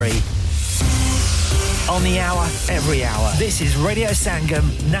On the hour, every hour. This is Radio Sangam,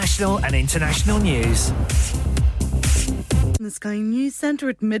 national and international news. In the Sky News Centre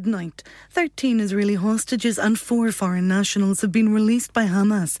at midnight, 13 Israeli hostages and 4 foreign nationals have been released by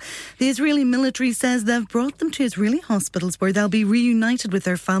Hamas. The Israeli military says they've brought them to Israeli hospitals where they'll be reunited with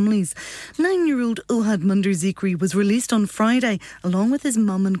their families. 9-year-old Ohad Munder Zikri was released on Friday along with his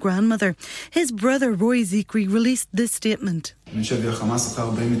mum and grandmother. His brother Roy Zikri released this statement.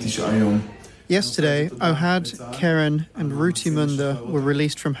 Yesterday, Ohad, Keren and Ruti Munda were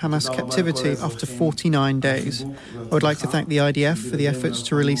released from Hamas captivity after 49 days. I would like to thank the IDF for the efforts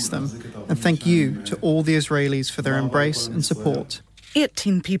to release them and thank you to all the Israelis for their embrace and support.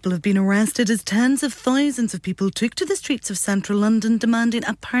 18 people have been arrested as tens of thousands of people took to the streets of central London demanding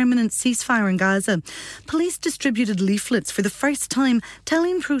a permanent ceasefire in Gaza. Police distributed leaflets for the first time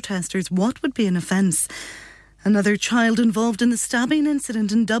telling protesters what would be an offence. Another child involved in the stabbing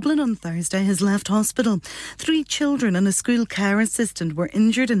incident in Dublin on Thursday has left hospital. 3 children and a school care assistant were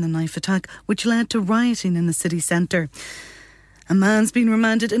injured in the knife attack, which led to rioting in the city centre. A man's been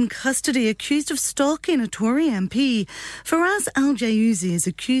remanded in custody accused of stalking a Tory MP. Faraz Al-Jayouzi is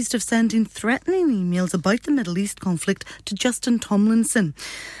accused of sending threatening emails about the Middle East conflict to Justin Tomlinson.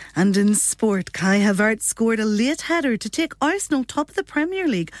 And in sport, Kai Havertz scored a late header to take Arsenal top of the Premier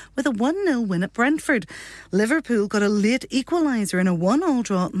League with a 1-0 win at Brentford. Liverpool got a late equaliser in a 1-1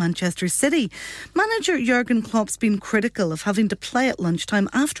 draw at Manchester City. Manager Jurgen Klopp's been critical of having to play at lunchtime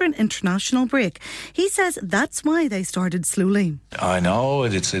after an international break. He says that's why they started slowly. I know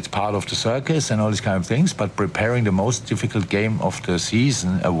it's part of the circus and all these kind of things, but preparing the most difficult game of the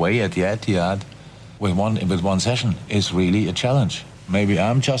season away at the Etihad with one session is really a challenge. Maybe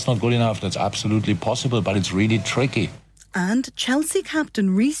I'm just not good enough. That's absolutely possible, but it's really tricky. And Chelsea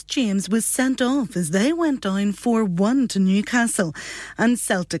captain Reece James was sent off as they went down 4-1 to Newcastle. And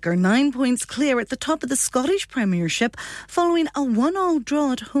Celtic are 9 points clear at the top of the Scottish Premiership following a 1-1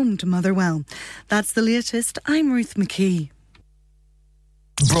 draw at home to Motherwell. That's the latest. I'm Ruth McKee.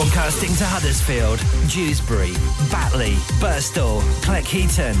 Broadcasting to Huddersfield, Dewsbury, Batley, Birstall,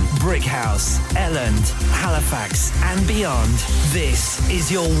 Cleckheaton, Brickhouse, Elland, Halifax and beyond. This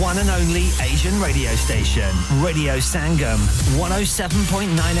is your one and only Asian radio station. Radio Sangam,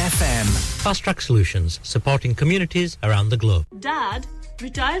 107.9 FM. Fast Track Solutions, supporting communities around the globe. Dad,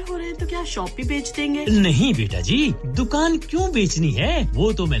 retire हो रहे हैं तो क्या shop भी बेच देंगे? नहीं बेटा जी, दुकान क्यों बेचनी है?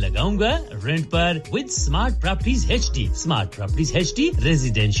 वो तो मैं लगाऊंगा रेंट पर with smart properties HD. Smart properties HD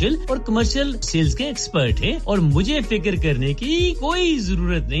residential और कमर्शियल सेल्स के एक्सपर्ट हैं और मुझे फिक्र करने की कोई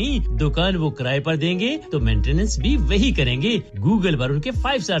जरूरत नहीं। दुकान वो किराए पर देंगे तो मेंटेनेंस भी वही करेंगे। गूगल पर उनके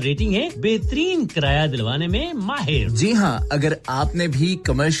 5 स्टार रेटिंग है, बेहतरीन किराया दिलवाने में माहिर। जी हां, अगर आपने भी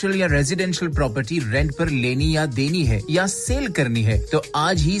कमर्शियल या रेजिडेंशियल प्रॉपर्टी रेंट पर लेनी या देनी है या सेल करनी है तो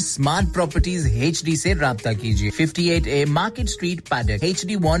आज ही स्मार्ट प्रॉपर्टीज एचडी से राब्ता कीजिए 58A market street paddock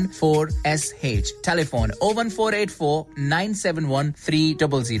HD14SH telephone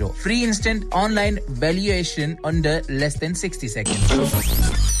 01484971300 free instant online valuation under less than 60 seconds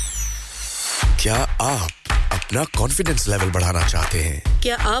क्या आप अपना कॉन्फिडेंस लेवल बढ़ाना चाहते हैं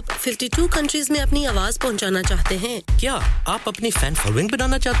क्या आप 52 कंट्रीज में अपनी आवाज पहुंचाना चाहते हैं क्या आप अपनी फैन फॉलोइंग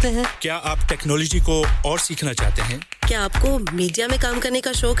बनाना चाहते हैं क्या आप टेक्नोलॉजी को और सीखना चाहते हैं क्या आपको मीडिया में काम करने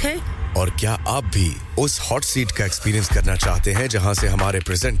का शौक है और क्या आप भी उस हॉट सीट का एक्सपीरियंस करना चाहते हैं जहां से हमारे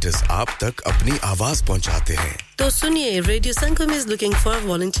प्रेजेंटर्स आप तक अपनी आवाज पहुंचाते हैं तो सुनिए radio Sangam is looking for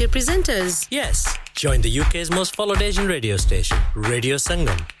volunteer presenters yes join the UK's most followed Asian radio station Radio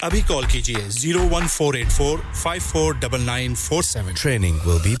Sangam अभी कॉल कीजिए 01484549947 training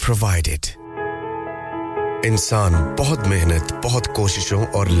will be provided इंसान बहुत मेहनत बहुत कोशिशों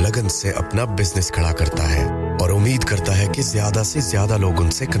और लगन से अपना बिजनेस खड़ा करता है और उम्मीद करता है कि ज्यादा से ज्यादा लोग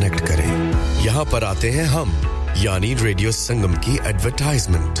उनसे कनेक्ट करें यहां पर आते हैं हम यानी रेडियो संगम की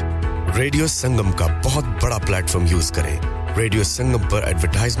एडवर्टाइजमेंट रेडियो संगम का बहुत बड़ा प्लेटफॉर्म यूज करें रेडियो संगम पर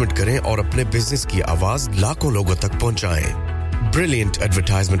एडवर्टाइजमेंट करें और अपने बिजनेस की आवाज लाखों लोगों तक पहुंचाएं Brilliant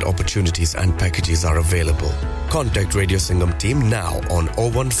advertisement opportunities and packages are available. Contact Radio Sangam team now on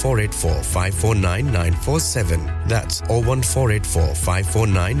 01484 549 947. That's 01484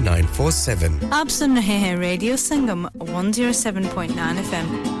 549 947. आप सुन रहे हैं Radio Sangam 107.9 FM.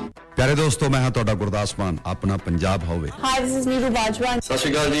 प्यारे दोस्तों मैं हां ਤੁਹਾਡਾ ਗੁਰਦਾਸ ਮਾਨ ਆਪਣਾ ਪੰਜਾਬ ਹੋਵੇ hi this is Neeru Bajwa सत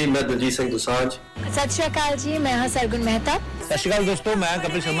श्री अकाल जी मैं दलजीत सिंह दोसांझ सत श्री अकाल जी मैं हां सरगुन मेहता सत श्री अकाल दोस्तों मैं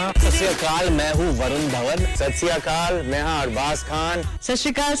कपिल शर्मा सत श्री अकाल मैं हूं वरुण धवन सत श्री अकाल मैं हां अरबाज खान सत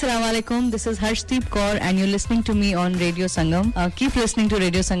श्री अकाल अस्सलाम वालेकुम this is Harshdeep Kaur and you're listening to me on Radio Sangam keep listening to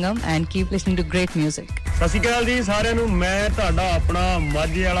Radio Sangam and keep listening to great music ਸਤ ਸ਼੍ਰੀ ਅਕਾਲ ਜੀ ਸਾਰਿਆਂ ਨੂੰ ਮੈਂ ਤੁਹਾਡਾ ਆਪਣਾ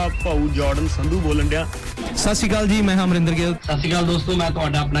ਮਾਝੇ ਵਾਲਾ ਭਾਊ ਜਾਰਡਨ ਸੰਧੂ ਬੋਲਣ ਡਿਆ ਸਤ ਸ਼੍ਰੀ ਅਕਾਲ ਜੀ ਮੈਂ ਅਮਰਿੰਦਰ ਗਿੱਲ ਸਤ ਸ਼੍ਰੀ ਅਕਾਲ ਦੋਸਤੋ ਮੈਂ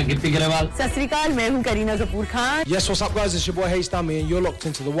ਤੁਹਾਡਾ ਆਪਣਾ ਗਿੱਪੀ ਗਰੇਵਾਲ सत श्री अकाल मैं हूं Kareena Kapoor Khan Yes what's up guys it's your boy Hayes Dami and you're locked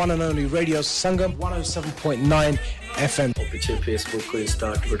into the one and only Radio Sangam 107.9 FM पीछे Facebook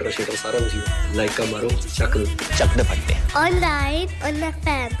Insta Twitter शेयर सारा कुछ लाइक का मारो चक दे फटते online on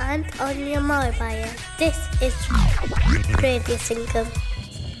FM and on your mobile this is Radio Sangam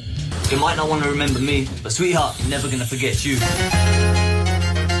You might not want to remember me but sweetheart I'm never going to forget you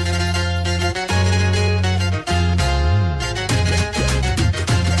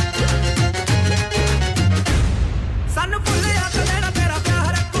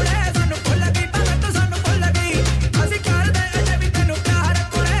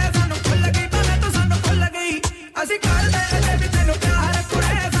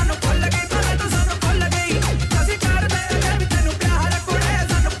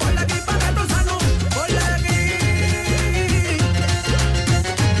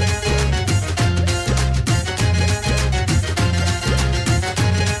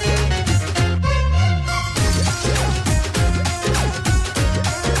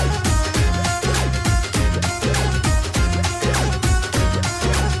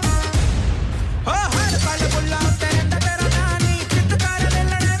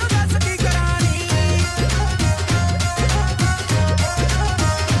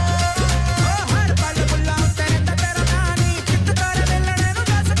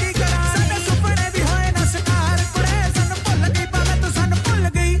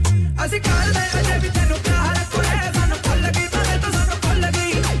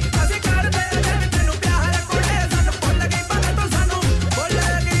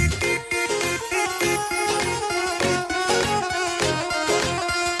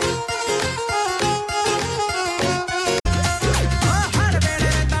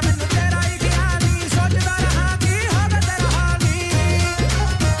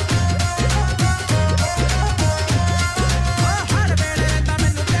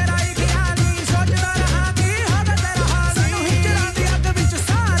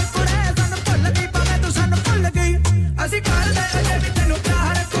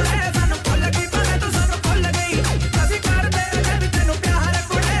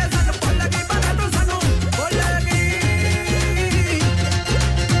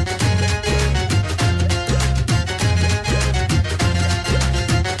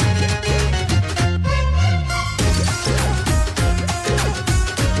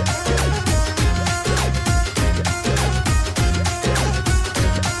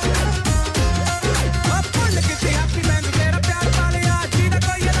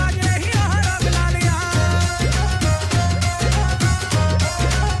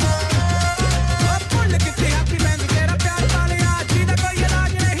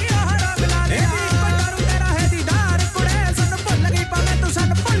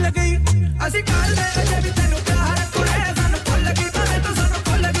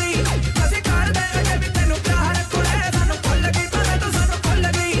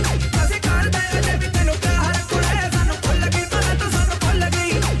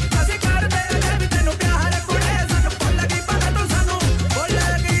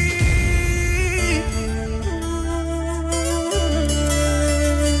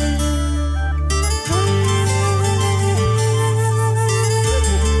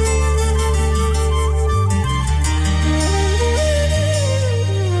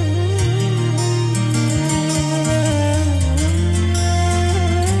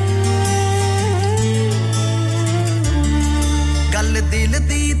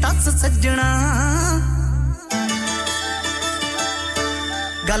सजना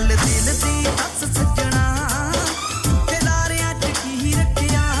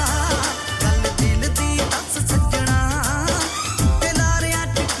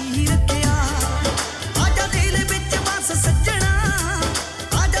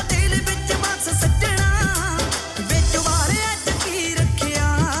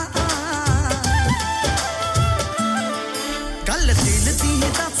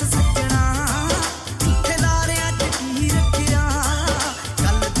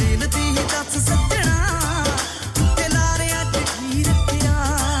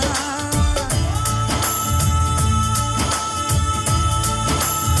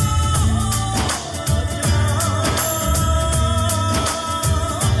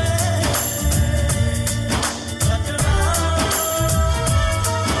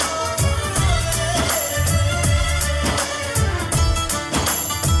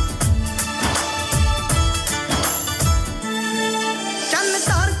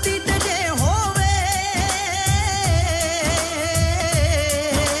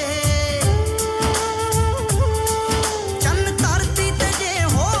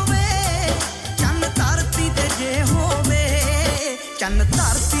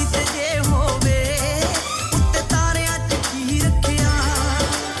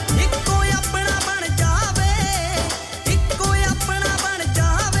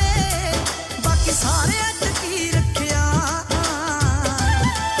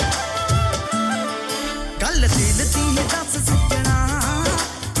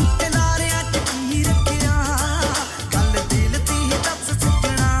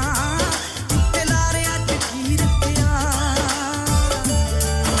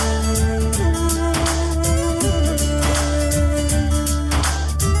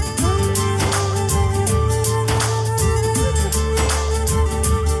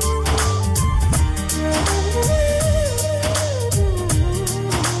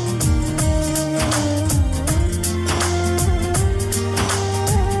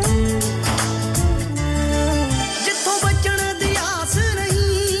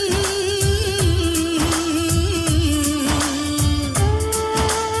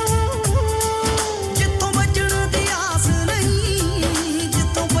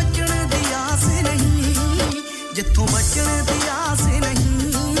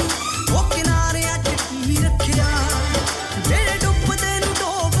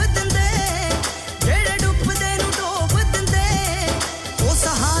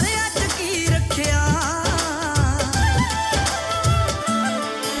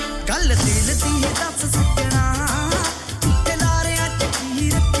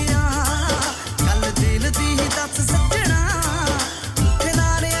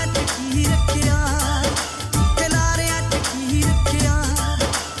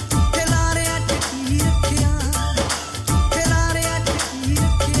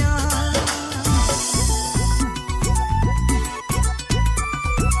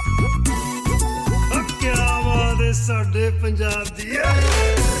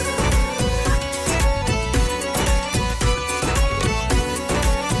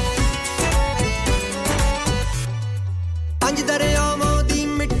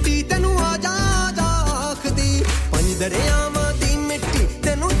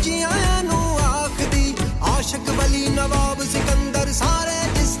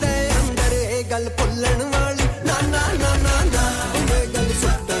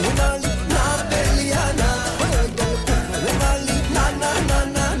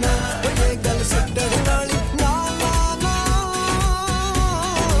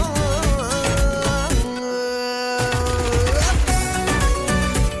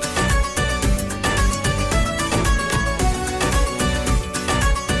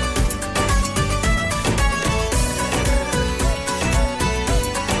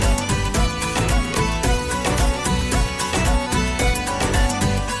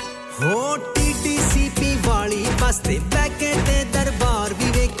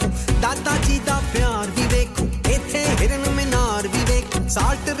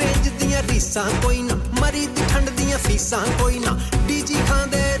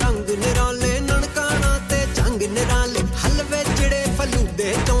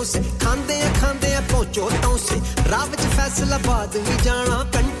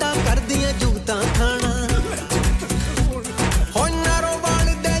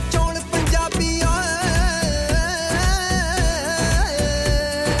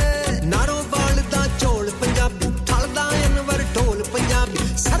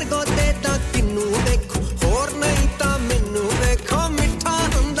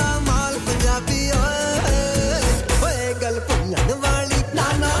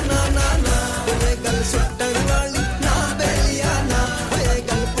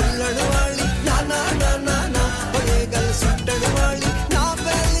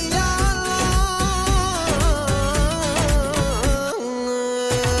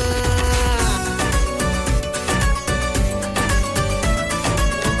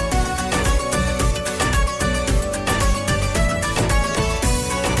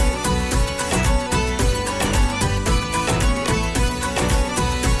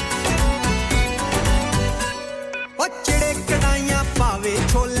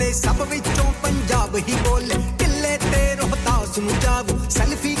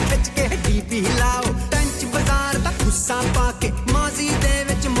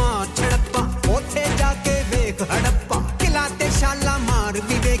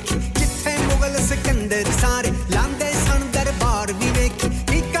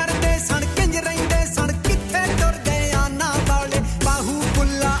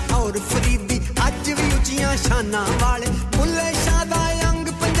शाना वाले बुल्ले शादा young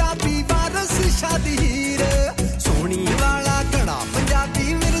Punjabi वारस शादी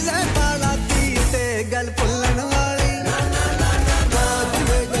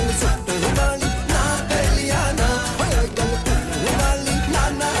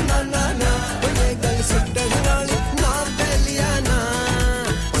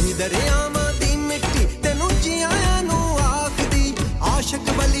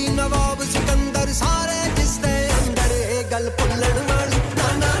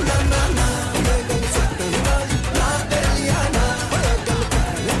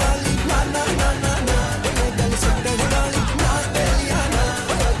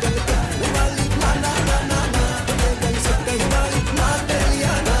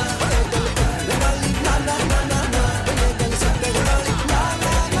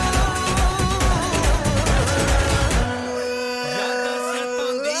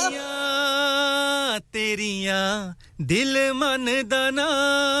दिल मन दना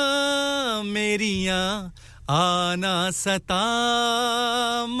मेरियां आना सता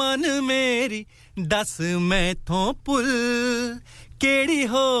मन मेरी दस मैथों पुल केड़ी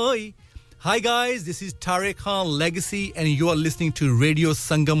होई. Hi guys, this is Tariq Khan Legacy and you are listening to Radio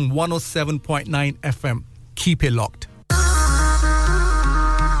Sangam 107.9 FM. Keep it locked.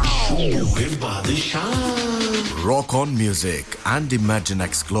 Rock On Music and Imagine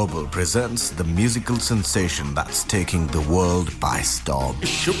X Global presents the musical sensation that's taking the world by storm.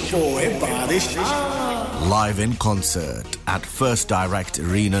 Live in concert at First Direct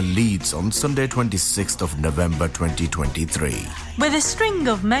Arena, Leeds on Sunday 26th of November 2023. With a string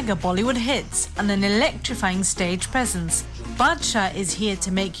of mega Bollywood hits and an electrifying stage presence, Badshah is here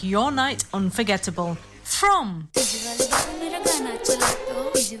to make your night unforgettable. From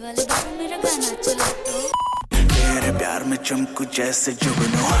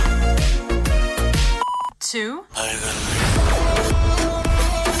to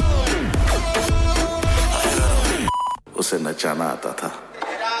उसे नचाना आता था.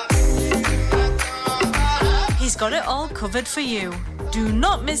 He's got it all covered for you. Do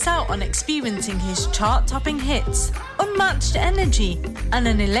not miss out on experiencing his chart-topping hits, unmatched energy, and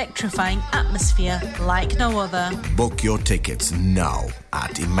an electrifying atmosphere like no other. Book your tickets now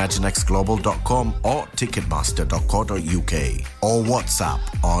at imaginexglobal.com or ticketmaster.co.uk or WhatsApp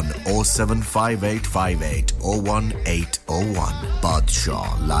on 07585801801.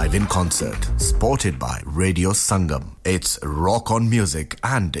 Badshah live in concert, supported by Radio Sangam. It's Rock On Music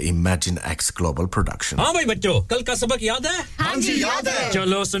and Imagine X Global production. हाँ भाई बच्चों, कल का सबक याद है? हाँ जी याद है.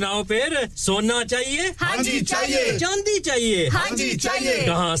 चलो सुनाओ फिर. सोना चाहिए? हाँ जी चाहिए. चांदी चाहिए? हाँ जी चाहिए.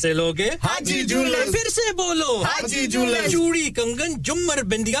 कहाँ से लोगे? हाजी जूलर्स. फिर से बोलो. हाजी जूलर्स. चूड़ी, कंगन, झुमर,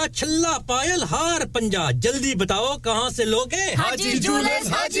 बिंदिया, छल्ला, पायल, हार, पंजा. जल्दी बताओ कहाँ से लोगे? हाजी जूलर्स.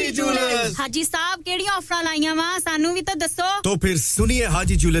 हाजी जूलर्स. हाजी साहब केड़ी ऑफर लाईयां वा सानू भी तो दसो. तो फिर सुनिए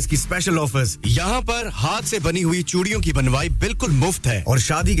हाजी जूलर्स की स्पेशल ऑफर्स. यहाँ पर हाथ से बनी हुई चूड़ियों की बनवाई बिल्कुल मुफ्त है और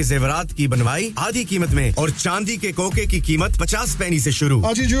शादी के जेवरात की बनवाई आधी कीमत में और चांदी के कोके की कीमत 50 पैसे से शुरू.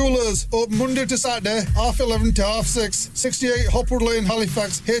 Haji Jewellers open Monday to Saturday half 11 to half 6, 68 Hopwood Lane,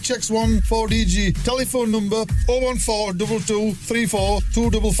 Halifax, HX1 4DG. Telephone number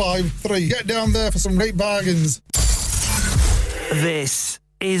 01422342553. Get down there for some great bargains. This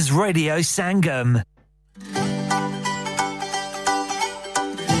is Radio Sangam.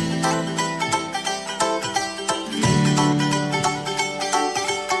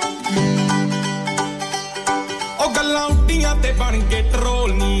 ਤੇ ਬਣ ਕੇ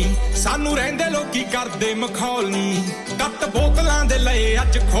ਟਰੋਲ ਨੀ ਸਾਨੂੰ ਰਹਿੰਦੇ ਲੋਕੀ ਕਰਦੇ ਮਖੌਲ ਨੀ ਕੱਟ ਬੋਤਲਾਂ ਦੇ ਲਏ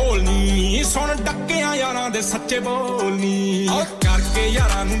ਅੱਜ ਖੋਲ ਨੀ ਸੁਣ ਡੱਕਿਆਂ ਯਾਰਾਂ ਦੇ ਸੱਚੇ ਬੋਲ ਨੀ ਓ ਕਰਕੇ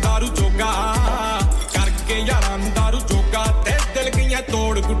ਯਾਰਾਂ ਨੂੰ ਦਾਰੂ ਜੋਗਾ ਕਰਕੇ ਯਾਰਾਂ ਨੂੰ ਦਾਰੂ ਜੋਗਾ ਤੇ ਦਿਲ ਗਈਆਂ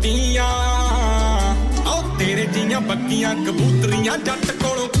ਤੋੜ ਗੁੱਡੀਆਂ ਓ ਤੇਰੇ ਜੀਆਂ ਬੱਕੀਆਂ ਕਬੂਤਰੀਆਂ ਜੱਟ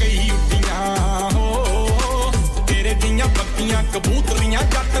ਕੋਲੋਂ ਕਈ ਉੱਡੀਆਂ ਹੋ ਤੇਰੇ ਜੀਆਂ ਬੱਕੀਆਂ ਕਬੂਤਰੀਆਂ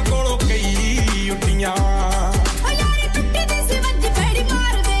ਜੱਟ ਕੋਲੋਂ ਕਈ ਉੱਡੀਆਂ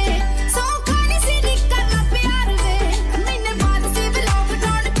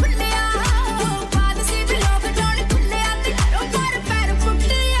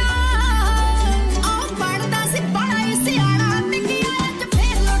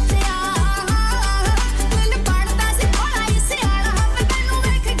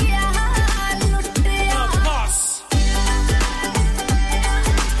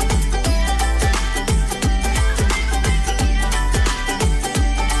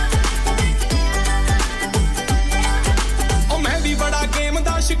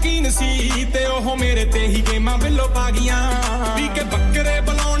ਸੀ ਤੇ ਉਹ ਮੇਰੇ ਤੇ ਹੀ ਗੇਮਾਂ ਬਿੱਲੋ ਪਾ ਗਈਆਂ ਵੀ ਕੇ ਬੱਕਰੇ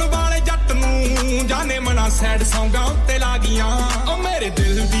ਬੁਲਾਉਣ ਵਾਲੇ ਜੱਟ ਨੂੰ ਜਾਣੇ ਮਨਾ ਸੈਡ ਸੌਂਗਾਂ ਉੱਤੇ ਲਾ ਗਈਆਂ ਉਹ ਮੇਰੇ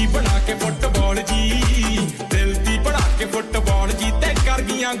ਦਿਲ ਦੀ ਬਣਾ ਕੇ ਫੁੱਟਬਾਲ ਜੀ ਦਿਲ ਦੀ ਬਣਾ ਕੇ ਫੁੱਟਬਾਲ ਜੀ ਤੇ ਕਰ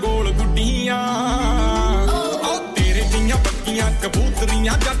ਗਈਆਂ ਗੋਲ ਗੁੱਡੀਆਂ ਉਹ ਤੇਰੇ ਜੀਆਂ ਬੱਕੀਆਂ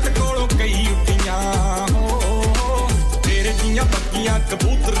ਕਬੂਤਰੀਆਂ ਜੱਟ ਕੋਲੋਂ ਕਈ ਉੱਡੀਆਂ ਹੋ ਤੇਰੇ ਜੀਆਂ ਬੱਕੀਆਂ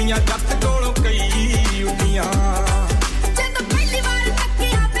ਕਬੂਤਰੀਆਂ ਜੱਟ ਕੋਲੋਂ ਕਈ ਉੱਡੀਆਂ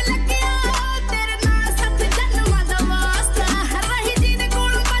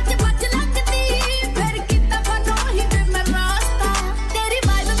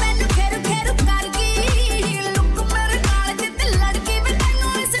Lady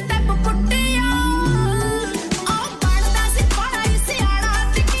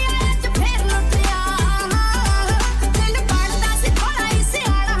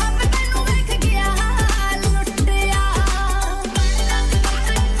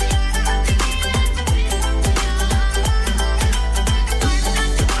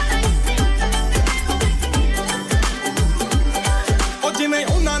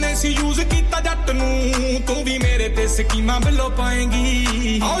ਸਕੀਮਾਂ ਬਿਲੋ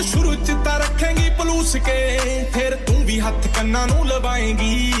ਪਾਏਂਗੀ ਆਓ ਸ਼ੁਰੂ ਚ ਤਾਂ ਰੱਖੇਂਗੀ ਪਲੂਸ ਕੇ ਫਿਰ ਤੂੰ ਵੀ ਹੱਥ ਕੰਨਾਂ ਨੂੰ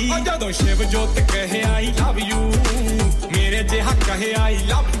ਲਵਾਏਂਗੀ ਆ ਜਦੋਂ ਸ਼ਿਵ ਜੋਤ ਕਹੇ ਆਈ ਲਵ ਯੂ ਮੇਰੇ ਜਿਹਾ ਕਹੇ ਆਈ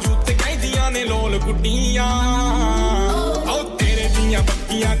ਲਵ ਯੂ ਤੇ ਕਹਿੰਦੀਆਂ ਨੇ ਲੋਲ ਗੁੱਡੀਆਂ ਆਓ ਤੇਰੇ ਦੀਆਂ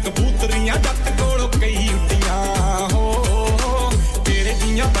ਬੱਕੀਆਂ ਕਬੂਤਰੀਆਂ ਜੱਟ ਕੋਲੋਂ ਕਈ ਉੱਡੀਆਂ ਹੋ ਤੇਰੇ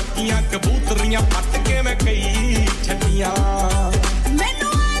ਦੀਆਂ ਬੱਕੀਆਂ ਕਬੂਤਰੀਆਂ ਪੱਟ ਕੇ ਮੈਂ ਕਈ ਛੱਡੀਆਂ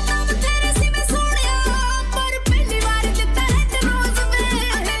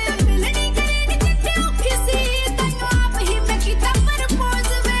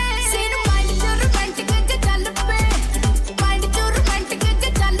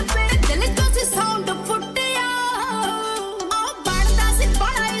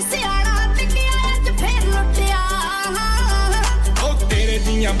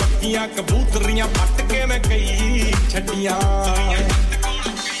ਬੱਕੀਆਂ ਕਬੂਤਰੀਆਂ ਪੱਟ ਕੇ ਮੈਂ ਕਈ ਛੱਡੀਆਂ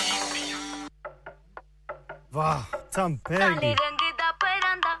ਵਾਹ ਚੰਪੇ ਕਾਲੇ ਰੰਗ ਦਾ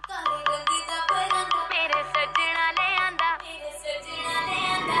ਪਰਾਂਦਾ ਮੇਰੇ ਸੱਜਣਾ ਲੈ ਆਂਦਾ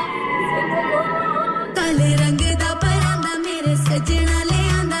ਕਾਲੇ ਰੰਗ ਦਾ ਪਰਾਂਦਾ ਮੇਰੇ ਸੱਜਣਾ ਲੈ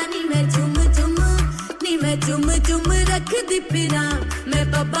ਆਂਦਾ ਨੀ ਮੈਂ ਚੁੰਮ ਰੱਖਦੀ ਫਿਰਾਂ ਮੈਂ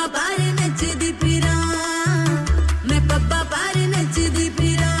ਬੱਬਾ ਬਾਹਰ ਨੱਚਦੀ ਫਿਰਾਂ ਮੈਂ ਬੱਬਾ ਬਾਹਰ ਨੱਚਦੀ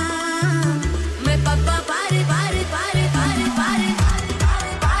ਫਿਰਾਂ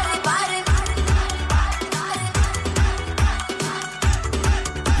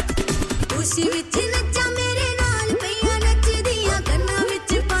ਖੁਸ਼ੀ ਵਿੱਚ ਨੱਚਾਂ ਮੇਰੇ ਨਾਲ ਪਈਆਂ ਨੱਚਦੀਆਂ ਕੰਨਾਂ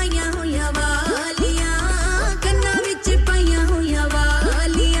ਵਿੱਚ ਪਾਈਆਂ ਹੋਈਆਂ ਵਾਲੀਆਂ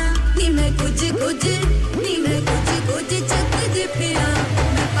ਨੀ ਮੈਂ ਕੁਝ ਚੱਕਦੀ ਫਿਰਾਂ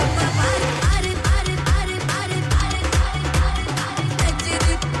ਮੈਂ ਪੱਪਾ ਪਾਰੇ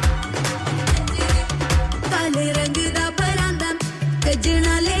ਨੱਚਦੀ ਕਾਲੇ ਰੰਗ ਦਾ ਪਰਾਂਦਾ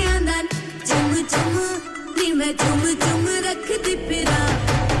ਗੱਜਣਾ ਲੈ ਆਂਦਾ ਚੁੰਮ ਨੀ ਮੈਂ ਚੁੰਮ ਰੱਖਦੀ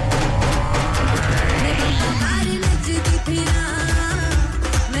ਫਿਰਾਂ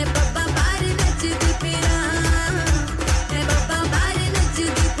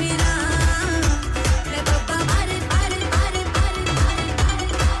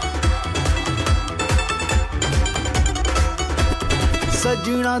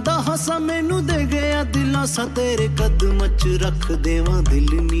ਸਜਣਾ ਦਾ ਹਸਾ ਮੈਨੂੰ ਦੇ ਗਿਆ ਦਿਲਾਂ ਸਾ ਤੇਰੇ ਕਦਮ ਚ ਰੱਖ ਦੇਵਾਂ ਦਿਲ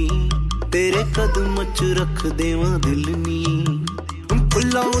ਨੀ ਤੇਰੇ ਕਦਮ ਚ ਰੱਖ ਦੇਵਾਂ ਦਿਲ ਨੀ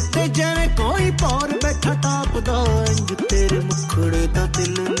ਫੁੱਲਾਂ ਉੱਤੇ ਜਿਵੇਂ ਕੋਈ ਪੌਰ ਬੈਠਾ ਟਾਪਦਾ ਇੰਜ ਤੇਰੇ ਮੁਖੜੇ ਦਾ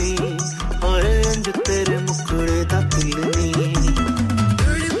ਦਿਲ ਨੀ ਓਏ ਇੰਜ ਤੇਰੇ ਮੁਖੜੇ ਦਾ ਦਿਲ ਨੀ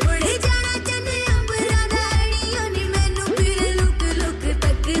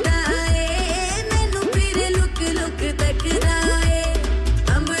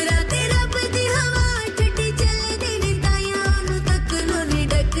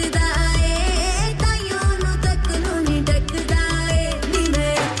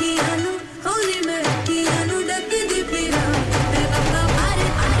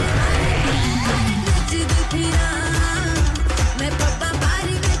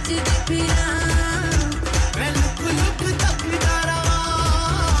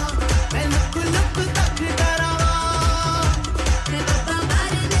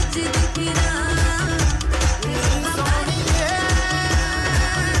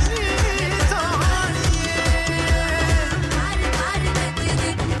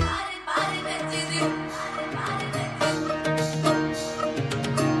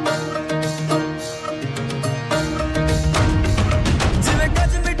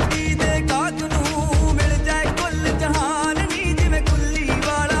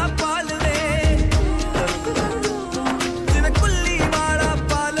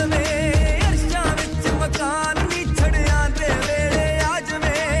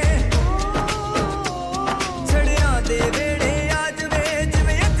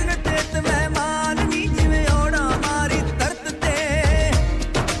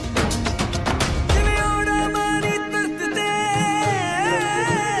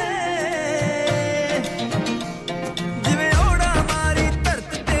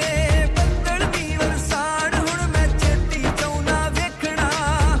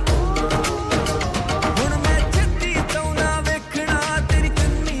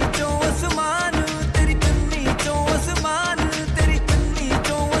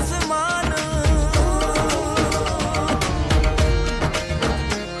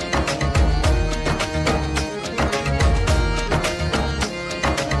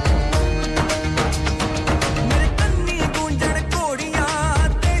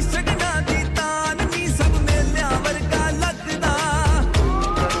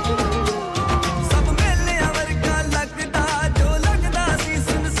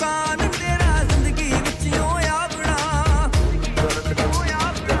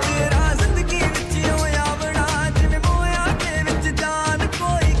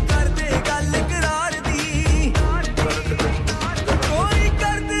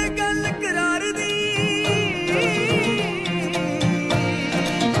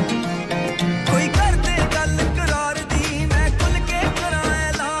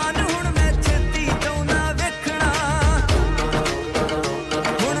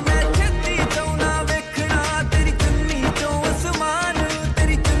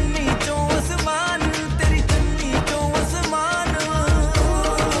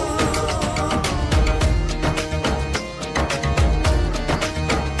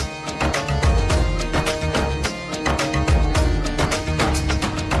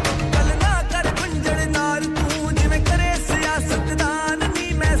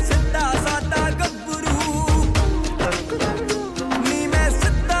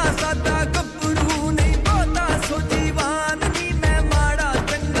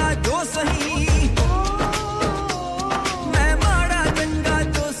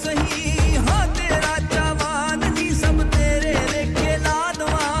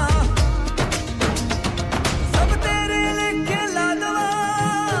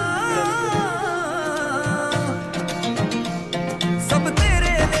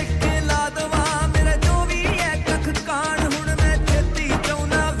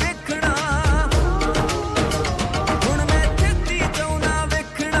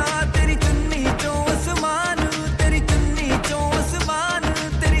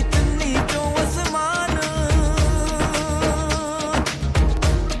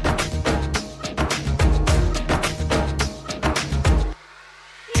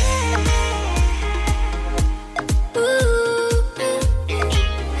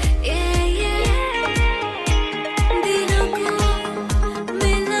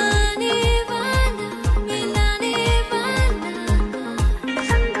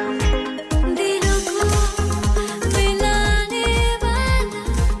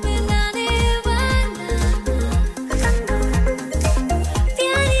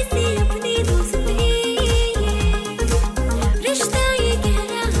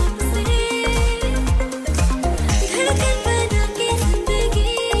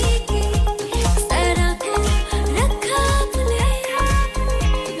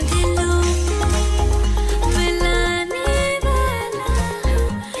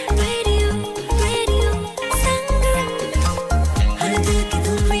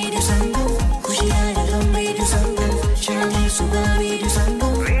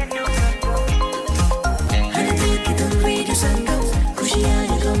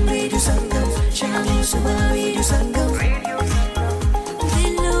Radio Sangam.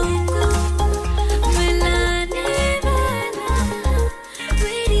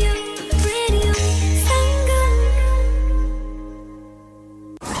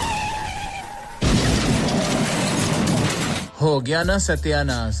 हो गया ना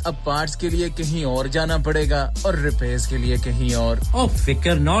सत्यानाश अब पार्ट्स के लिए कहीं और जाना पड़ेगा और रिपेयर्स के लिए कहीं और ओ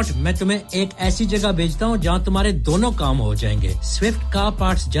फिकर नॉट मैं तुम्हें एक ऐसी जगह भेजता हूं जहां तुम्हारे दोनों काम हो जाएंगे स्विफ्ट कार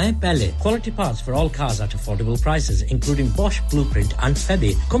पार्ट्स जाएं पहले quality parts for all cars at affordable prices including Bosch Blueprint and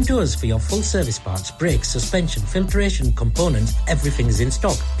Febby come to us for your full service parts brakes suspension filtration components everything is in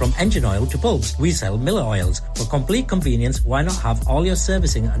stock from engine oil to bulbs we sell Miller oils for complete convenience why not have all your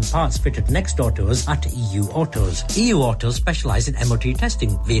servicing and parts fitted next door to us at EU Autos EU Autos specialize in MOT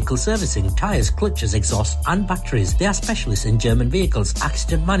testing, vehicle servicing, tyres, clutches, exhausts and batteries. They are specialists in German vehicles,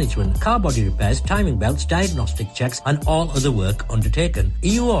 accident management, car body repairs, timing belts, diagnostic checks and all other work undertaken.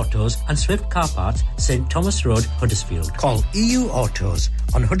 EU Autos and Swift Car Parts, St Thomas Road, Huddersfield. Call EU Autos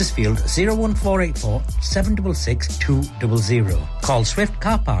on Huddersfield 01484 766 200. Call Swift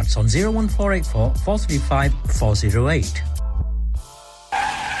Car Parts on 01484 435 408.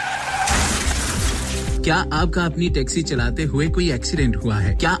 क्या आपका अपनी taxi चलाते हुए कोई accident हुआ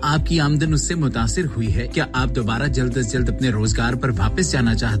है क्या आपकी आमदन उससे मुतासिर हुई है क्या आप दोबारा जल्द से जल्द अपने रोजगार पर वापस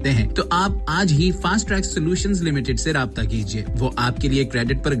जाना चाहते हैं तो आप आज ही फास्ट ट्रैक सॉल्यूशंस लिमिटेड से राब्ता कीजिए वो आपके लिए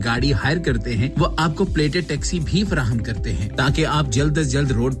क्रेडिट पर गाड़ी हायर करते हैं वो आपको प्लेटेड टैक्सी भी फराहम करते हैं ताकि आप जल्द से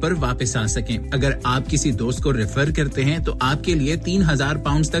जल्द रोड पर वापस आ सकें अगर आप किसी दोस्त को रेफर करते हैं तो आपके लिए 3000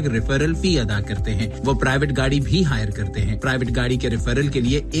 पाउंड तक रेफरल फी अदा करते हैं वो प्राइवेट गाड़ी भी हायर करते हैं प्राइवेट गाड़ी के रेफरल के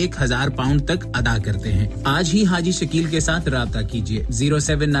लिए 1000 पाउंड तक अदा करते हैं आज ही हाजी शकील के साथ राब्ता कीजिए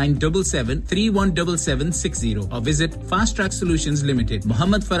 07977317760 और visit fast track solutions limited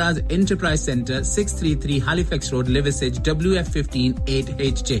Mohammad Faraz enterprise centre 633 Halifax road Liversedge WF15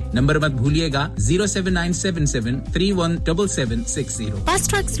 8HJ number मत भूलिएगा 07977317760 Fast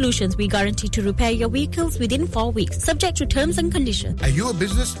Track Solutions we guarantee to repair your vehicles within 4 weeks subject to terms and conditions Are you a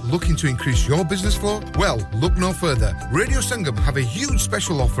business looking to increase your business flow well look no further Radio Sangam have a huge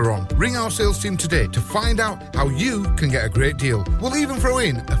special offer on ring our sales team today to find out how you can get a great deal. We'll even throw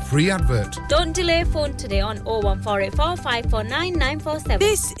in a free advert. Don't delay phone today on 01484 549 947.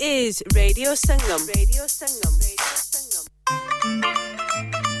 This is Radio Sangam. Radio Sangam. Radio Sangam.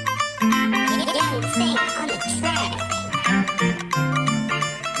 On the track.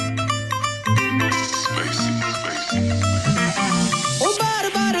 Oh bar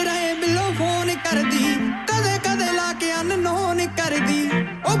rahe below phone kardi kade kade la ke unknown kardi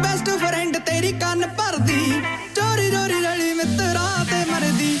oh best friend teri ਕੰਨ ਭਰਦੀ ਚੋਰੀ ਚੋਰੀ ਰਲੀ ਮਿੱਤਰਾਂ ਤੇ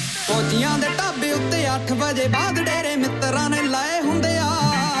ਮਰਦੀ ਫੌਜੀਆਂ ਦੇ ਢਾਬੇ ਉੱਤੇ 8 ਵਜੇ ਬਾਅਦ ਡੇਰੇ ਮਿੱਤਰਾਂ ਨੇ ਲਾਏ ਹੁੰਦੇ ਆ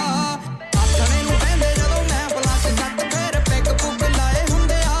ਆਥਣੇ ਨੂੰ ਪੈਂਦੇ ਜਦੋਂ ਮੈਂ ਪਲਾਸ ਕੱਟ ਫੇਰ ਪੈਗ ਪੁੱਗ ਲਾਏ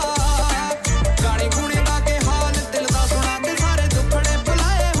ਹੁੰਦੇ ਆ ਗਾਣੇ ਗੁਣੇ ਗਾ ਕੇ ਹਾਲ ਦਿਲ ਦਾ ਸੁਣਾ ਕੇ ਸਾਰੇ ਦੁੱਖੜੇ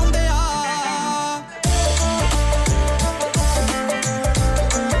ਭੁਲਾਏ ਹੁੰਦੇ ਆ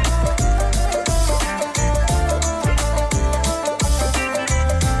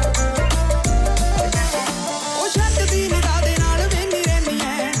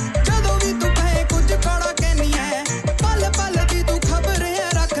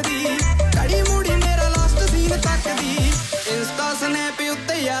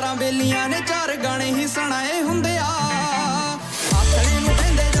ਬੇਲੀਆਂ ਨੇ ਚਾਰ ਗਾਣੇ ਹੀ ਸੁਣਾਏ ਹੁੰਦੇ ਆ ਆਖਣੇ ਨੂੰ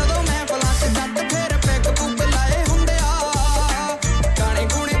ਪੈਂਦੇ ਜਦੋਂ ਮੈਂ ਪਲਾਸ ਕੱਟ ਫੇਰ ਪੈਗ ਪੁੱਗ ਲਾਏ ਹੁੰਦੇ ਆ ਗਾਣੇ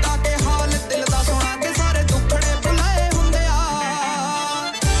ਗੁਣੇ ਗਾ ਕੇ ਹਾਲ ਦਿਲ ਦਾ ਸੁਣਾ ਕੇ ਸਾਰੇ ਦੁੱਖੜੇ ਭੁਲਾਏ ਹੁੰਦੇ ਆ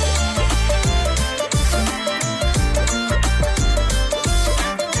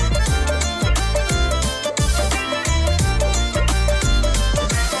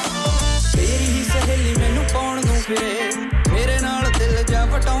ਤੇਰੀ ਹੀ ਸਹੇਲੀ ਮੈਨੂੰ ਪਾਉਣ ਨੂੰ ਫਿਰੇ ਮੇਰੇ ਨਾਲ ਦਿਲ ਜਾ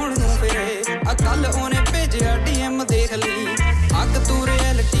ਵਟਾਉਣ ਕੱਲ ਉਹਨੇ ਭੇਜਿਆ DM ਦੇਖ ਲਈ ਅੱਗ ਤੂੰ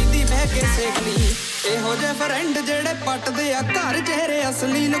ਰਿਐਲਿਟੀ ਦੀ ਬਹਿ ਕੇ ਸੇਖ ਲਈ ਇਹੋ ਜਿਹੇ ਫਰੈਂਡ ਜਿਹੜੇ ਪੱਟਦੇ ਆ ਘਰ ਚਿਹਰੇ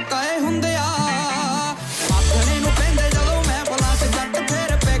ਅਸਲੀ ਲੁਕਾਏ ਹੁੰਦੇ ਆ ਆਖਣੇ ਨੂੰ ਪੈਂਦੇ ਜਦੋਂ ਮੈਂ ਪਲਾਸ ਜੱਟ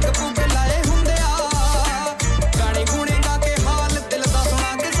ਫੇਰ ਪੈਗ ਪੁੱਗ ਲਾਏ ਹੁੰਦੇ ਆ ਗਾਣੇ ਗੁਣੇ ਗਾ ਕੇ ਹਾਲ ਦਿਲ ਦਾ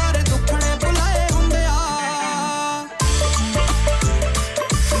ਸੁਣਾ ਕੇ ਸਾਰੇ ਦੁੱਖੜੇ ਭੁਲਾਏ ਹੁੰਦੇ ਆ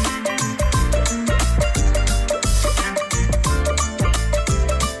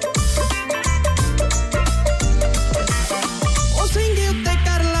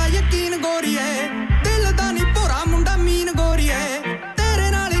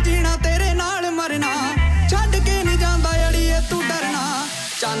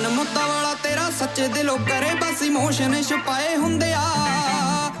ਮੁੱਦਾ ਵਾਲਾ ਤੇਰਾ ਸੱਚੇ ਦਿਲੋਂ ਕਰੇ ਬਸ ਇਮੋਸ਼ਨ ਛੁਪਾਏ ਹੁੰਦੇ ਆ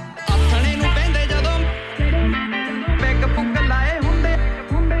ਆਥਣੇ ਨੂੰ ਪੈਂਦੇ ਜਦੋਂ ਪੈਗ ਪੁੱਗ ਲਾਏ ਹੁੰਦੇ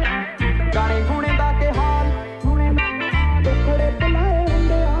ਗਾਣੇ ਗੁਣੇ ਦਾ ਕੇ ਹਾਲ ਦੁੱਖੜੇ ਭੁਲਾਏ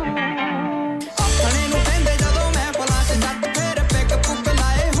ਹੁੰਦੇ ਆ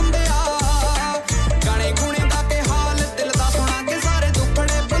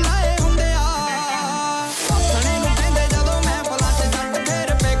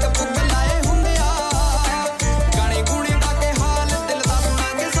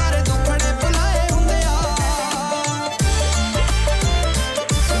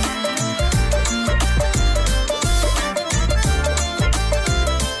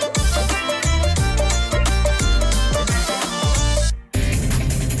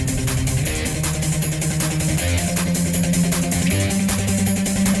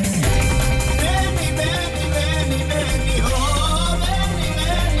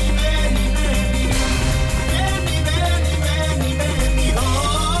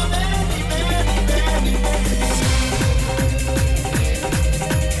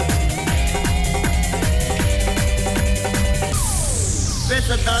वे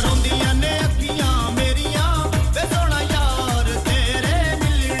सदा रोंदियां ने अखियां मेरियां वे सोना यार तेरे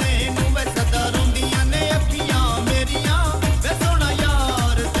मिलने नू वे सदा रोंदियां ने अखियां मेरियां वे सोना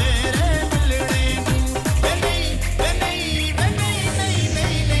यार तेरे मिलने नू वे नहीं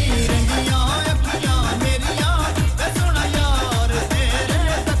रंगियां अखियां मेरियां वे सोना यार तेरे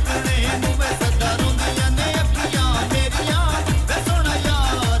तकने नू वे सदा रोंदियां ने अखियां मेरियां वे सोना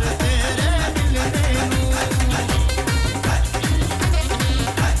यार तेरे मिलने नू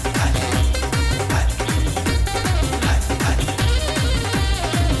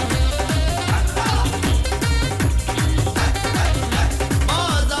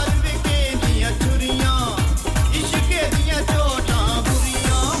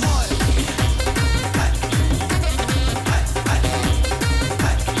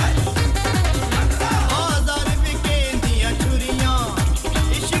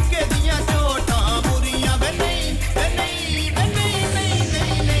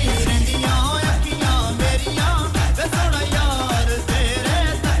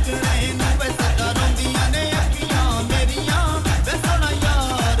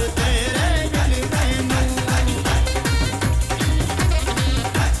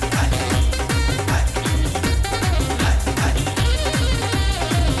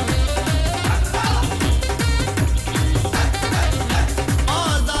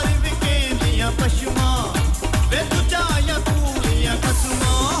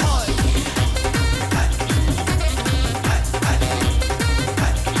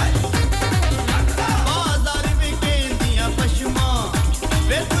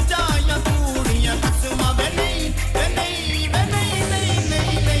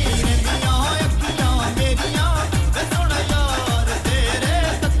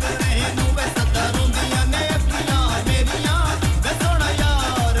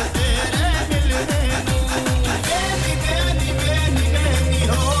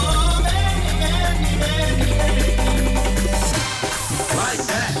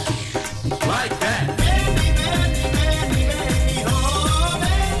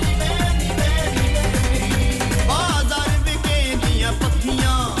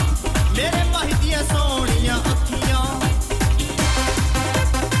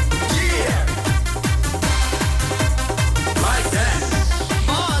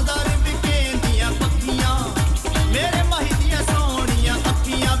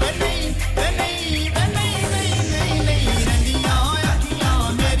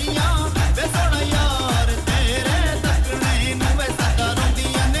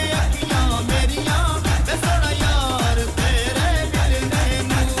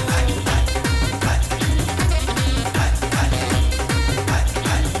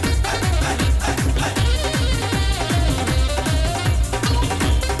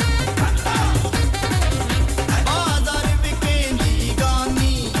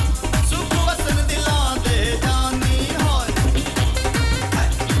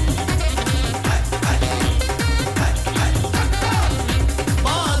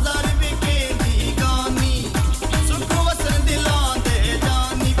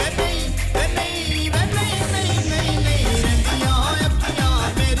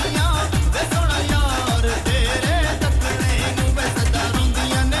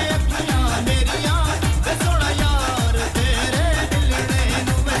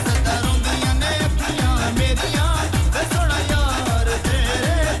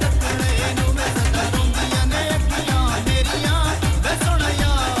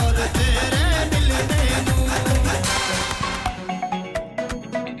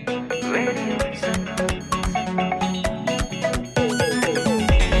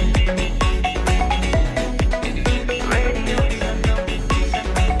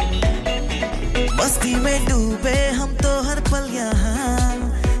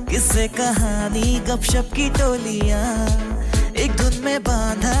कहानी गपशप की टोलियां एक धुन में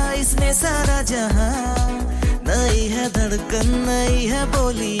बांधा इसने सारा जहां नई है धड़कन नई है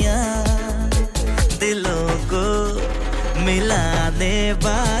बोलियां दिलों को मिलाने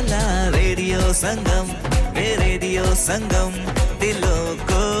वाला रेडियो संगम दिलों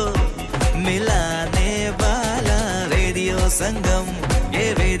को मिलाने वाला रेडियो संगम ये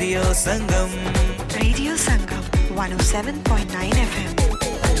रेडियो संगम 107.9 FM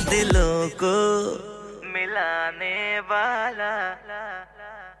दिलों को मिलाने वाला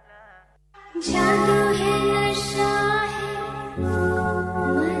जादू है नशा है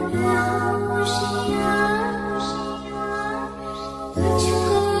मदहोशियाँ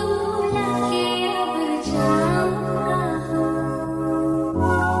तुझको भुला के अब जाऊंगा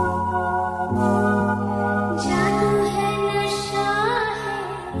जादू है नशा है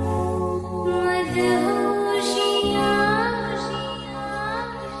मदहोशियाँ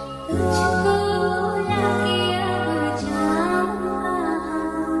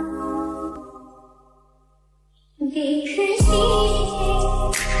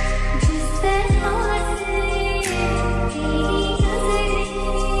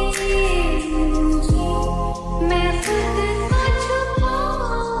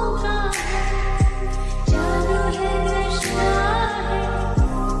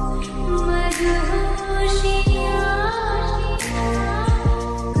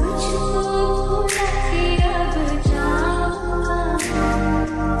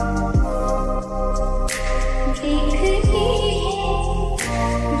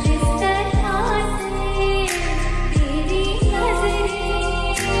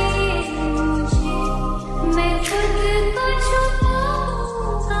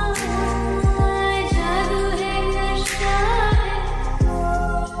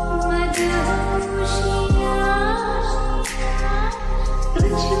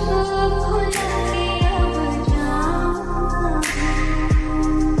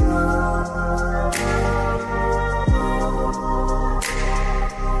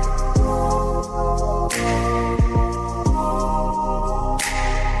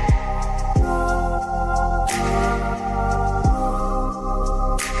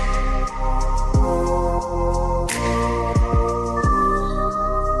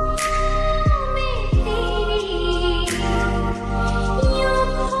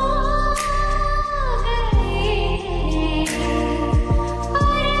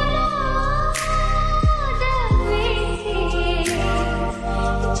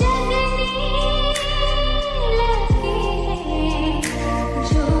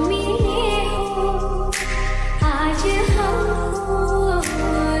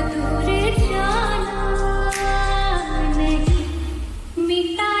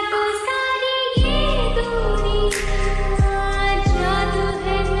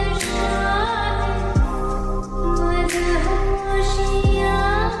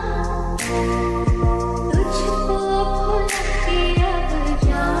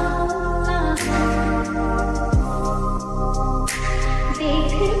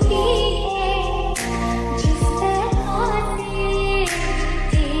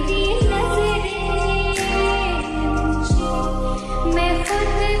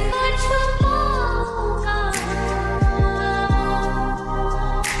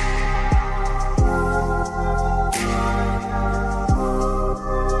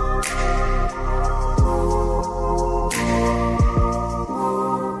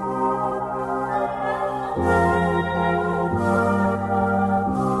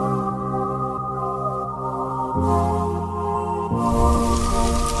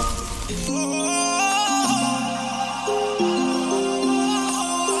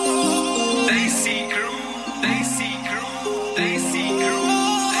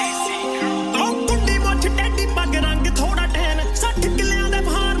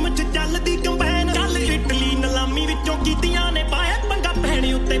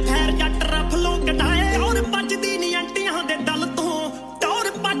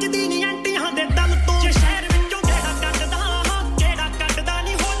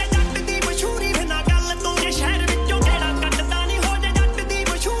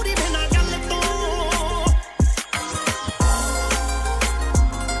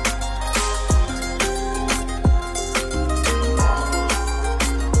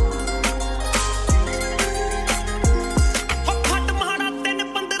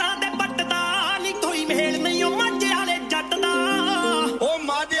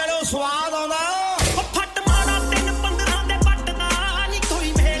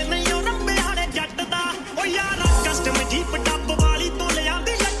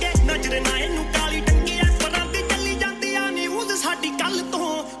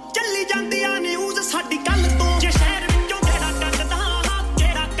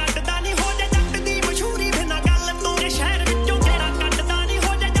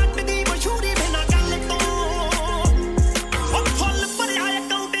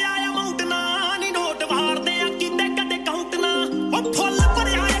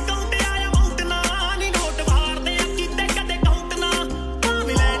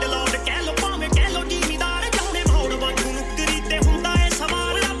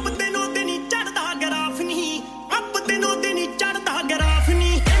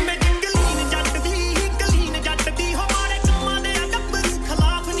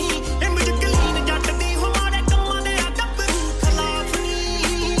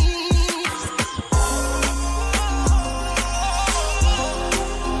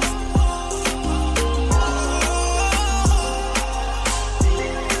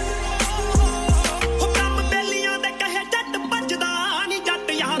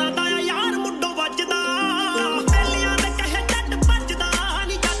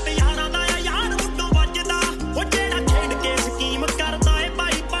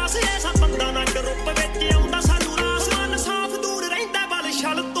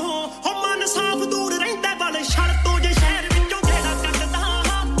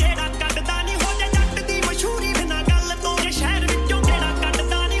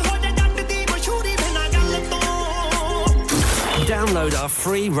Download our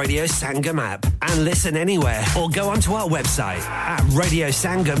free Radio Sangam app and listen anywhere or go onto our website at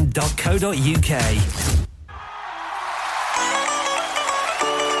radiosangam.co.uk.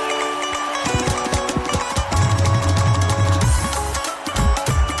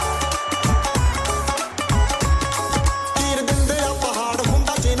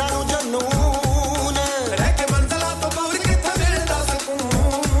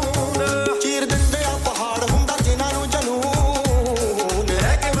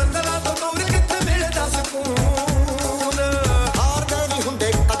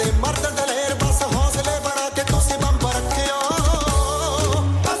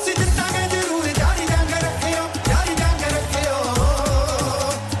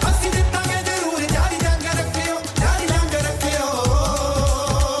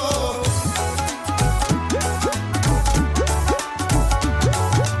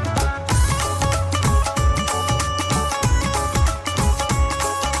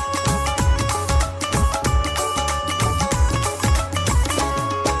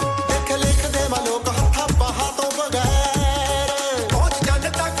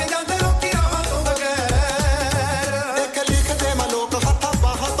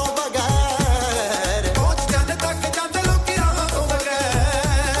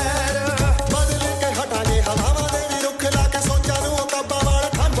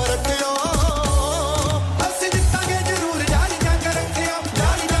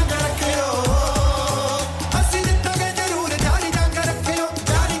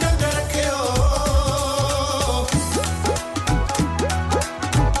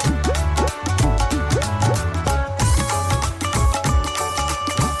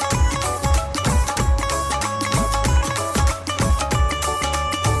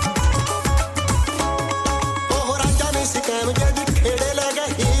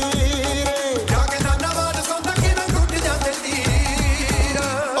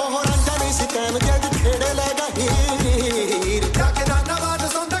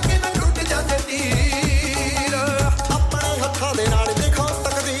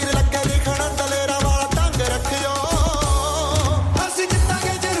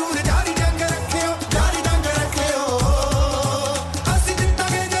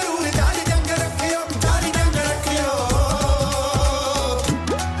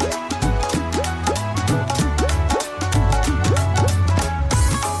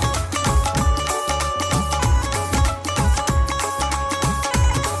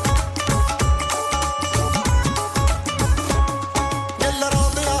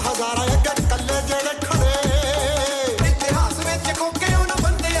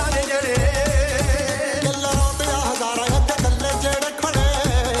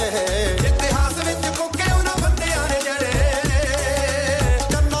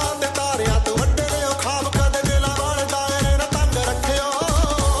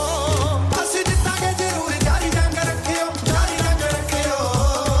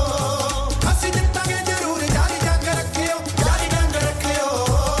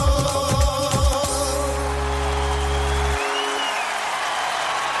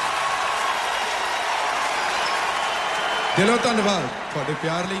 ਦਿਲੋਂ ਧੰਨਵਾਦ ਤੁਹਾਡੇ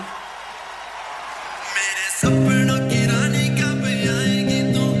ਪਿਆਰ ਲਈ ਮੇਰੇ ਸੁਪਨੋਂ ਕੀ ਰਾਨੀ ਕਬ ਆਏਗੀ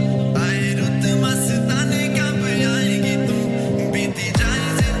ਤੂੰ ਆਏ ਰੁੱਤ ਮਸਤਾਨੇ ਕਬ ਆਏਗੀ ਤੂੰ ਬੀਤੀ ਜਾਏ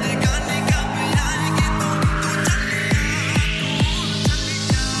ਜ਼ਿੰਦਗਾਨੀ ਕਬ ਆਏਗੀ ਤੂੰ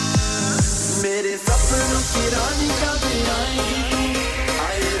ਮੇਰੇ ਸੁਪਨੋਂ ਕੀ ਰਾਨੀ ਕਬ ਆਏਗੀ ਤੂੰ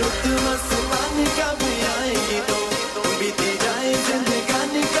ਆਏ ਰੁੱਤ ਮਸਤਾਨੇ ਕਬ ਆਏਗੀ ਤੂੰ ਬੀਤੀ ਜਾਏ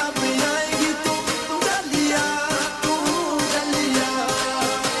ਜ਼ਿੰਦਗਾਨੀ ਕਬ ਆਏਗੀ ਤੂੰ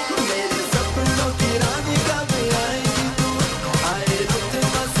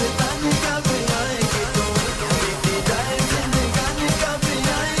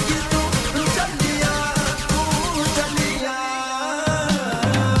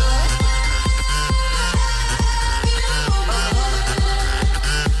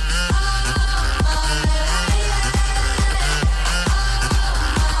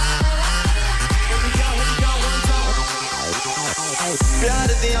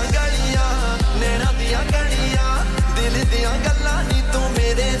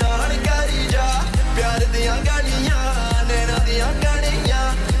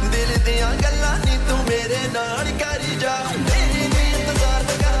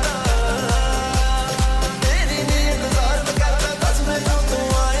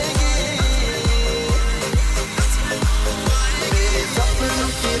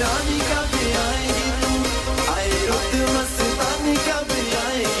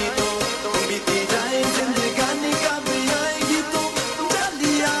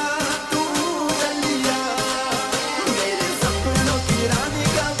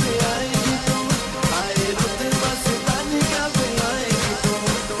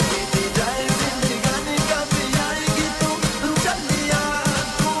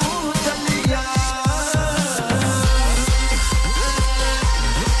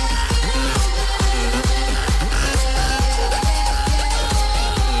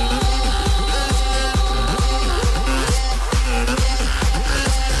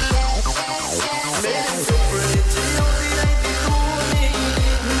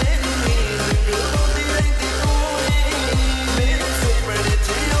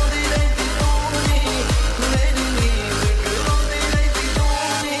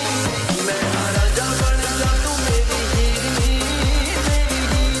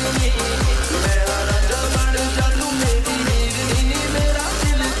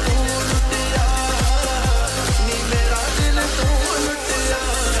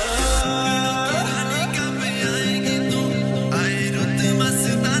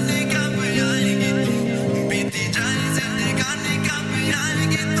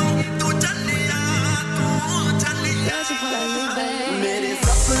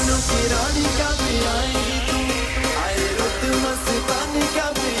जिंदगानी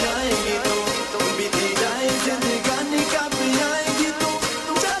कब आएगी तू बीती जाए जिंदगानी कब आएगी तू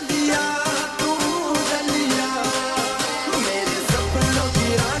चलिया तू चलिया मेरे सपनों की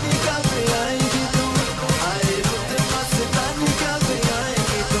रानी कब आएगी तू आए रुत मस्तानी कब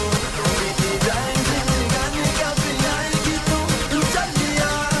आएगी तू बीती जाए जिंदगानी कब आएगी तू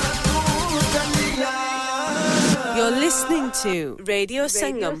चलिया तू चलिया You're listening to Radio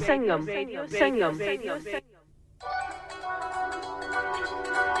Sangam.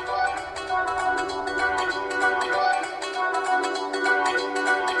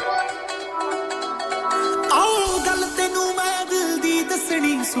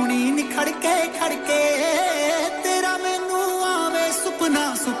 दसनी सुनी निखड़ के खड़के तेरा मैनू आवे सुपना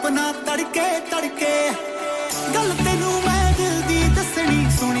सुपना तड़के तड़के गल तेनू मैं दिल दी दसनी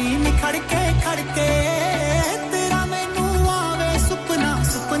सुनी निखड़ के खड़के तेरा मैनू आवे सुपना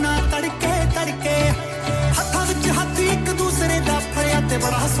सुपना तड़के तड़के हत्थां विच हत्थ एक दूसरे दा फड़िया ते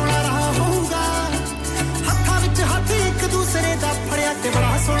बड़ा सोहना रहा होऊगा हत्थां विच हत्थ एक दूसरे दा फड़िया ते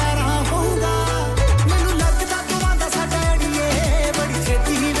बड़ा सोहना रहा होऊगा मैनू लगदा तुहां दा साडा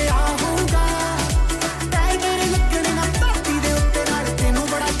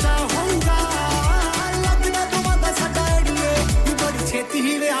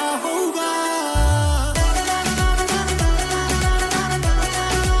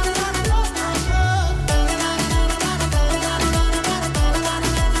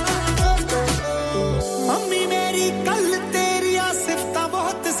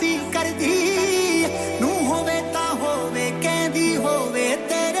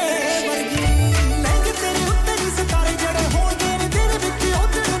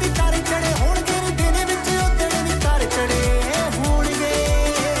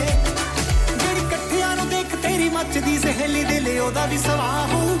ਉਹਦਾ ਵੀ ਸਵਾਹ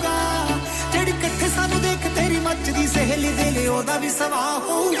ਹੋਊਗਾ ਜਿਹੜੀ ਇਕੱਠੇ ਸਾਨੂੰ ਦੇਖ ਤੇਰੀ ਮੱਚਦੀ ਸਹੇਲੀ ਦੇ ਲਈ ਉਹਦਾ ਵੀ ਸਵਾਹ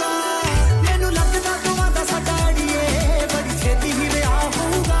ਹੋਊਗਾ ਮੈਨੂੰ ਲੱਗਦਾ ਦੋਵਾਂ ਦਾ ਸਾਡਾ ਅੜੀਏ ਬੜੀ ਛੇਤੀ ਹੀ ਵਿਆਹ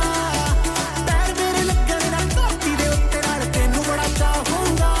ਹੋਊਗਾ ਪੈਰ ਮੇਰੇ ਲੱਗਣ ਨਾ ਧਰਤੀ ਦੇ ਉੱਤੇ ਨਾਲ ਤੈਨੂੰ ਬੜਾ ਚਾਹ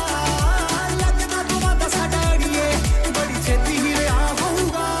ਹੋਊਗਾ ਲੱਗਦਾ ਦੋਵਾਂ ਦਾ ਸਾਡਾ ਅੜੀਏ ਬੜੀ ਛੇਤੀ ਹੀ ਵਿਆਹ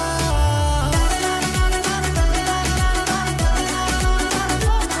ਹੋਊਗਾ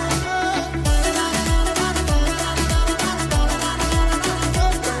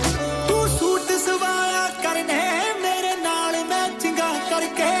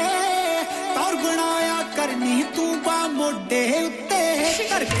ਮੋਢੇ ਉੱਤੇ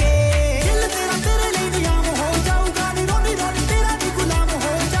ਕਰਕੇ ਦਿਲ ਤੇਰਾ ਤੇਰੇ ਲਈ ਨਿਯਮ ਹੋ ਜਾਊਗਾ ਨੀ ਰੋਣੀ ਰੋਣੀ ਤੇਰਾ ਵੀ ਗੁਲਾਮ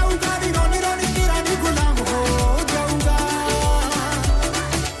ਹੋ ਜਾਊਗਾ ਨੀ ਰੋਣੀ ਰੋਣੀ ਤੇਰਾ ਵੀ ਗੁਲਾਮ ਹੋ ਜਾਊਗਾ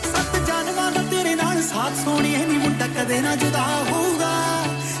ਸੱਤ ਜਨਮਾਂ ਦਾ ਤੇਰੇ ਨਾਲ ਸਾਥ ਸੋਹਣੀਏ ਨੀ ਮੁੰਡਾ ਕਦੇ ਨਾ ਜੁਦਾ ਹੋਊਗਾ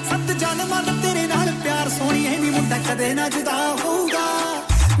ਸੱਤ ਜਨਮਾਂ ਦਾ ਤੇਰੇ ਨਾਲ ਪਿਆਰ ਸੋਹਣੀਏ ਨੀ ਮੁੰਡਾ ਕਦੇ ਨਾ ਜੁਦਾ ਹੋਊਗਾ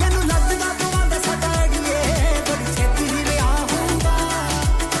ਮੈਨੂੰ ਲੱਗਦਾ ਦੋਵਾਂ ਦਾ ਸਾਡਾ ਅੜੀਏ ਬੜੀ ਛੇਤੀ ਹੀ ਵਿਆਹ ਹੋਊਗਾ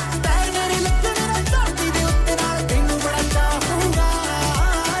ਪੈਰ ਮੇਰੇ ਲੱਗਣ ਨਾ ਧਰਤੀ ਦੇ ਉੱਤੇ ਨਾਲ ਤੈਨੂੰ ਬੜਾ ਚਾਹ ਹੋਊਗਾ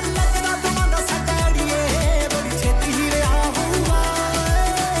ਲੱਗਦਾ ਦੋਵਾਂ ਦਾ ਸਾਡਾ ਅੜੀਏ ਬੜੀ ਛੇਤੀ ਹੀ ਵਿਆਹ ਹੋਊਗਾ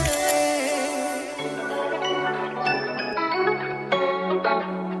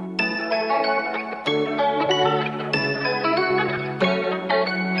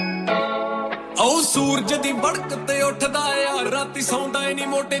ਆਉ ਸੂਰਜ ਦੀ ਬੜਕ ਤੇ ਉੱਠਦਾ ਯਾਰ ਰਾਤੀ ਸੌਂਦਾ ਈ ਨਹੀਂ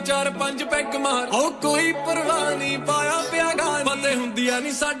ਮੋਟੇ 4-5 ਪੈਗ ਮਾਰ ਆਉ ਕੋਈ ਪਰਵਾਹ ਨਹੀਂ ਪਾਇਆ ਪਿਆ ਗਾਂ ਪਤੇ ਹੁੰਦੀਆਂ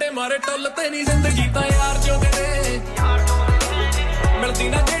ਨਹੀਂ ਸਾਡੇ ਮਾਰੇ ਟੁੱਲ ਤੇ ਨਹੀਂ ਜ਼ਿੰਦਗੀ ਤਾਂ ਯਾਰ ਜਿਉਂਦੇ ਨੇ ਮਿਲਦੀ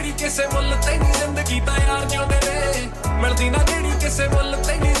ਨਾ ਜਿਹੜੀ ਕਿਸੇ ਮੁੱਲ ਤੇ ਨਹੀਂ ਜ਼ਿੰਦਗੀ ਤਾਂ ਯਾਰ ਜਿਉਂਦੇ ਨੇ ਮਿਲਦੀ ਨਾ ਜਿਹੜੀ ਕਿਸੇ ਮੁੱਲ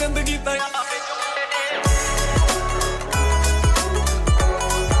ਤੇ ਨਹੀਂ ਜ਼ਿੰਦਗੀ ਤਾਂ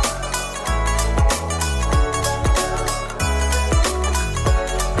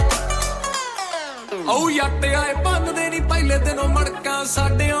ਆਉ ਯੱਟ ਆਏ ਬੰਨਦੇ ਨਹੀਂ ਪਹਿਲੇ ਦਿਨੋਂ ਮੜਕਾਂ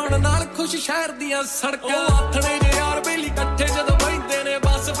ਸਾਡੇ ਆਉਣ ਨਾਲ ਖੁਸ਼ ਸ਼ਹਿਰ ਦੀਆਂ ਸੜਕਾਂ ਆਥਣੇ ਜੇ ਯਾਰ ਬੇਲੀ ਇਕੱਠੇ ਜਦੋਂ ਬੈਠਦੇ ਨੇ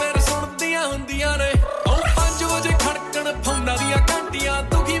ਬਸ ਫਿਰ ਸੁਣਦੀਆਂ ਹੁੰਦੀਆਂ ਨੇ ਆਉ 5 ਵਜੇ ਖੜਕਣ ਫੋਨਾਂ ਦੀਆਂ ਘੰਟੀਆਂ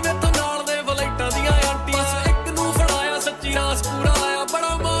ਦੁਖੀ ਮੈਥੋਂ ਨਾਲ ਦੇ ਫਲਾਈਟਾਂ ਦੀਆਂ ਆਂਟੀਆਂ ਬਸ ਇੱਕ ਨੂੰ ਫੜਾਇਆ ਸੱਚੀ ਰਾਸ ਪੂਰਾ ਆਇਆ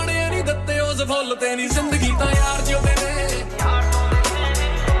ਬੜਾ ਮਾਣਿਆ ਨਹੀਂ ਦਿੱਤੇ ਉਸ ਫੁੱਲ ਤੇ ਨਹੀਂ ਜ਼ਿੰਦਗੀ ਤਾਂ ਯਾਰ ਜਿਉਂਦੇ ਨੇ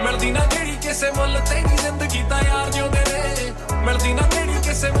ਮਿਲਦੀ ਨਾ ਜਿਹੜੀ ਕਿਸੇ ਮੁੱਲ ਤੇ ਨਹੀਂ ਜ਼ਿੰਦਗੀ ਤਾਂ ਯਾਰ ਜਿਉਂਦੇ ਨੇ ਮਿਲਦੀ ਨਾ ਜਿਹੜੀ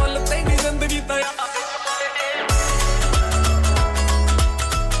ਕਿਸੇ ਮੁੱਲ ਤੇ ਨਹੀਂ ਜ਼ਿੰਦਗੀ ਤਾਂ ਯਾਰ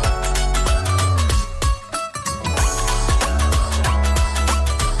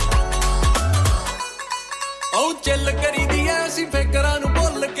ਚੱਲ ਕਰੀਦੀ ਐ ਅਸੀਂ ਫਿਕਰਾਂ ਨੂੰ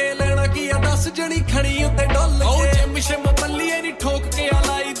ਭੁੱਲ ਕੇ ਲੈਣਾ ਕੀ ਆ ਦੱਸ ਜਣੀ ਖਣੀ ਉੱਤੇ ਡੁੱਲ ਕੇ ਉਹ ਜਿਮ ਸ਼ਿਮ ਬੱਲੀਏ ਨਹੀਂ ਠੋਕ ਕੇ ਆ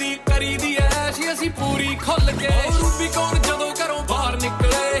ਲਾਈ ਦੀ ਕਰੀਦੀ ਐ ਅਸੀਂ ਪੂਰੀ ਖੁੱਲ ਕੇ ਉਹ ਰੂਬੀ ਕੌਣ ਜਦੋਂ ਘਰੋਂ ਬਾਹਰ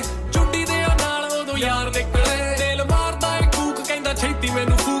ਨਿਕਲੇ ਚੁੰਡੀ ਦੇ ਨਾਲ ਉਦੋਂ ਯਾਰ ਨਿਕਲੇ ਦਿਲ ਮਾਰਦਾ ਏ ਕੂਕ ਕਹਿੰਦਾ ਛੇਤੀ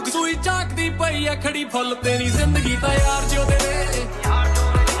ਮੈਨੂੰ ਫੂਕ ਸੂਈ ਝਾਕਦੀ ਪਈ ਆ ਖੜੀ ਫੁੱਲ ਤੇ ਨਹੀਂ ਜ਼ਿੰਦਗੀ ਤਾਂ ਯਾਰ ਜਿਉਂਦੇ ਨੇ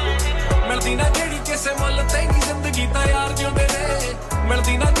ਮਿਲਦੀ ਨਾ ਜਿਹੜੀ ਕਿਸੇ ਮੁੱਲ ਤੇ ਨਹੀਂ ਜ਼ਿੰਦਗੀ ਤਾਂ ਯਾਰ ਜਿਉਂਦੇ ਨੇ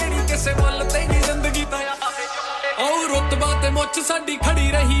ਮਿਲਦੀ ਨਾ ਜਿਹੜੀ ਕਿਸੇ ਮੁੱਲ ਤੇ ਨਹੀਂ ਜ਼ਿੰਦਗੀ ਤਾਂ ਯਾਰ ਉਹ ਰੁਤਬਾ ਤੇ ਮੁੱਛ ਸਾਡੀ ਖੜੀ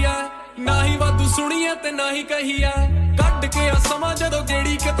ਰਹੀ ਐ ਨਾ ਹੀ ਵਾਧੂ ਸੁਣੀਏ ਤੇ ਨਾ ਹੀ ਕਹੀਏ ਕੱਢ ਕੇ ਆ ਸਮਾਂ ਜਦੋਂ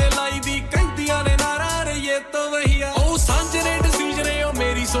ਗੇੜੀ ਕਿਤੇ ਲਾਈ ਦੀ ਕਹਿੰਦੀਆਂ ਨੇ ਨਾਰਾ ਰਹੀਏ ਤੋਂ ਵਹੀ ਐ ਉਹ ਸਾਂਝਰੇ ਡਿਸੀਜਨ ਉਹ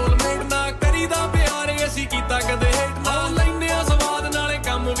ਮੇਰੀ ਸੋਲਮੇਟ ਨਾ ਕਰੀਦਾ ਪਿਆਰ ਅਸੀਂ ਕੀਤਾ ਕਦੇ ਹੇਟ ਨਾ ਲੈਨੇ ਆ ਸਵਾਦ ਨਾਲੇ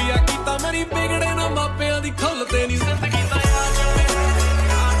ਕੰਮ ਵੀ ਆ ਕੀਤਾ ਮੇਰੀ ਵਿਗੜੇ ਨਾ ਮਾਪਿਆਂ ਦੀ ਖੁੱਲ ਤੇ ਨਹੀਂ ਜ਼ਿੰਦਗੀ ਤਾਂ ਯਾਰ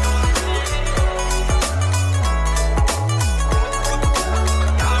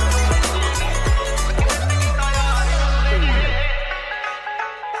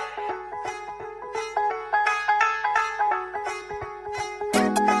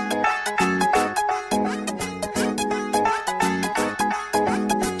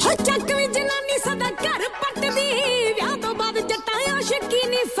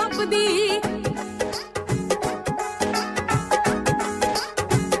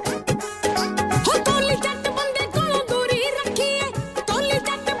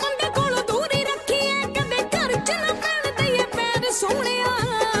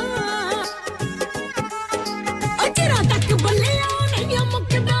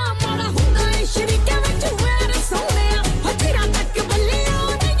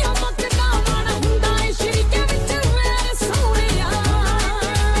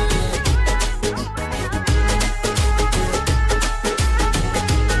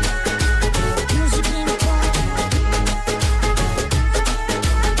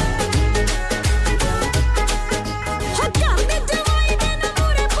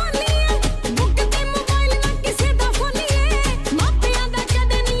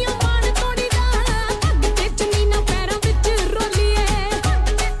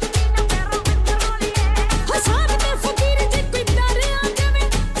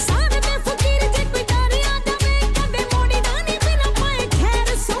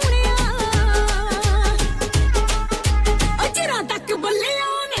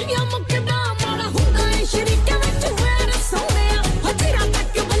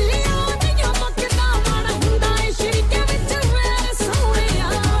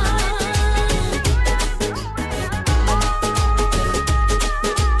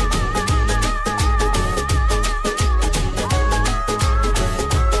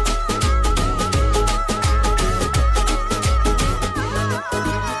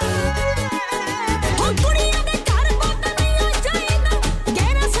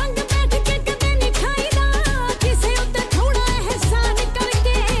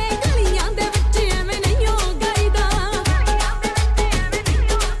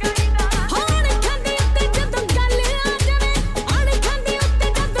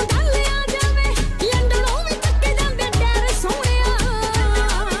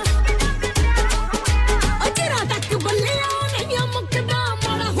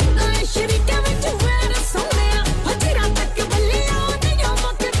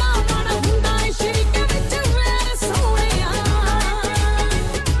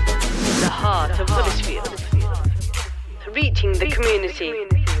reaching the community.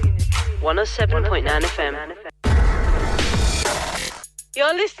 107.9 FM.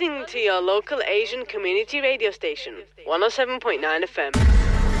 You're listening to your local Asian community radio station. 107.9 FM.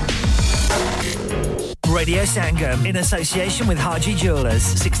 Radio Sangam, in association with Haji Jewellers,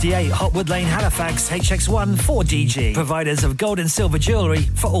 68 Hotwood Lane, Halifax, HX1 4DG. Providers of gold and silver jewellery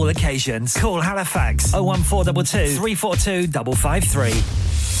for all occasions. Call Halifax 01422 342 553.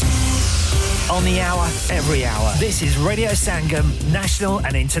 On the hour, every hour. This is Radio Sangam, national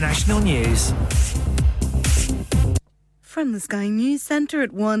and international news. From the Sky News Centre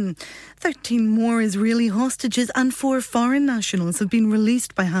at 1. 13 more Israeli hostages and 4 foreign nationals have been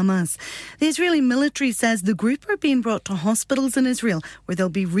released by Hamas. The Israeli military says the group are being brought to hospitals in Israel where they'll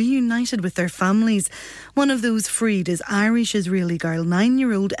be reunited with their families. One of those freed is Irish-Israeli girl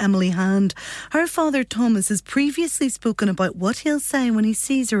 9-year-old Emily Hand. Her father Thomas has previously spoken about what he'll say when he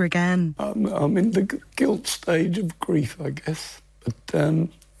sees her again. I'm in the guilt stage of grief, I guess. But,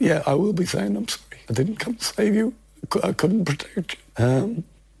 yeah, I will be saying I'm sorry. I didn't come to save you. I couldn't protect you.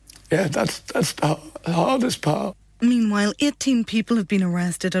 Yeah, that's the hardest part. Meanwhile, 18 people have been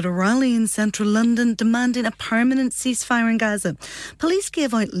arrested at a rally in central London demanding a permanent ceasefire in Gaza. Police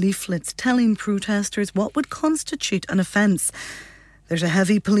gave out leaflets telling protesters what would constitute an offence. There's a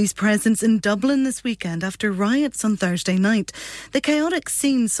heavy police presence in Dublin this weekend after riots on Thursday night. The chaotic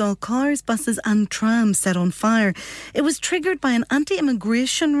scene saw cars, buses and trams set on fire. It was triggered by an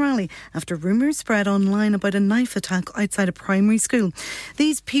anti-immigration rally after rumours spread online about a knife attack outside a primary school.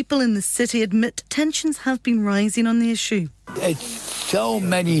 These people in the city admit tensions have been rising on the issue. It's so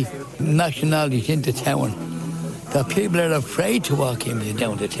many nationalities into town. that people are afraid to walk in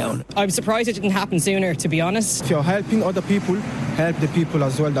down the town. I'm surprised it didn't happen sooner, to be honest. If you're helping other people, help the people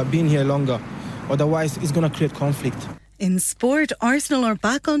as well that have been here longer. Otherwise, it's going to create conflict. In sport, Arsenal are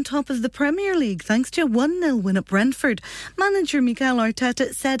back on top of the Premier League thanks to a 1-0 win at Brentford. Manager Mikel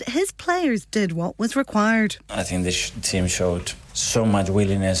Arteta said his players did what was required. I think this team showed so much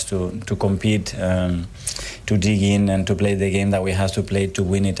willingness to compete, to dig in and to play the game that we have to play to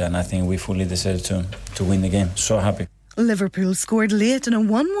win it, and I think we fully deserve to win the game. So happy. Liverpool scored late in a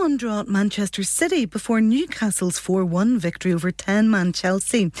 1-1 draw at Manchester City before Newcastle's 4-1 victory over 10-man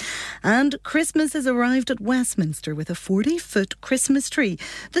Chelsea. And Christmas has arrived at Westminster with a 40-foot Christmas tree.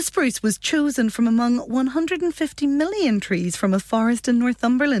 The spruce was chosen from among 150 million trees from a forest in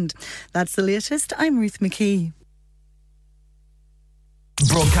Northumberland. That's the latest. I'm Ruth McKee.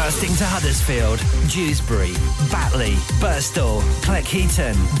 Broadcasting to Huddersfield, Dewsbury, Batley, Birstall,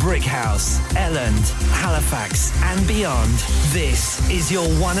 Cleckheaton, Brickhouse, Elland, Halifax and beyond. This is your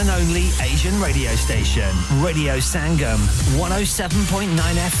one and only Asian radio station. Radio Sangam, 107.9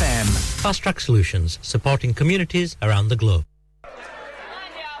 FM. Fast Track Solutions, supporting communities around the globe. Bye.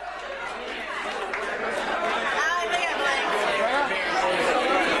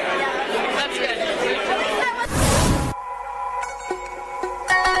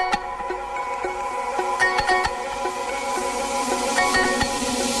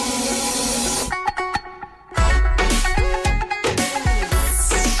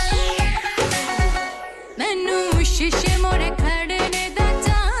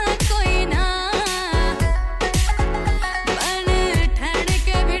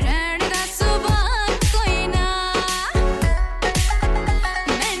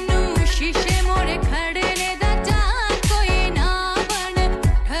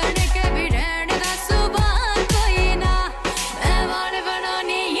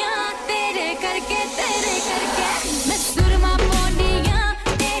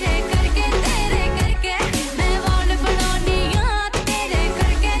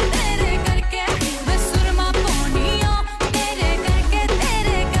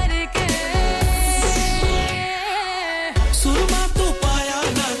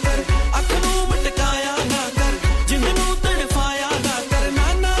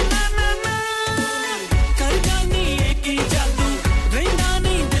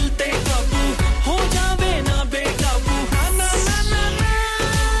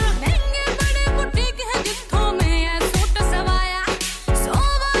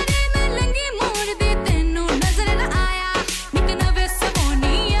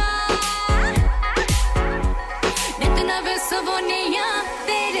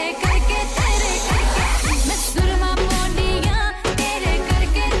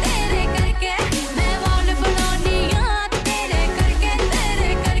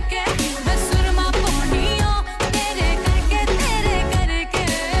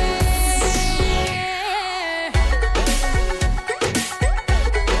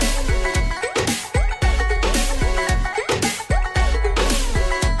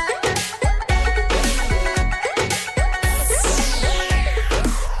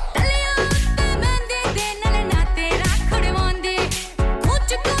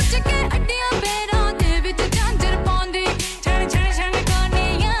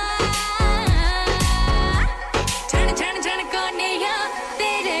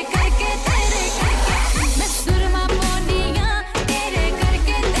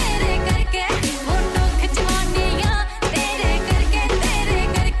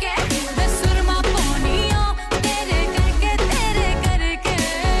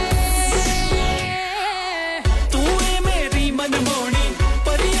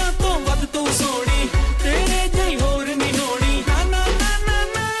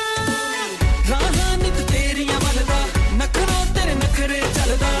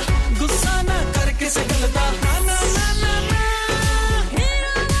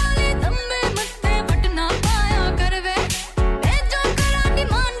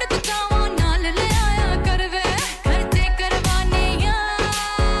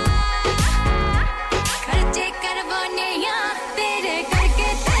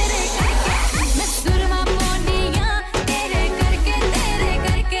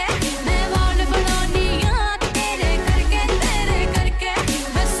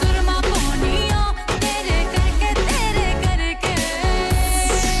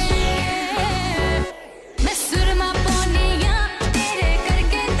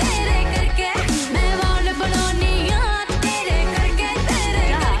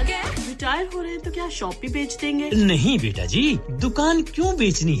 Shop भी बेच देंगे? नहीं बेटा जी, दुकान क्यों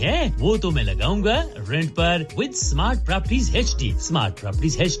बेचनी है? वो तो मैं लगाऊंगा रेंट पर with smart properties HD. Smart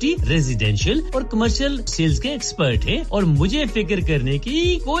properties HD residential और कमर्शियल सेल्स के एक्सपर्ट हैं और मुझे फिक्र करने की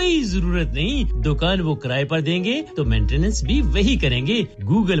कोई जरूरत नहीं। दुकान वो किराए पर देंगे तो मेंटेनेंस भी वही करेंगे।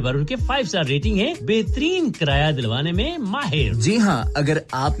 गूगल पर उनके 5 स्टार रेटिंग है, बेहतरीन किराया दिलवाने में माहिर। जी हां, अगर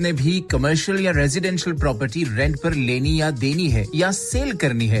आपने भी कमर्शियल या रेजिडेंशियल प्रॉपर्टी रेंट पर लेनी या देनी है या सेल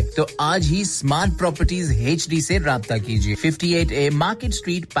करनी है तो आज ही स्मार्ट प्रॉपर्टीज एचडी से राब्ता कीजिए। 58A market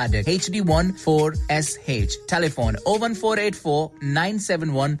street, paddock, HD14SH। Telephone 01484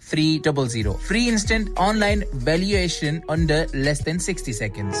 971 300। Free instant online valuation under less than 60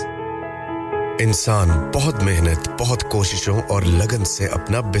 seconds। इंसान बहुत मेहनत, बहुत कोशिशों और लगन से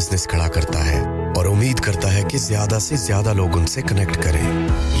अपना बिजनेस खड़ा करता है और उम्मीद करता है कि ज्यादा से ज्यादा लोग उनसे कनेक्ट करें।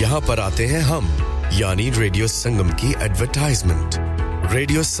 यहाँ पर आते हैं हम, यानी रेडियो संगम की एडवर्टाइजमेंट।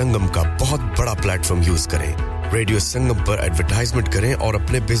 रेडियो संगम का बहुत बड़ा प्लेटफॉर्म यूज करें। रेडियो संगम पर एडवर्टाइजमेंट करें और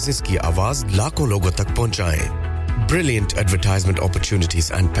अपने बिजनेस की आवाज लाखों लोगों तक पहुंचाएं। Brilliant advertisement opportunities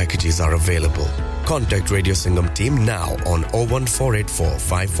and packages are available. Contact Radio Singham team now on 01484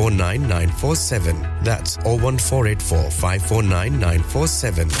 549 947. That's 01484 549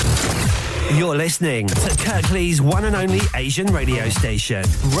 947. You're listening to Kirklees one and only Asian radio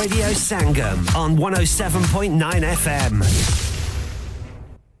station, Radio Sangam on 107.9 FM.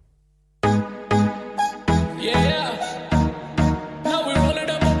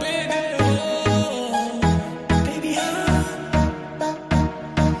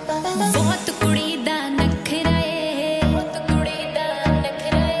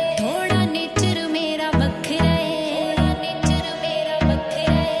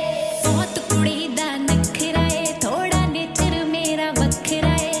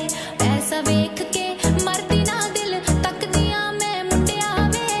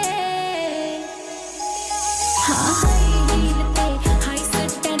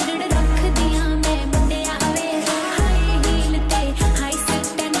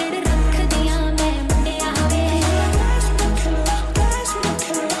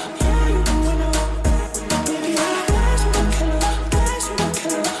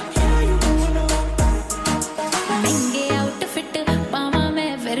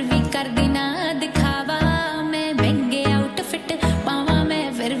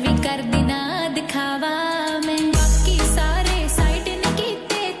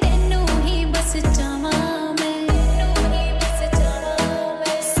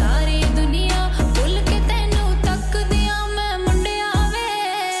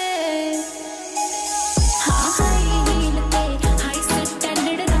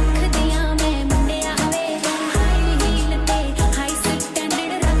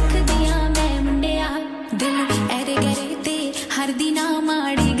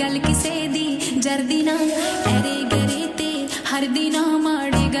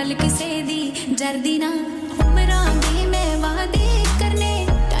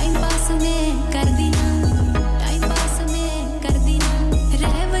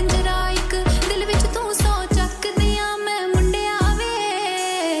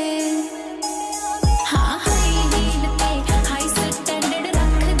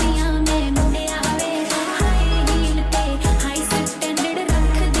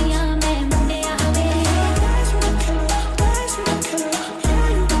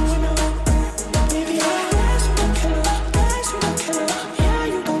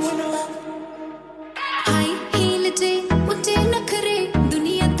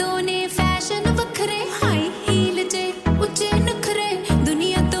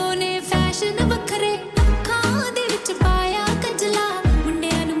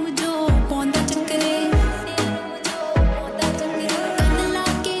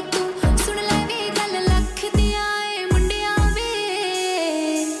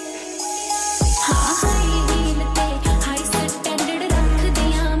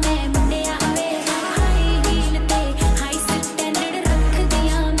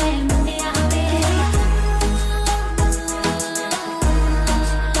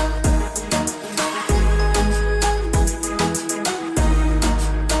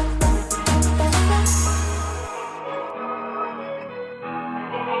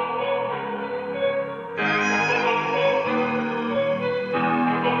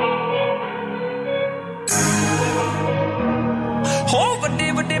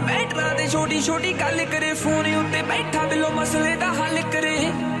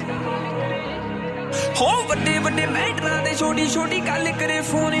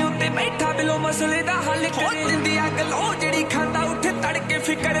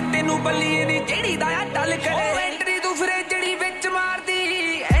 ਡਲ ਕਰੇ ਐਂਟਰੀ ਤੂੰ ਫਰੇ ਜਿਹੜੀ ਵਿੱਚ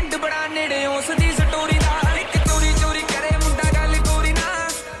ਮਾਰਦੀ ਐਂਡ ਬੜਾ ਨੇੜੇ ਉਸ ਦੀ ਸਟੋ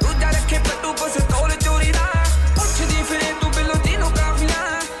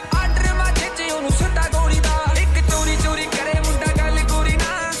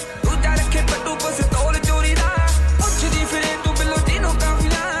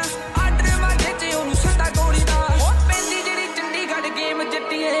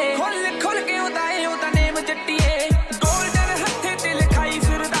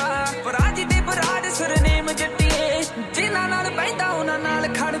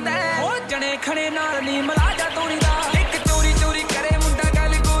ਨਾਲ ਖੜਦਾ ਹੋ ਜਣੇ ਖੜੇ ਨਾਲ ਨਹੀਂ ਮਲਾਜਾ ਤੋੜੀਦਾ ਇੱਕ ਚੋਰੀ ਚੋਰੀ ਕਰੇ ਮੁੰਡਾ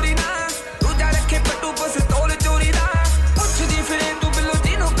ਗੱਲ ਗੋਰੀ ਨਾ ਦੂਜਾ ਰੱਖੇ ਪੱਟੂ ਪਿਸਤੌਲ ਚੋਰੀ ਦਾ ਪੁੱਛਦੀ ਫਿਰੇ ਤੂੰ ਬਿੱਲੋ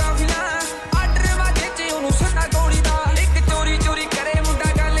ਜਿਹਨੂੰ ਕਾਫੀਲਾ ਆਰਡਰ ਵਾਜੇ ਚ ਉਹਨੂੰ ਸੱਟਾ ਗੋਲੀਦਾ ਇੱਕ ਚੋਰੀ ਚੋਰੀ ਕਰੇ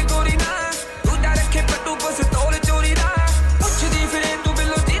ਮੁੰਡਾ ਗੱਲ ਗੋਰੀ ਨਾ ਦੂਜਾ ਰੱਖੇ ਪੱਟੂ ਪਿਸਤੌਲ ਚੋਰੀ ਦਾ ਪੁੱਛਦੀ ਫਿਰੇ ਤੂੰ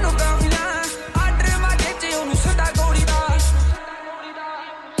ਬਿੱਲੋ ਜਿਹਨੂੰ ਕਾਫੀਲਾ ਆਰਡਰ ਵਾਜੇ ਚ ਉਹਨੂੰ ਸੱਟਾ ਗੋਲੀਦਾ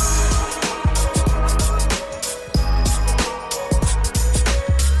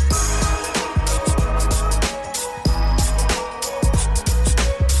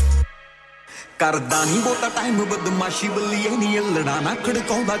ਕਰਦਾ ਨਹੀਂ ਬੋਤਾ ਟਾਈਮ ਬਦਮਾਸ਼ੀ ਬੱਲੀਏ ਨਹੀਂ ਲੜਾ ਨਾ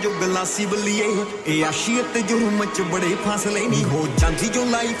ਖੜਕਾਉਂਦਾ ਜੋ ਗਲਾਸੀ ਬੱਲੀਏ ਇਹ ਆਸ਼ੀਅਤ ਜੁਰਮ ਚ ਬੜੇ ਫਾਸਲੇ ਨਹੀਂ ਹੋ ਜਾਂਦੀ ਜੋ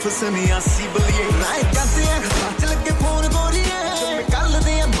ਲਾਈਫ ਸਨਿਆਸੀ ਬੱਲੀਏ ਰਾਏ ਜਾਂਦੇ ਆ ਸੱਚ ਲੱਗੇ ਫੋਨ ਗੋਰੀਏ ਕੱਲ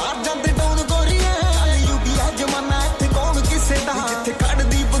ਦੇ ਮਾਰ ਜਾਂਦੇ ਡੋਨ ਗੋਰੀਏ ਯੂਬੀ ਆ ਜਮਾਨਾ ਇੱਥੇ ਕੌਣ ਕਿਸੇ ਦਾ ਜਿੱਥੇ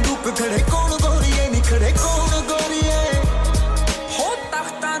ਕੱਢਦੀ ਬੰਦੂਕ ਖੜੇ ਕੌਣ ਗੋਰੀਏ ਨਹੀਂ ਖੜੇ ਕੌਣ ਗੋਰੀਏ ਹੋ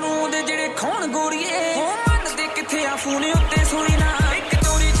ਤਖਤਾਂ ਨੂੰ ਦੇ ਜਿਹੜੇ ਖੌਣ ਗੋਰੀਏ ਹੋ ਮੰਨਦੇ ਕਿੱਥੇ ਆ ਫੋਨ ਉੱਤੇ ਸੁਣੀ ਨਾ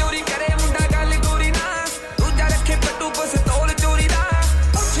ਪਿਸਤੌਲ ਚੋਰੀ ਦਾ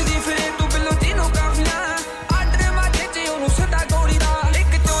ਪੁੱਛਦੀ ਫਿਰੇ ਤੂੰ ਬਿੱਲੋ ਜਿਹਨੂੰ ਕਾਫੀਲਾ ਆਰਡਰ ਵਾਜੇ ਚ ਉਹਨੂੰ ਸੱਟਾ ਗੋਲੀ ਦਾ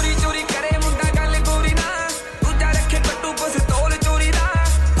ਇੱਕ ਚੋਰੀ ਚੋਰੀ ਕਰੇ ਮੁੰਡਾ ਗੱਲ ਗੋਰੀ ਨਾ ਦੂਜਾ ਰੱਖੇ ਪੱਟੂ ਪਿਸਤੌਲ ਚੋਰੀ ਦਾ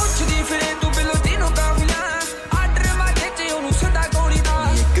ਪੁੱਛਦੀ ਫਿਰੇ ਤੂੰ ਬਿੱਲੋ ਜਿਹਨੂੰ ਕਾਫੀਲਾ ਆਰਡਰ ਵਾਜੇ ਚ ਉਹਨੂੰ ਸੱਟਾ ਗੋਲੀ ਦਾ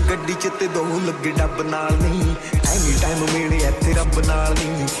ਇੱਕ ਗੱਡੀ ਚ ਤੇ ਦੋ ਲੱਗੇ ਡੱਬ ਨਾਲ ਨਹੀਂ ਐਨੀ ਟਾਈਮ ਮੇਰੇ ਇੱਥੇ ਰੱਬ ਨਾਲ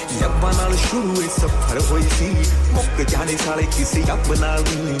ਨਹੀਂ ਰੱਬਾਂ ਨਾਲ ਸ਼ੁਰੂ ਇਹ ਸਫ਼ਰ ਹੋਈ ਸੀ ਮੁੱਕ ਜਾਣੇ ਸਾਲੇ ਕਿਸੇ ਰੱਬ ਨਾਲ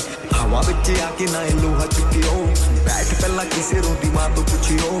ਨਹੀਂ ਹਵਾ ਵਿੱਚ ਆ ਕੇ ਨਾ ਲੋਹਾ ਚੁੱਕਿਓ ਬੈਠ ਪਹਿਲਾਂ ਕਿਸੇ ਰੋਂਦੀ ਮਾਂ ਤੋਂ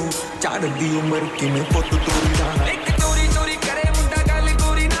ਪੁੱਛਿਓ ਚੜ੍ਹਦੀ ਉਮਰ ਕਿਵੇਂ ਪੁੱਤ ਤੋੜਦਾ ਇੱਕ ਚੋਰੀ ਚੋਰੀ ਕਰੇ ਮੁੰਡਾ ਗੱਲ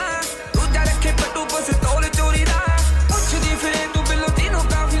ਗੋਰੀ ਨਾ ਦੂਜਾ ਰੱਖੇ ਪੱਟੂ ਪਿਸਤੌਲ ਚੋਰੀ ਦਾ ਪੁੱਛਦੀ ਫਿਰੇ ਤੂੰ ਬਿੱਲੋ ਜਿਹਨੂੰ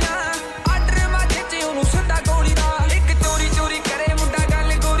ਕਾਫੀਲਾ ਆਰਡਰ ਵਾਜੇ ਚ ਉਹਨੂੰ ਸੱਟਾ ਗੋਲੀ ਦਾ ਇੱਕ ਚੋਰੀ ਚੋਰੀ ਕਰੇ ਮੁੰਡਾ ਗੱਲ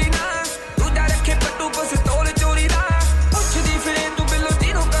ਗੋਰੀ ਨਾ ਦੂਜਾ ਰੱਖੇ ਪੱਟੂ ਪਿਸਤੌਲ ਚੋਰੀ ਦਾ ਪੁੱਛਦੀ ਫਿਰੇ ਤੂੰ ਬਿੱਲੋ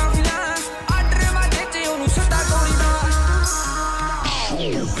ਜਿਹਨੂੰ ਕਾਫੀਲਾ ਆਰਡਰ ਵਾਜੇ ਚ ਉਹਨੂੰ ਸੱਟਾ ਗੋਲੀ ਦਾ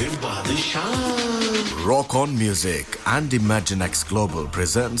Rock On Music and Imagine X Global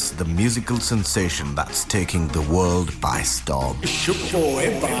presents the musical sensation that's taking the world by storm.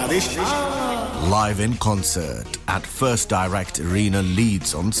 Live in concert at First Direct Arena,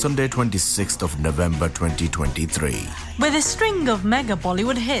 Leeds on Sunday 26th of November 2023. With a string of mega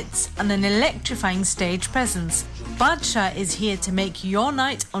Bollywood hits and an electrifying stage presence, Badshah is here to make your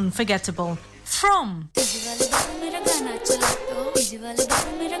night unforgettable. From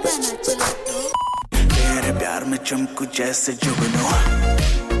तेरे प्यार में चमकू जैसे जुगनू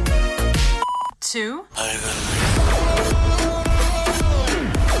to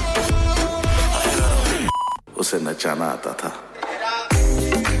उसे नचाना आता था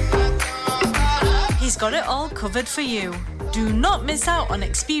He's got it all covered for you. Do not miss out on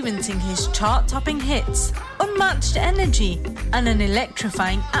experiencing his chart-topping hits, unmatched energy, and an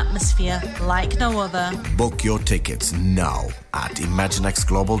electrifying atmosphere like no other. Book your tickets now at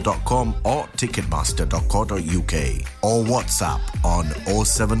imaginexglobal.com or ticketmaster.co.uk or WhatsApp on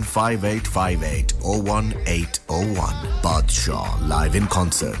 07585801801. Badshah live in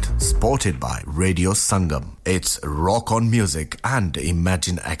concert, supported by Radio Sangam. It's Rock On Music and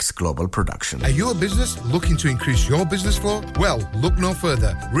Imagine X Global production. Are you a business looking to increase your business flow? Well, look no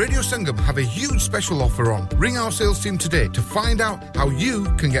further. Radio Sangam have a huge special offer on. Ring our sales team today to find out how you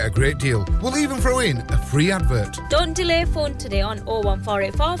can get a great deal. We'll even throw in a free advert. Don't delay, phone today on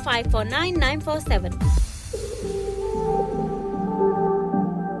 01484 549 947.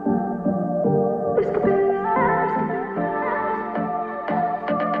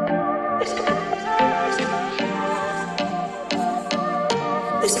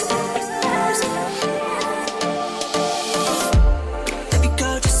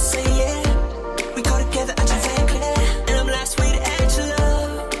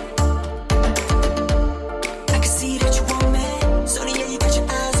 I can see that you want me, so yeah, you got your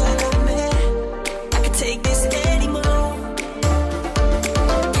eyes all on me. I can take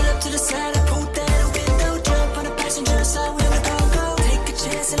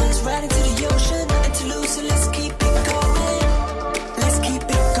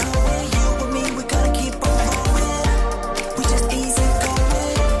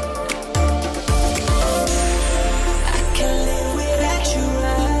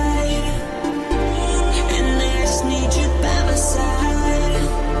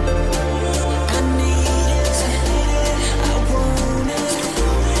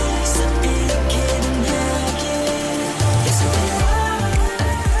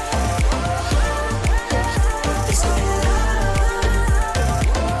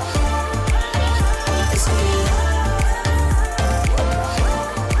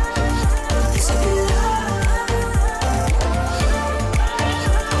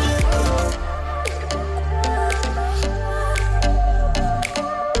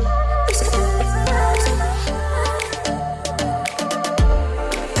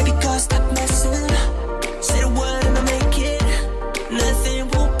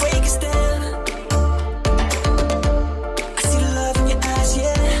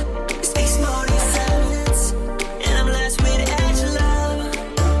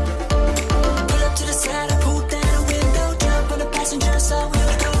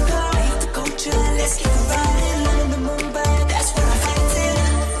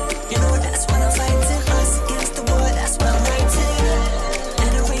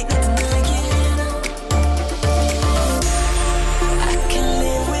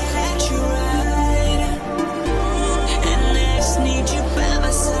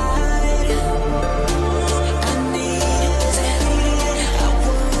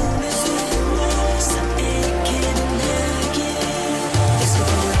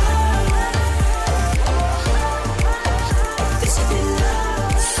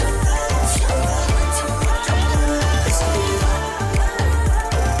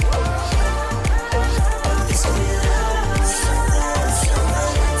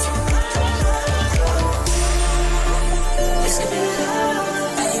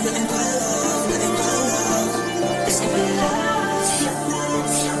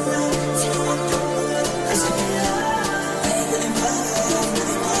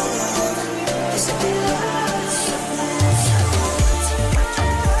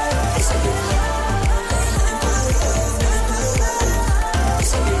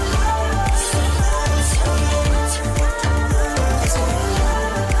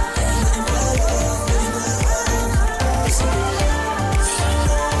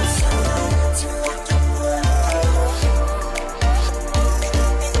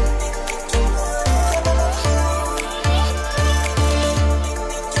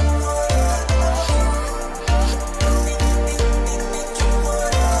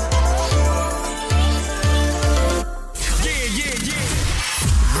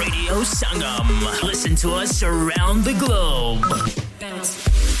to us around the globe.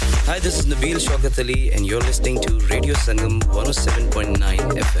 Hi, this is Nabil Shaukat Ali, and you're listening to Radio Sangam 107.9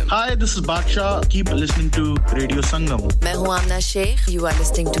 FM. Hi, this is Baksha. Keep listening to Radio Sangam. मैं हूँ आमना Sheikh. You are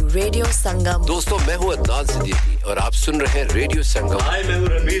listening to Radio Sangam. दोस्तों, मैं हूँ अदनान सिद्दीकी और आप सुन रहे हैं रेडियो संगम. Hi, मैं हूँ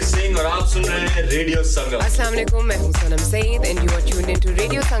रणवीर सिंह और आप सुन रहे हैं रेडियो संगम. अस्सलाम वालेकुम, मैं हूँ सनम Saeed and you are tuned into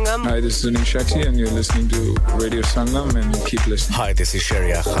Radio Sangam. Hi, this is Zunin Shakti and you're listening to Radio Sangam and keep listening. Hi, this is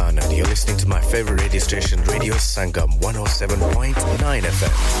Sharia Khan and you're listening to my favorite radio station, Radio Sangam 107.9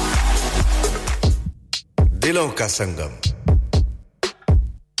 FM. दिलों का संगम,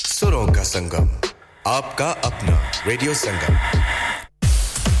 सुरों का संगम, आपका अपना radio Sangam.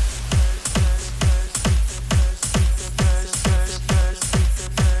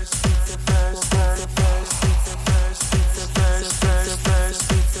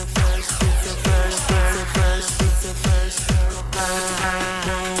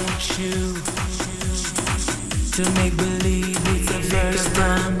 To make believe it's the first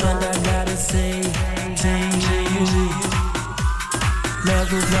time, but I gotta say, change you.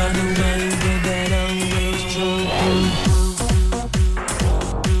 Love will find a way, but that always true.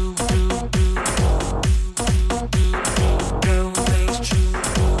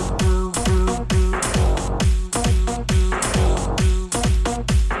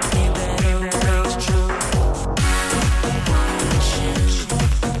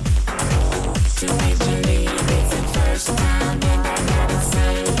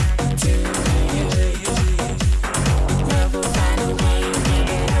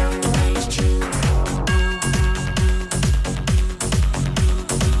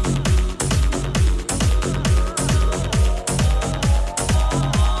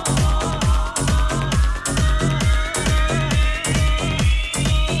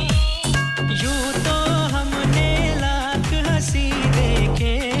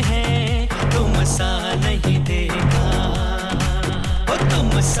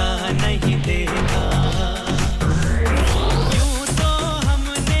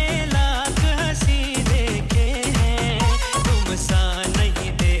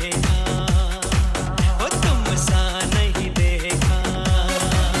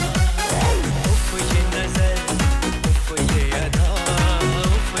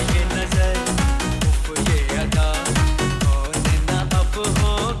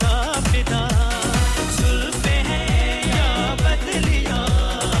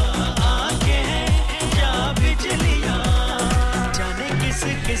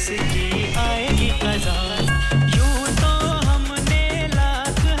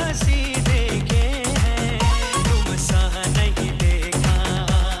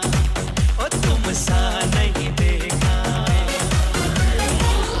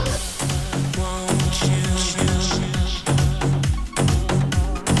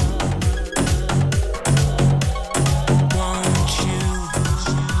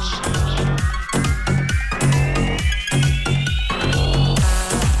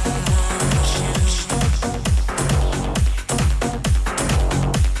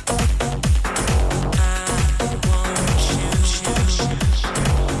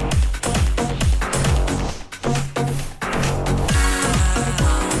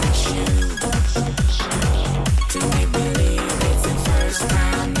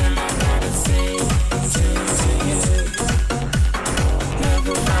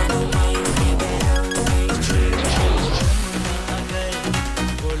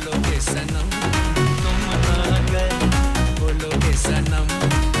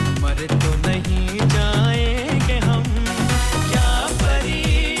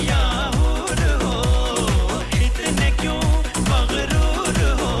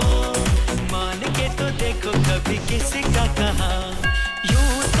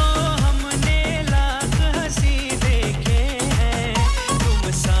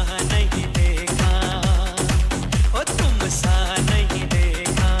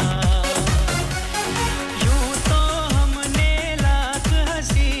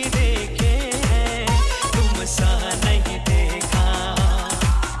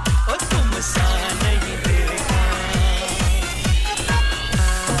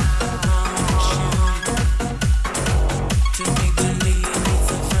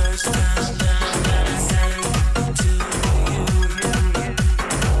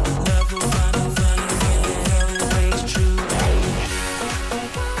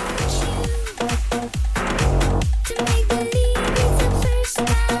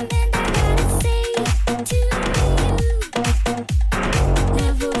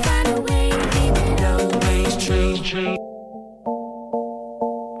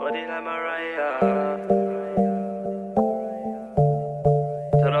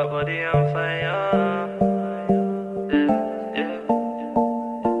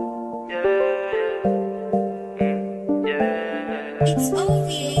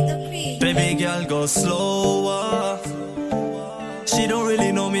 Baby girl, go slower. She don't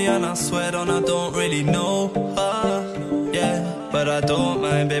really know me and I swear on I don't really know her. Yeah, but I don't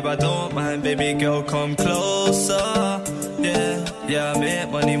mind, babe, I don't mind. Baby girl, come closer. Yeah, I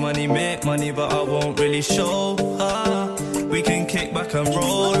make money, but I won't really show her. We can kick back and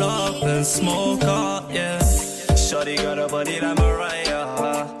roll up and smoke up, yeah. Shawty got a body like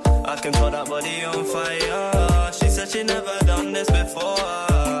Mariah. I can put that body on fire. She said she never done this before.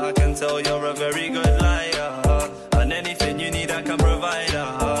 I can tell you're a very good liar. And anything you need I can provide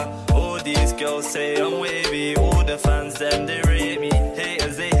her. All these girls say I'm wavy. All the fans them they rate me.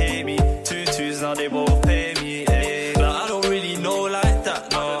 Haters they hate me. 2-2s now they both pay me. Hey. Like, I don't really know like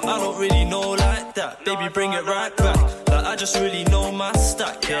that. No, I don't really know like that. Baby bring it right back. Like, I just really know my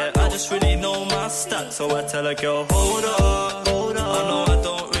stack. Yeah, I just really know my stack. So I tell a girl hold up, hold up. I know I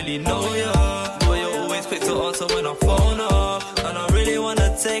don't really know ya, but you're always quick to answer when I phone up. And I really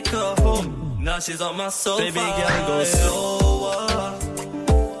wanna take her home. Now she's on my sofa. Baby girl, go slower.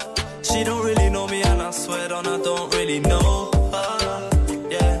 She don't really know me and I swear on I don't really know her.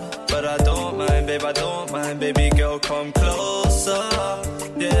 Yeah, but I don't mind, babe, I don't mind. Baby girl, come closer.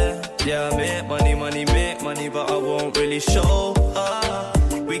 Yeah, I make money, but I won't really show her.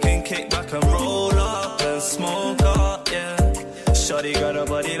 We can kick back and roll up and smoke up, yeah. Shawty got a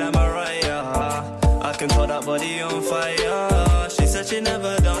body like Mariah. I can put that body on fire. She said she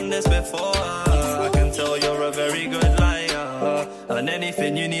never done this before. I can tell you're a very good liar. And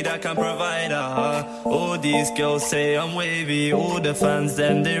anything you need I can provide her. All these girls say I'm wavy. All the fans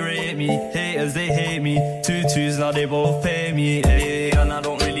them they rate me. Haters they hate me. 2-2s now they both pay me. Hey, and I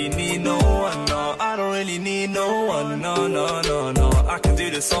don't really need no one, no. I don't really need no one, no. I can do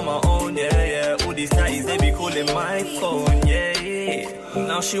this on my own, yeah. All these nighties they be calling my phone, yeah.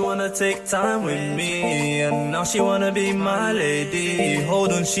 Now she wanna take time with me, and now she wanna be my lady.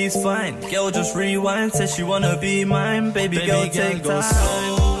 Hold on, she's fine. Girl, just rewind. Says she wanna be mine. Baby girl, take time.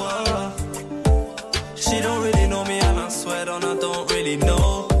 Slower. She don't really know me, and I swear on I don't really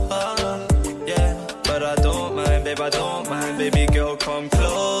know her. Yeah, but I don't mind, babe, I don't mind. Baby girl, come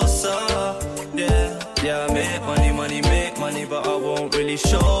closer. Yeah, I make money, but I won't really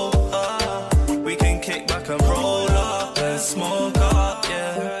show her. We can kick back and roll up and smoke up,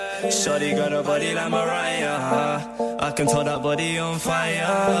 yeah. Shawty got a body like Mariah. I can tell that body on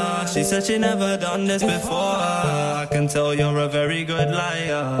fire. She said she never done this before. I can tell you're a very good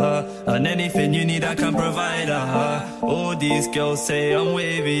liar. And anything you need I can provide her. All these girls say I'm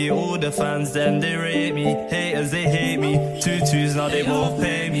wavy. All the fans them they rate me. Haters they hate me. 2-2s now they both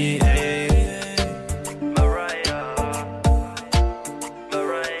pay me, hey.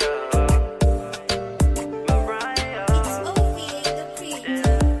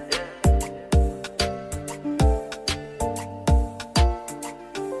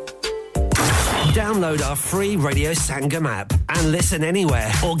 Download our free Radio Sangam app and listen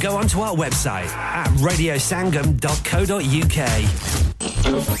anywhere or go onto our website at radiosangam.co.uk.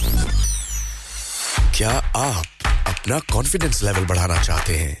 क्या आप अपना confidence level बढ़ाना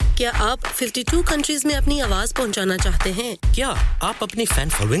चाहते हैं? क्या आप 52 countries में अपनी आवाज पहुंचाना चाहते हैं? क्या आप अपनी फैन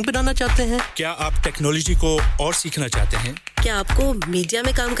फॉलोइंग बढ़ाना चाहते हैं? क्या आप टेक्नोलॉजी को और सीखना चाहते हैं? क्या आपको मीडिया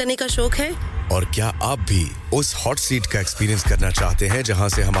में काम करने का शौक है? और क्या आप भी उस हॉट सीट का एक्सपीरियंस करना चाहते हैं जहां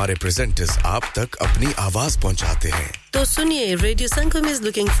से हमारे प्रेजेंटर्स आप तक अपनी आवाज पहुंचाते हैं? तो सुनिए, Radio Sangam is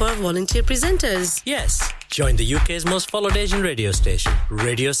looking for volunteer presenters. Yes, join the UK's most followed Asian radio station,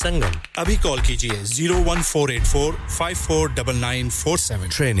 Radio Sangam. अभी कॉल कीजिए 01484 549947.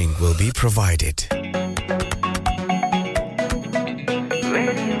 Training will be provided.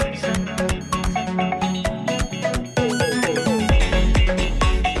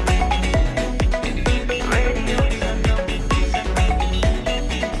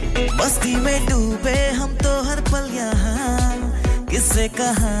 किससे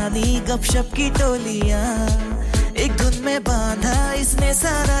कहानी गपशप की टोलियां एक धुन में बांधा इसने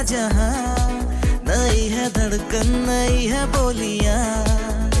सारा जहां नई है धड़कन नई है बोलियां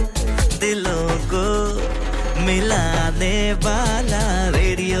दिलों को मिलाने वाला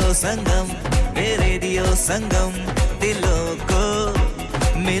रेडियो संगम दिलों को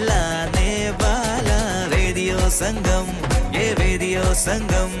मिलाने वाला रेडियो संगम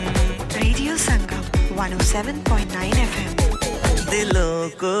 107.9 FM दिलों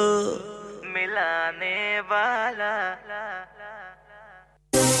को मिलाने वाला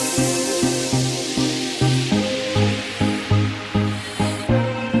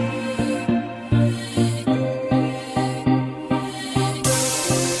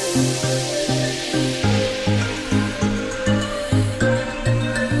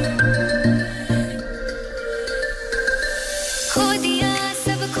खो दिया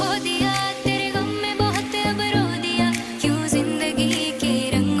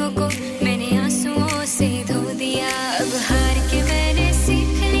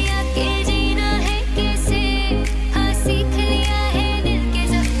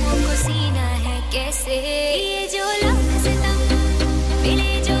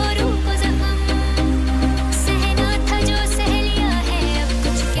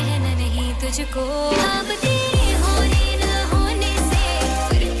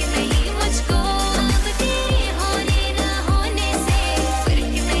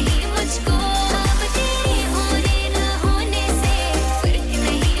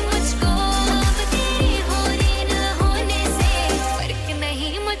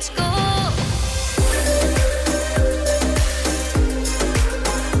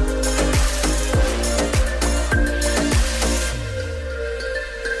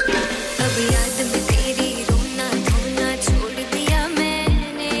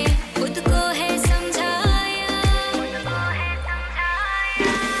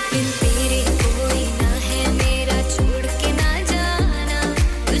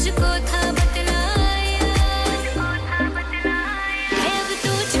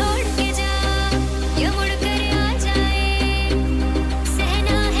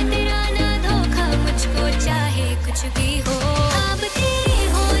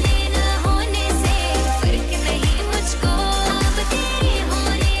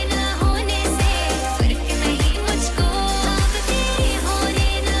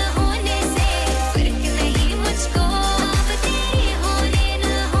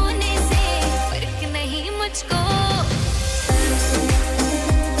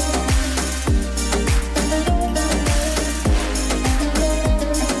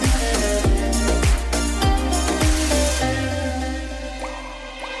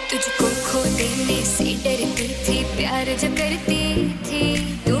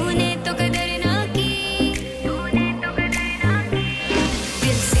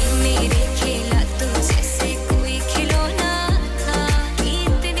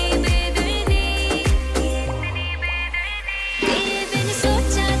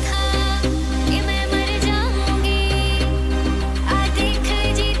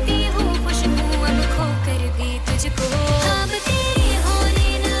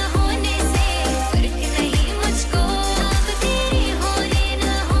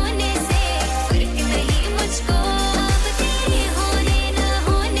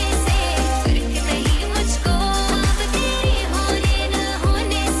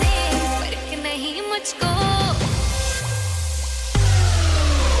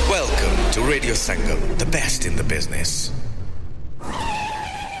Radio Sangam, the best in the business.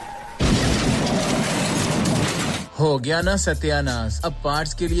 हो गया ना सत्यानाश अब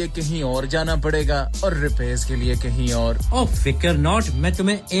पार्ट्स के लिए कहीं और जाना पड़ेगा और रिपेयर्स के लिए कहीं और ओ फिकर नॉट मैं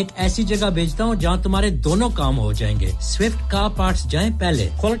तुम्हें एक ऐसी जगह भेजता हूं जहां तुम्हारे दोनों काम हो जाएंगे स्विफ्ट कार पार्ट्स जाएं पहले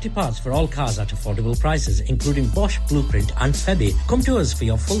quality parts for all cars at affordable prices including Bosch Blueprint and Febby come to us for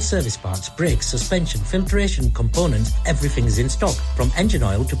your full service parts brakes suspension filtration components everything is in stock from engine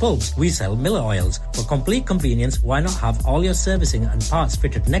oil to bulbs we sell Miller oils for complete convenience why not have all your servicing and parts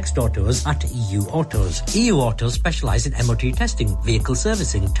fitted next door to us at EU Autos specialise in MOT testing, vehicle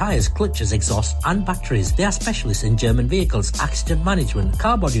servicing, tyres, clutches, exhaust and batteries. They are specialists in German vehicles, accident management,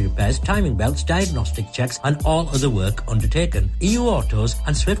 car body repairs, timing belts, diagnostic checks and all other work undertaken. EU Autos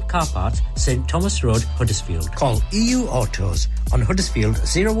and Swift Car Parts, St Thomas Road, Huddersfield. Call EU Autos on Huddersfield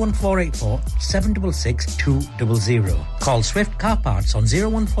 01484 766 200. Call Swift Car Parts on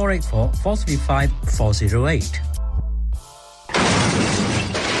 01484 435 408.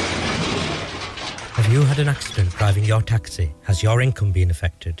 Have you had an accident driving your taxi? Has your income been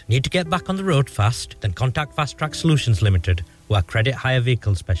affected? Need to get back on the road fast? Then contact Fast Track Solutions Limited, who are credit hire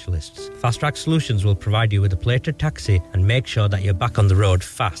vehicle specialists. Fast Track Solutions will provide you with a plated taxi and make sure that you're back on the road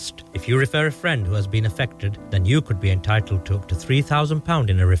fast. If you refer a friend who has been affected, then you could be entitled to up to £3,000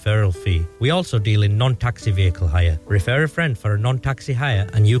 in a referral fee. We also deal in non-taxi vehicle hire. Refer a friend for a non-taxi hire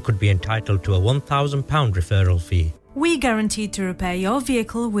and you could be entitled to a £1,000 referral fee. We guarantee to repair your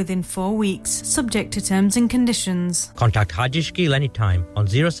vehicle within 4 weeks, subject to terms and conditions. Contact Haji Shkil anytime on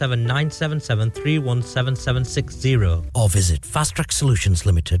 07977317760 or visit Fast Track Solutions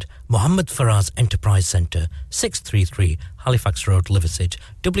Limited, Mohammed Faraz Enterprise Centre, 633 Halifax Road, Liversedge,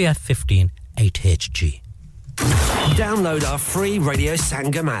 WF15 8HG. Download our free Radio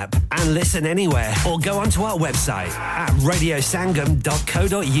Sangam app and listen anywhere or go onto our website at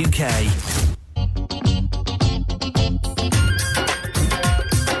radiosangam.co.uk.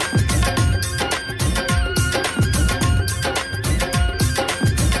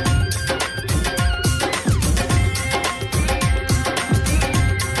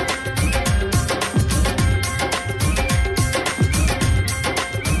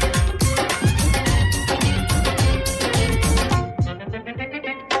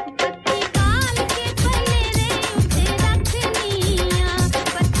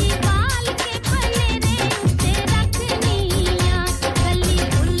 पाल के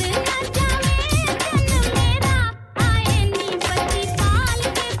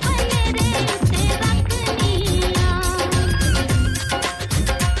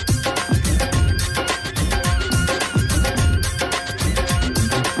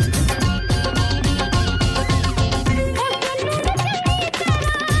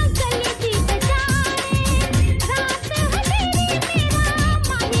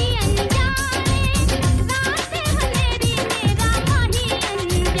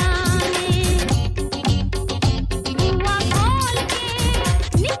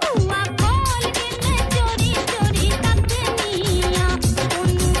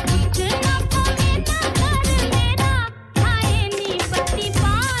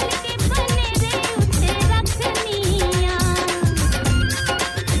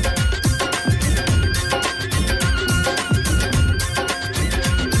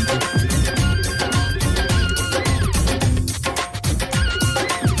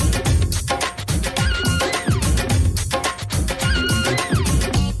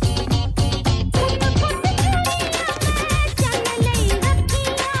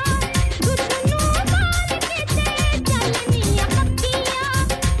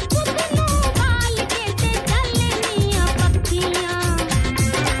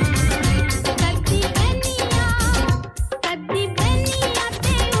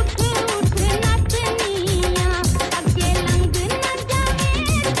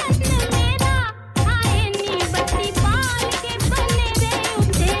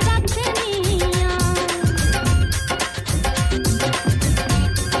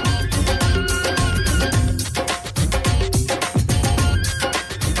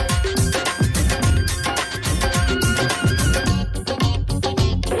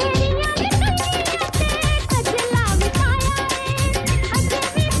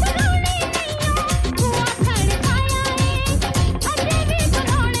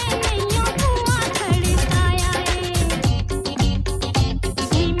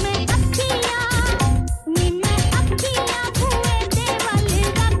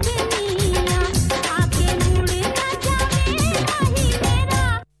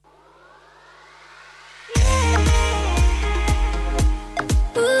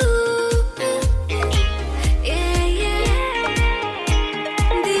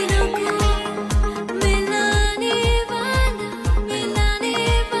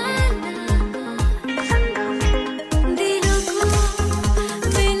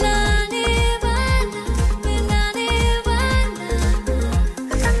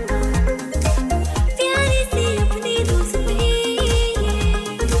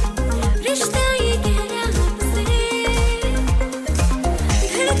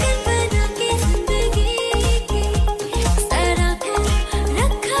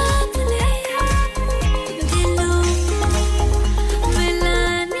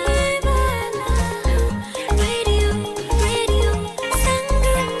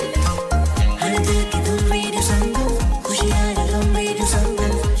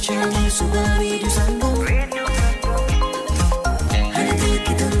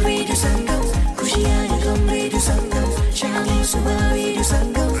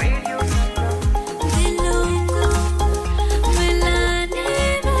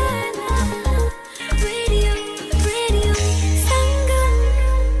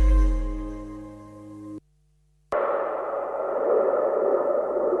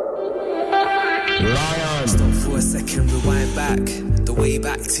Lion. Stop for a second, rewind back. The way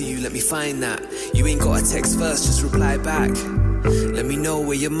back to you, let me find that. You ain't got a text first, just reply back. Let me know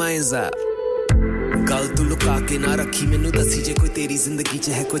where your mind's at. गल तू लुका के ना रखी मैनू दसी जे कोई तेरी जिंदगी च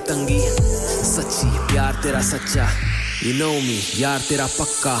है कोई तंगी सच्ची प्यार तेरा सच्चा You know me यार तेरा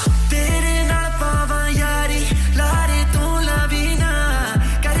पक्का तेरे नाल पावा यारी लारे तू लावी ना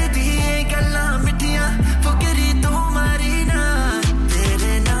कर दिए गल्लां मिठियां फुकरी तू मारी ना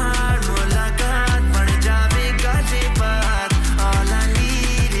तेरे नाल मुलाकात बन जावे गाजे बात All I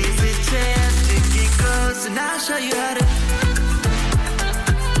need is a chance to get close and I'll show you how to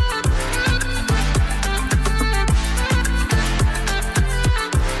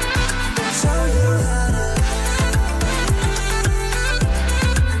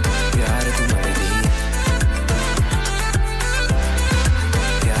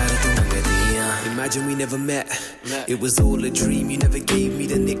Imagine we never met. It was all a dream. You never gave me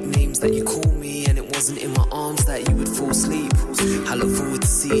the nicknames that you call me, and it wasn't in my arms that you would fall asleep. I look forward to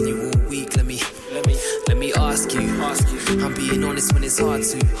seeing you all week. Let me ask you. I'm being honest when it's hard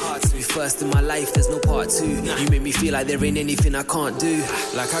to. Be first in my life, there's no part two. You make me feel like there ain't anything I can't do.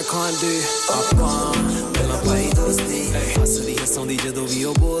 Like I can't do. Pela pai dosti. Asli hasandi jadon vi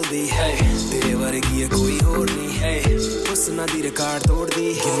o boldi. Tere vargi hai koi aur nahi. Husna di record tod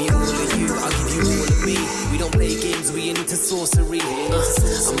di. Give me all of you, I'll give you all of me. We don't play games, we ain't into sorcery.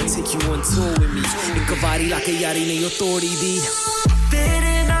 I'ma take you on tour with me. Ek baari la ke yari nahi ho todi di.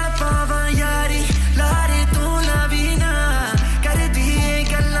 तेरे नाल पावा यारी लारे तू लावी ना कर दिए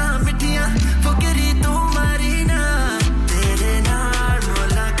गल्लां मिठियां फुकरी तू मारी ना तेरे नाल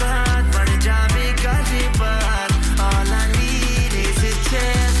मुलाकात बन जावे गाजे बात All I need is a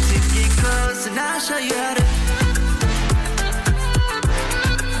chance to get close and I'll show you how to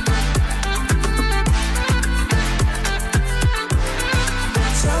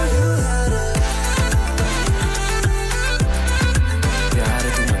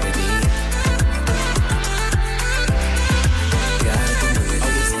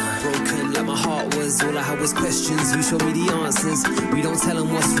all I had was questions, you show me the answers. We don't tell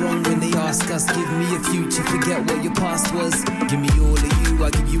them what's wrong when they ask us. Give me a future, forget what your past was. Give me all of you, I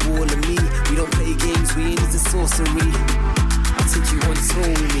give you all of me. We don't play games, we ain't into sorcery. I'll take you on tour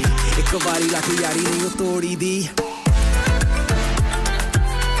with me. Ek baari la ke yari nahi ho todi di.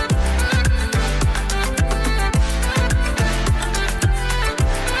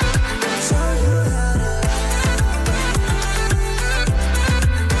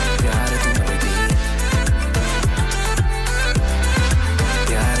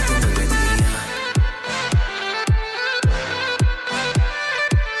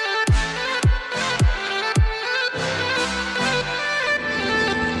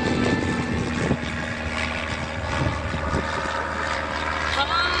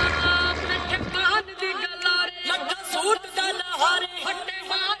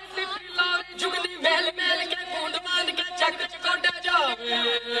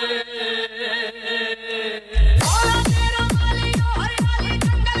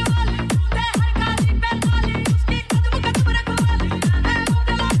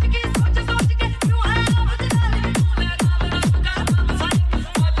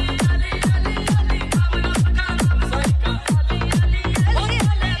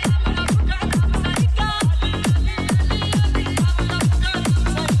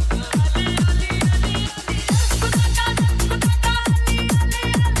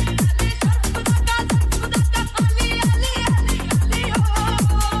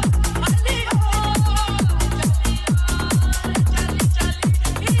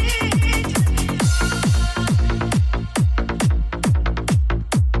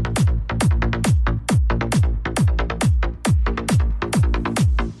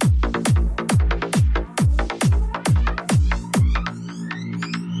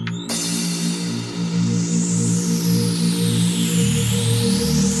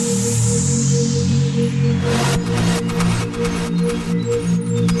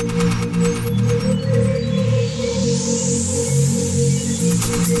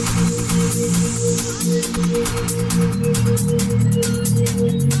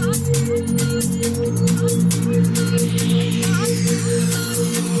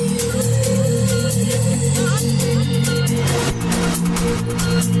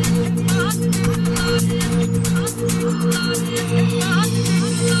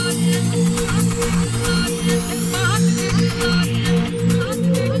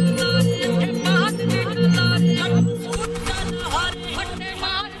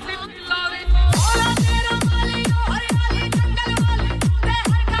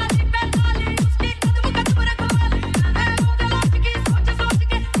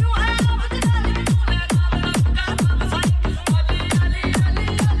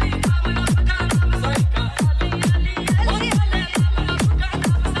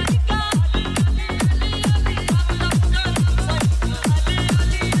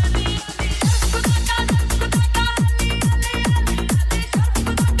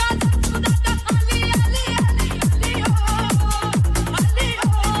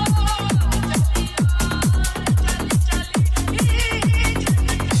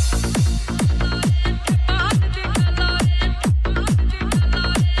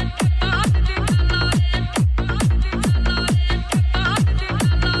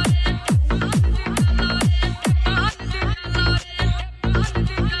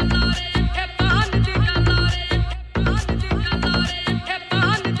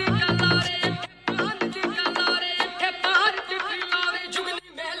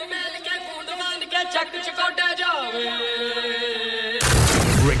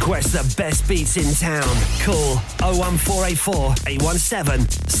 Request the best beats in town. Call 01484 817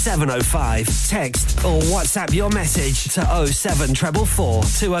 705. Text or WhatsApp your message to 07444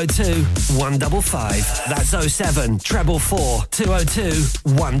 202 155. That's 07444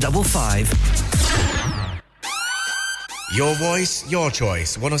 202 155. Your voice, your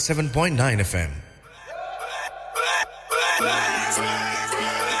choice. 107.9 FM.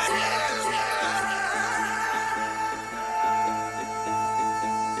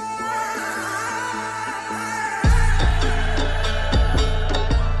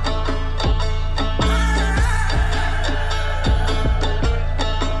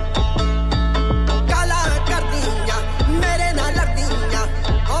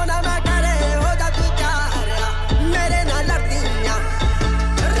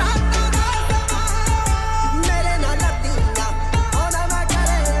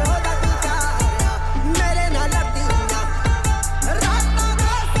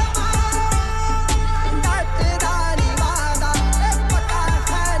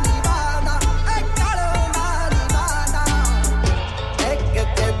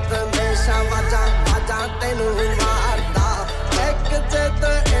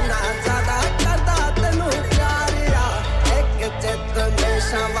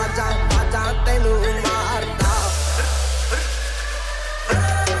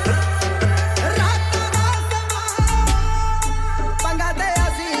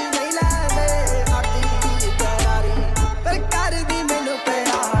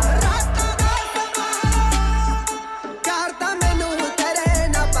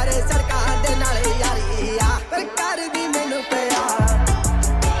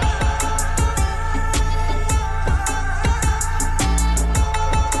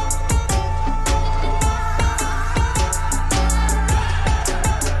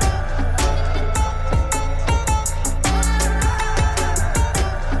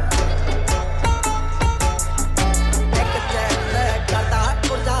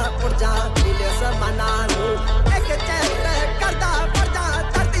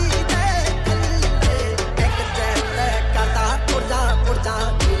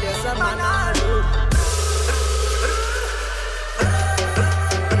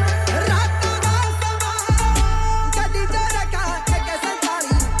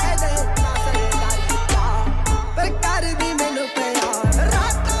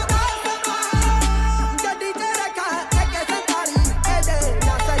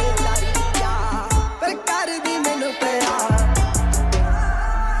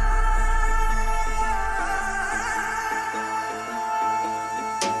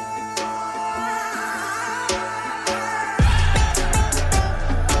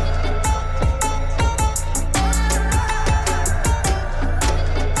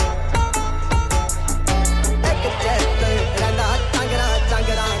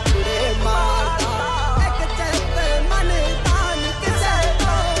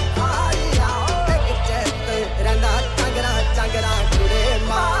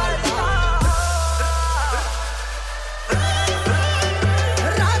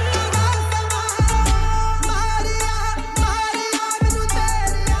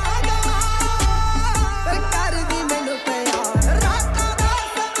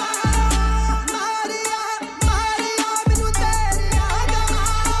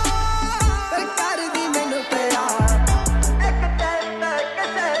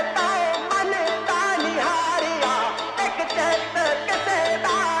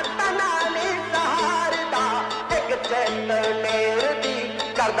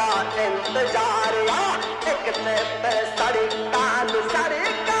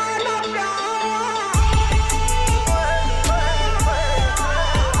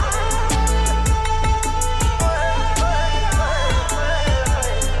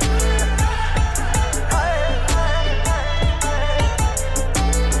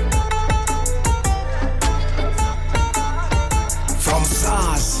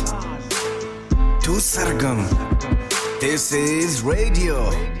 This is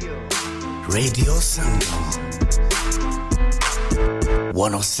Radio Sangam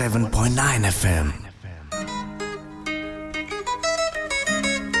 107.9 FM.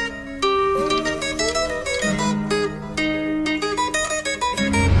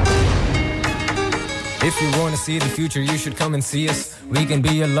 If you want to see the future, you should come and see us. We can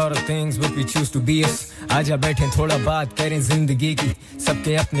be a lot of things, but we choose to be us. आजा बैठे थोड़ा बात करें जिंदगी की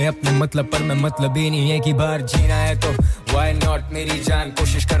सबके अपने अपने मतलब पर मैं मतलब ही नहीं है कि बार जीना है तो Why not मेरी जान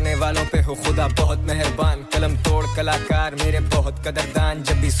कोशिश करने वालों पे हो खुदा बहुत मेहरबान कलम तोड़ कलाकार मेरे बहुत कदरदान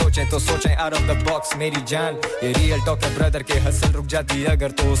जब भी सोचें तो सोचें out of the box मेरी जान ये रियल टॉक है ब्रदर के हसल रुक जाती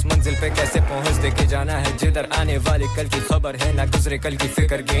अगर तो उस मंजिल पे कैसे पहुंचते के जाना है जिधर आने वाले कल की खबर है ना गुजरे कल की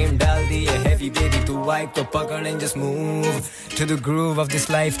फिक्र गेम डाल दी है heavy baby तू वाइब तो पकड़ and just move to the groove of this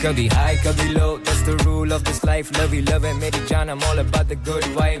life कभी high कभी low that's the rule of this life love है मेरी जान I'm all about the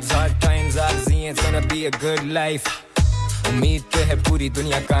good vibes hard times आरज़ी it's gonna be a good life उम्मीद पे है पूरी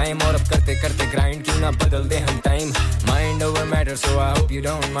दुनिया कायम और अब करते करते ग्राइंड क्यों ना बदल दे हम time mind over matter so I hope you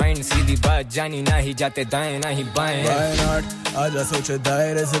don't mind सीधी बात जानी ना ही जाते दाएं ना ही बाएं Why not आजा सोचे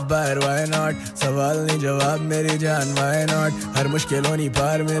दायरे से बाहर Why not सवाल नहीं जवाब मेरी जान Why not हर मुश्किलों नहीं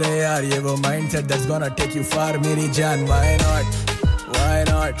पार मेरे यार ये वो mindset that's gonna take you far मेरी जान Why not Why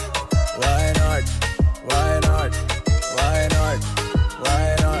not Why not Why not Why not Why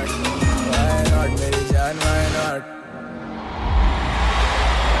not Why not मेरी जान Why not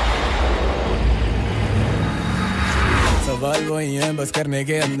सवाल वही है बस करने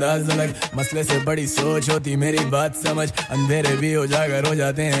के अंदाज अलग मसले से बड़ी सोच होती मेरी बात समझ अंधेरे भी उजागर हो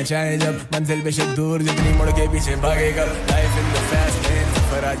जाते हैं चाहे जब मंजिल पे शक दूर जितनी मुड़ के पीछे भागेगा life in the fast lane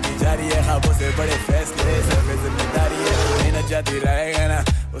सफर आज भी जारी है ख्वाबों से बड़े फैसले सर पे जिम्मेदारी है मेहनत जाती रहेगा ना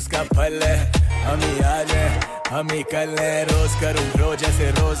उसका फल है हम ही आज हैं हम ही कल हैं रोज करूं रोज जैसे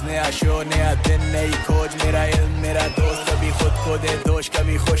रोज नया शो नया दिन नई खोज मेरा इल्म मेरा दोस्त कभी खुद को दे दोष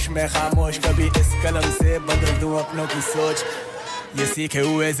कभी खुश में खामोश कभी इस कलम से बदल दूं अपनों की सोच ये सीखे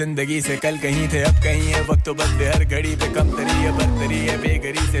हुए जिंदगी से कल कहीं थे अब कहीं है वक्त तो बदले हर घड़ी पे कम तरी है बदतरी है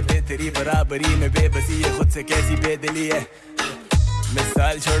बेगरी से बेहतरी बराबरी में बेबसी है खुद से कैसी बेदिली है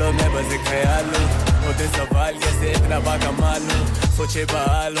मिसाल छोड़ो मैं बस एक ख्याल लूं होते सवाल कैसे इतना बाकमाल हूं सोचे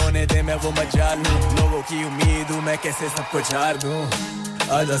बहाल होने दे मैं वो मजाल हूं लोगों की उम्मीद हूं मैं कैसे सब कुछ हार दूं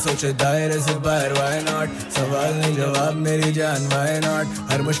आजा सोचे दायरे से बाहर Why not सवाल नहीं जवाब मेरी जान Why not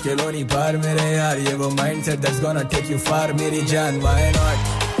हर मुश्किलों नहीं पार मेरे यार ये वो mindset that's gonna take you far मेरी जान Why not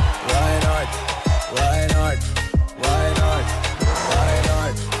Why not Why not Why not Why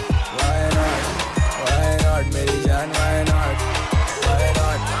not Why not Why not मेरी जान Why not Why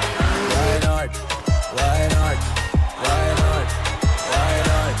not Why not Why not Why not Why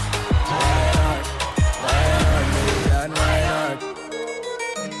not Why not Why not मेरी जान Why not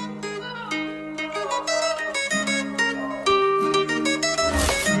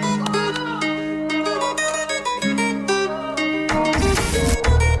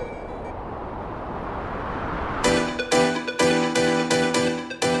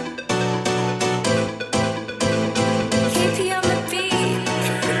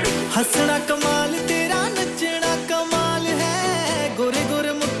हंसना कमाल तेरा नचना कमाल है गोरे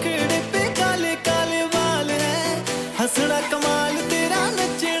गोरे मुखड़े पे काले काले बाल है हंसना कमाल तेरा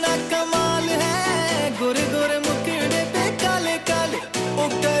नचना कमाल है गोरे गोरे मुखड़े पे काले काले ओ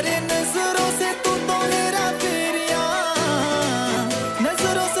करे नजरों से तू तो हेरा फेरिया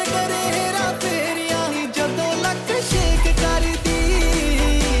नजरों से करे हेरा फेरिया जदों लक शेक कर दी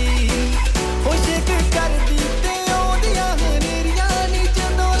ओ शेक कर दी ते ओदियां हनेरियां नी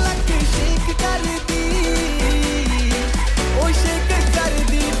जदों लक शेक कर दी ओ शेक कर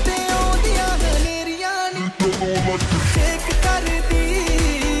दी ते ओदियां हनेरियां नी शेक कर दी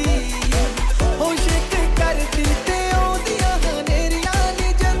ओ शेक कर दी ते ओदियां हनेरियां नी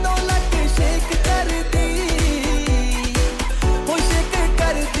जदों लक शेक कर दी ओ शेक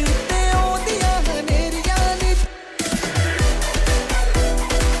कर दी ते ओदियां हनेरियां नी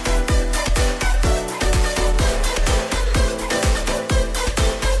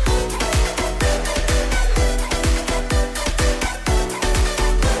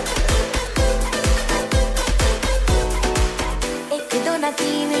एक दो ना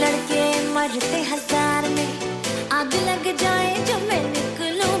तीन लड़के मरते हजार में आग लग जाए जब मैं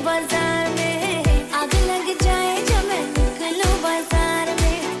निकलूं बाजार में आग लग जाए जब मैं निकलूं बाजार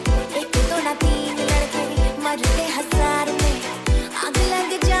में एक दो ना तीन लड़के मरते हजार में आग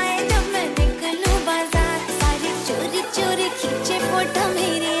लग जाए जब मैं निकलूं बाजार सारे चोरी चोरी खींचे फोटो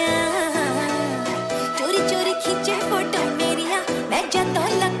मेरिया चोरी चोरी खींचे फोटो मेरिया मैं जदों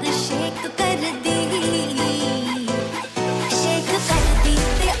लक शेक कर दी शेक कर दी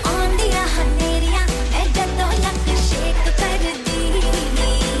ते आंदियां हनेरियां मैं जदों लक शेक कर दी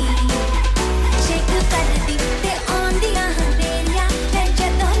शेक कर दी ते आंदियां हनेरियां मैं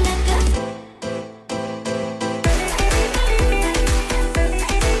जदों लक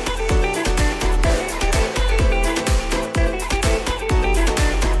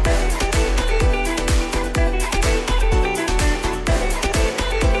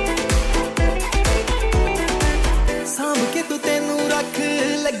सांभ के तू तेनू रख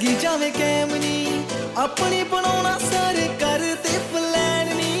लगी जावे कैमनी अपनी बनाना सारे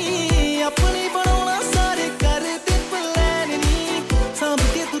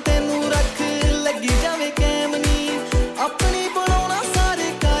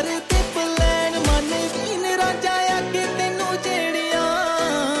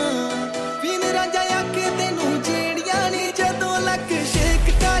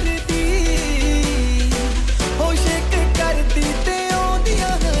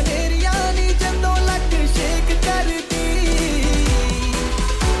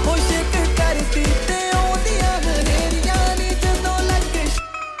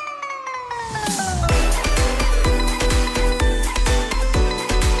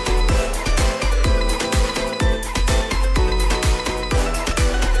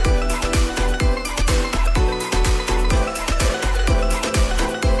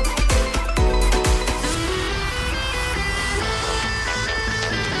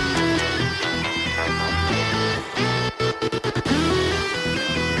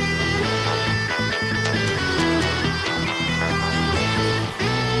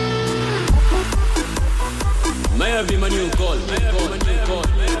Abhimanyu Kaul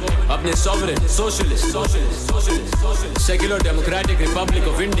अपने sovereign socialist secular democratic republic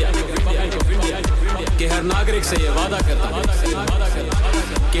of India के हर नागरिक से ये वादा करता हूं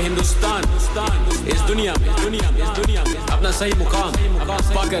कि हिंदुस्तान इस दुनिया में अपना सही मुकाम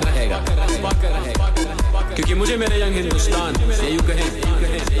पाकर रहेगा क्योंकि मुझे मेरे यंग हिंदुस्तान से यूं कहें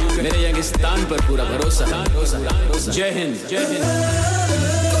मेरे यंगिस्तान पर पूरा भरोसा है जय हिंद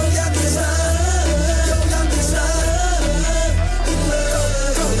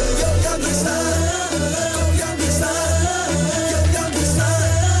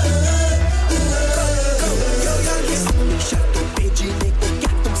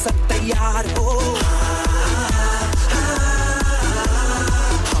तैयार हो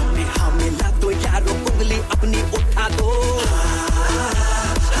हमें ला दो यारो उंगली अपनी उठा दो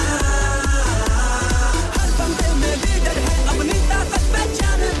हर बंदे में लीडर है अपनी ताकत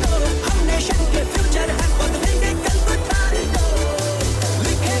पहचान दो हम नेशन के फ्यूचर है बदलेंगे कल को ठान दो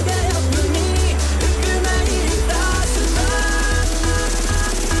लिखेंगे अपनी एक नई दास्तां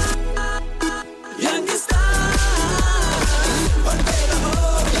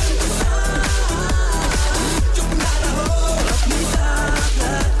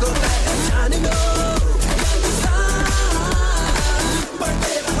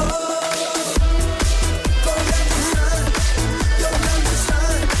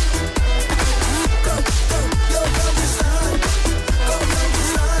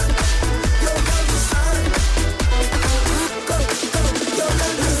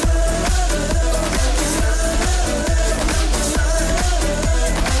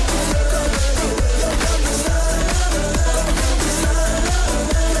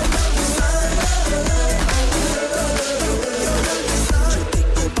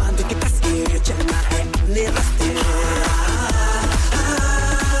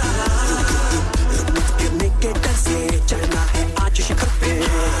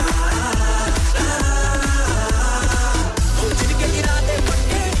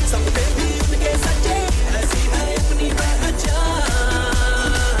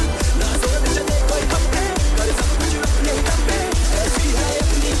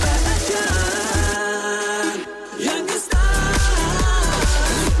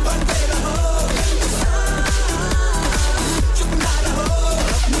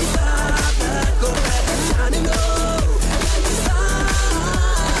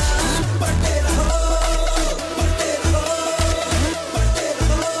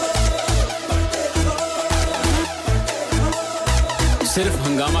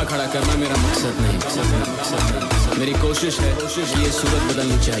खड़ा करना मेरा मकसद नहीं मेरी कोशिश है ये सूरत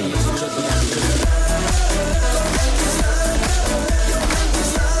बदलनी चाहिए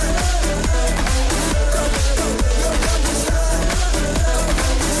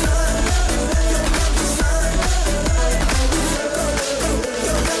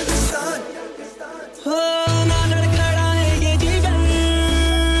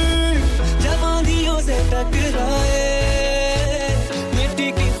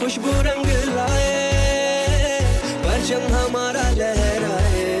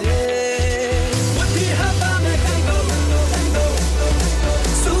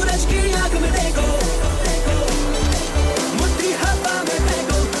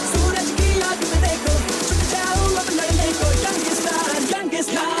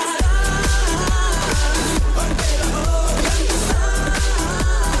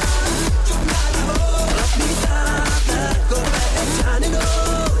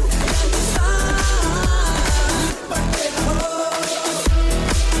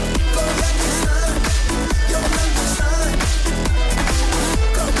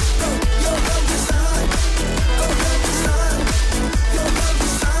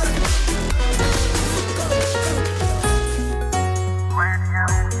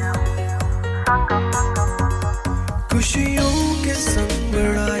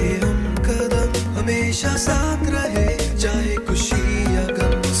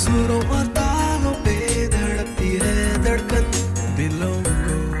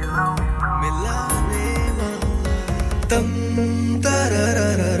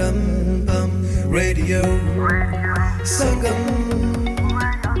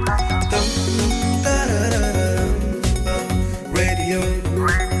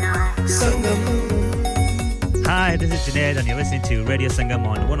Hi, this is Junaid and you're listening to Radio Sangam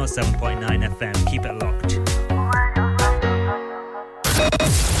on 107.9 FM. Keep it locked.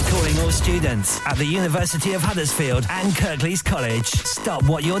 Calling all students at the University of Huddersfield and Kirklees College. Stop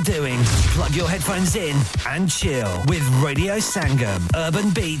what you're doing, plug your headphones in and chill with Radio Sangam.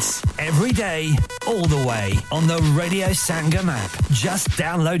 Urban beats every day, all the way on the Radio Sangam app. Just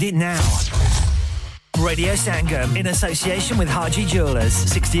download it now. Radio Sangam, in association with Haji Jewellers,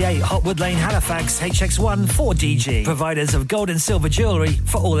 68 Hotwood Lane, Halifax, HX1 4DG. Providers of gold and silver jewellery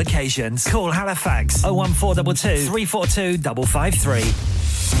for all occasions. Call Halifax 01422 342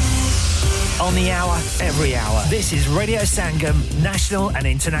 553. On the hour, every hour. This is Radio Sangam, national and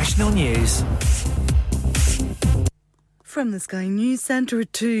international news. From the Sky News Centre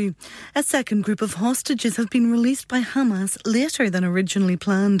at 2, a second group of hostages have been released by Hamas later than originally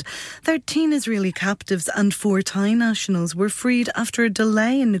planned. 13 Israeli captives and 4 Thai nationals were freed after a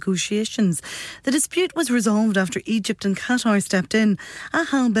delay in negotiations. The dispute was resolved after Egypt and Qatar stepped in.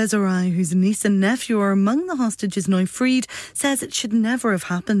 Ahal Bezarai, whose niece and nephew are among the hostages now freed, says it should never have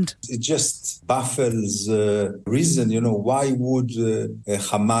happened. It just baffles reason, why would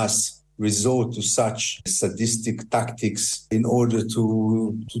Hamas resort to such sadistic tactics in order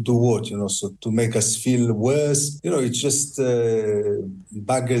to do what, so to make us feel worse. It just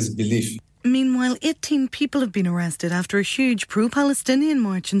beggars belief. Meanwhile, 18 people have been arrested after a huge pro-Palestinian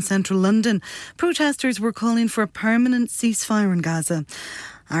march in central London. Protesters were calling for a permanent ceasefire in Gaza.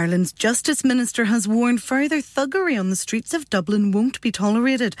 Ireland's Justice Minister has warned further thuggery on the streets of Dublin won't be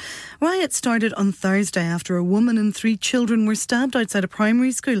tolerated. Riots started on Thursday after a woman and 3 children were stabbed outside a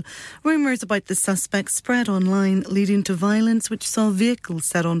primary school. Rumours about the suspect spread online, leading to violence which saw vehicles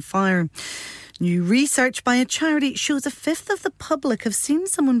set on fire. New research by a charity shows 1/5 of the public have seen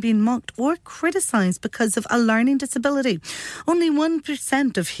someone being mocked or criticised because of a learning disability. Only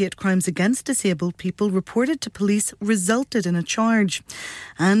 1% of hate crimes against disabled people reported to police resulted in a charge.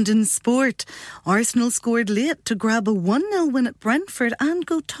 And in sport, Arsenal scored late to grab a 1-0 win at Brentford and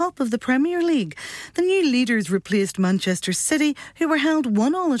go top of the Premier League. The new leaders replaced Manchester City, who were held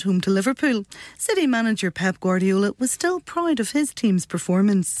 1-1 at home to Liverpool. City manager Pep Guardiola was still proud of his team's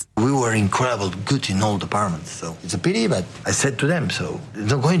performance. We were incredible, good in all departments, so it's a pity, but I said to them, so we're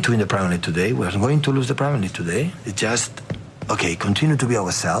not going to win the Premier League today, we're not going to lose the Premier League today. It's just, okay, continue to be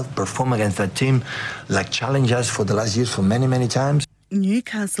ourselves, perform against that team, like challenge us for the last years for many, many times.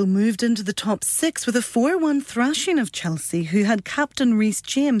 Newcastle moved into the top 6 with a 4-1 thrashing of Chelsea, who had captain Reece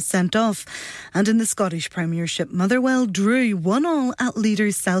James sent off. And in the Scottish Premiership, Motherwell drew 1-1 at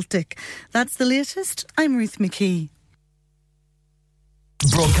leaders Celtic. That's the latest. I'm Ruth McKee.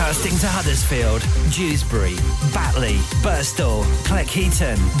 Broadcasting to Huddersfield, Dewsbury, Batley, Birstall,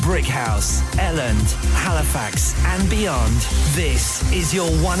 Cleckheaton, Brickhouse, Elland, Halifax and beyond. This is your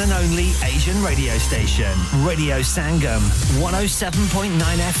one and only Asian radio station. Radio Sangam,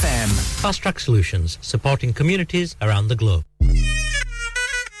 107.9 FM. Fast Track Solutions, supporting communities around the globe.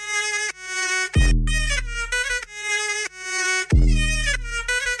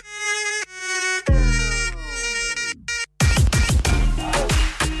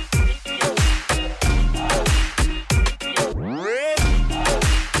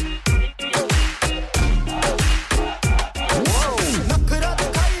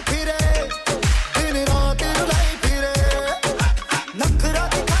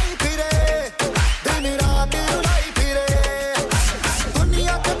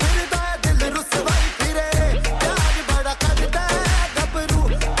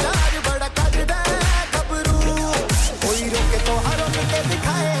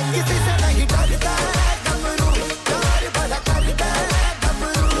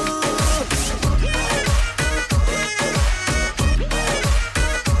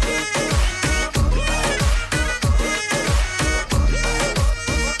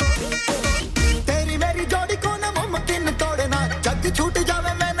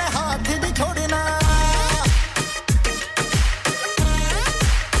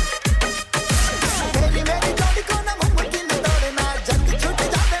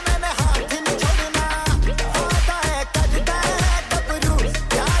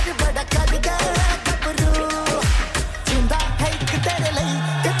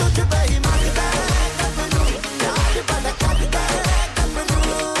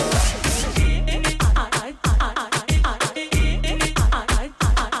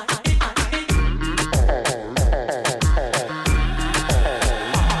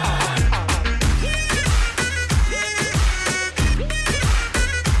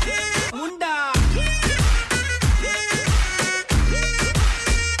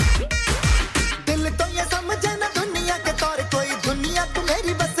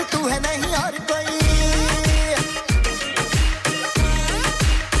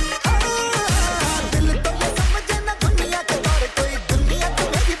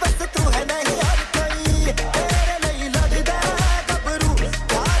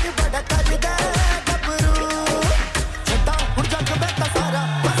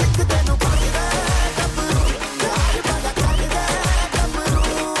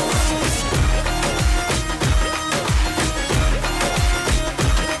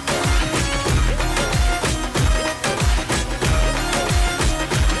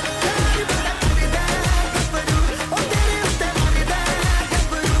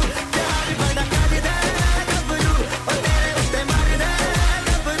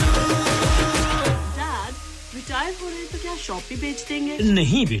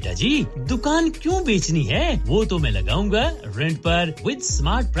 नहीं बेटा जी दुकान क्यों बेचनी है वो तो मैं लगाऊंगा रेंट पर with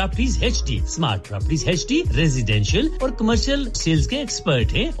smart properties HD smart properties HD residential और कमर्शियल सेल्स के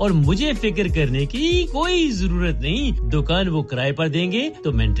एक्सपर्ट हैं और मुझे फिक्र करने की कोई जरूरत नहीं दुकान वो किराए पर देंगे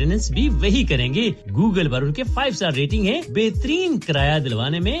तो मेंटेनेंस भी वही करेंगे गूगल पर उनके 5 स्टार रेटिंग है बेहतरीन किराया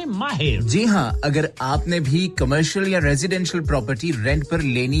दिलवाने में माहिर जी हां अगर आपने भी कमर्शियल या रेजिडेंशियल प्रॉपर्टी रेंट पर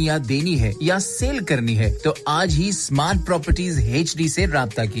लेनी या देनी है या सेल करनी है तो आज ही स्मार्ट प्रॉपर्टीज एचडी से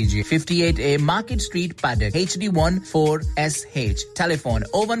राब्ता कीजिए 58A market street paddock HD14SH telephone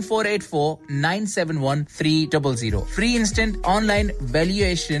 01484 971 300 free instant online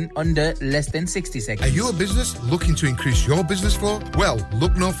valuation under less than 60 seconds. Are you a business looking to increase your business flow? Well,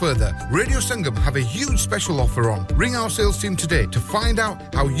 look no further. Radio Sangam have a huge special offer on. Ring our sales team today to find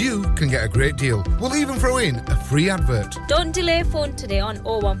out how you can get a great deal. We'll even throw in a free advert. Don't delay phone today on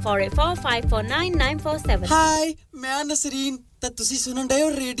 01484 549 947. Hi, मैं नसरीन ਤੇ ਤੁਸੀਂ ਸੁਣਨ ਡਏ ਹੋ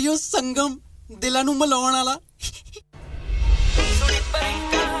radio ਸੰਗਮ ਦਿਲਾਂ ਨੂੰ ਮਲਾਉਣ ਵਾਲਾ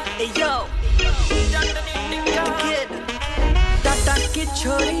Hey yo Tata की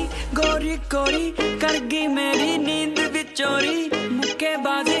छोरी गोरी गोरी कर गई मेरी नींद विचोरी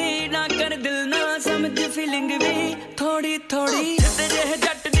मुक्केबाजी ना कर दिल ना समझ फीलिंग भी थोड़ी थोड़ी तेरे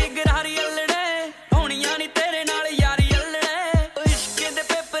जट दी गरारी अल्लड़े होणियां नी तेरे नाल यारी अल्लड़े इश्क दे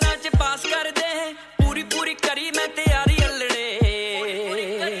पेपरां च पास कर दे पूरी पूरी करी मैं तैयारी अल्लड़े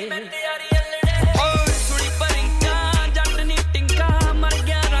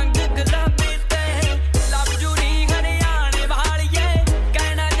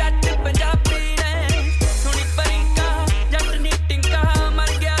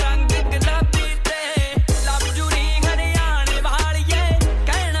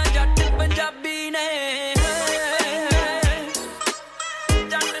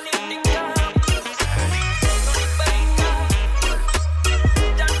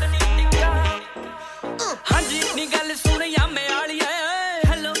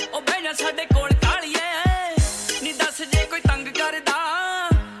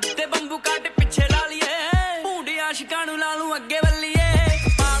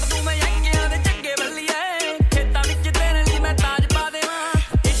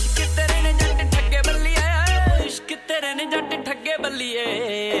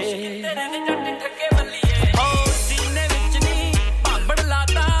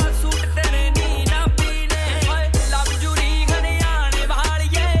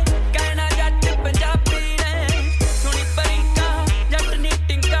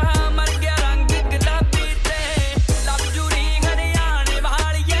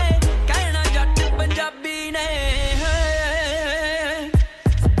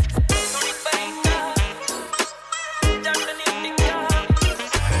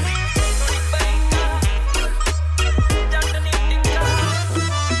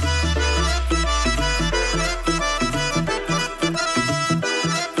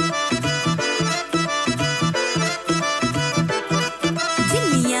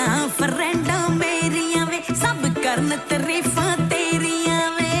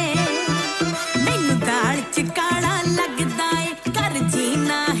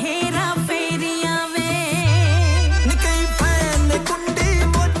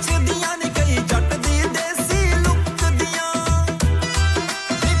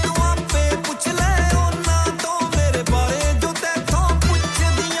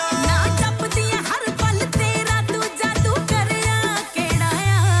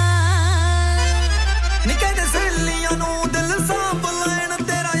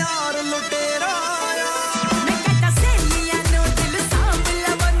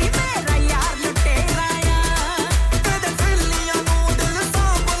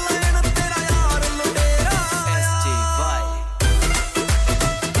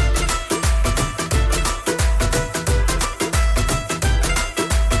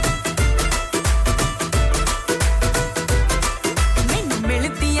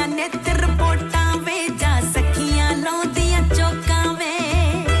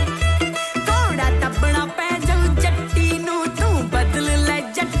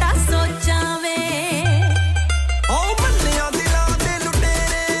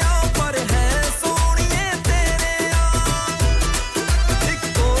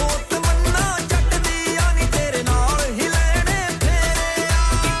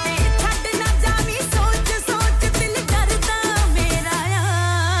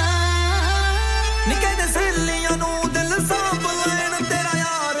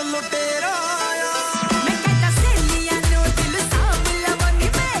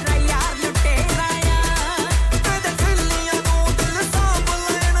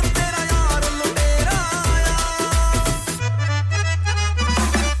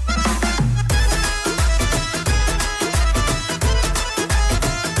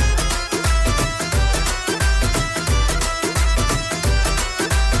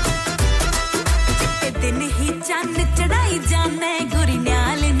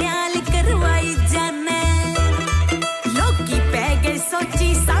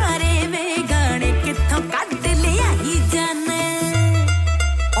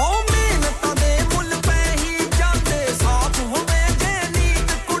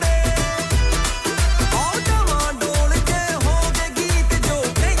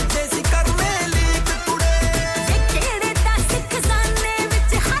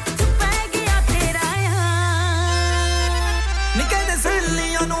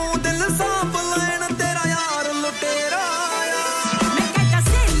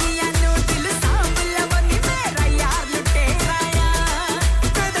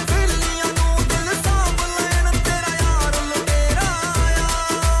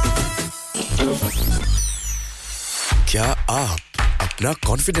क्या आप अपना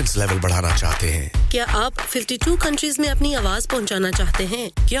कॉन्फिडेंस लेवल बढ़ाना चाहते हैं? क्या आप 52 कंट्रीज में अपनी आवाज पहुंचाना चाहते हैं?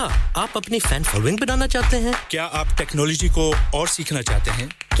 क्या आप अपनी फैन फॉलोइंग बनाना चाहते हैं? क्या आप टेक्नोलॉजी को और सीखना चाहते हैं?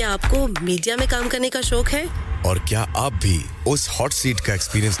 क्या आपको मीडिया में काम करने का शौक है? और क्या आप भी उस हॉट सीट का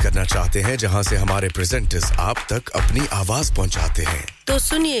एक्सपीरियंस करना चाहते हैं जहां से हमारे प्रेजेंटर्स आप तक अपनी आवाज पहुंचाते हैं? तो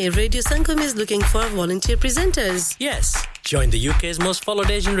सुनिए, radio Sangam is looking for volunteer presenters. Yes, join the UK's most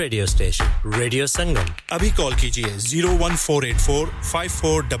followed Asian radio station, Radio Sangam. अभी कॉल कीजिए 01484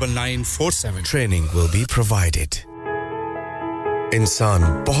 549947. Training will be provided. इंसान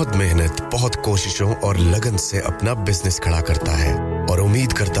बहुत मेहनत, बहुत कोशिशों और लगन से अपना बिजनेस खड़ा करता है और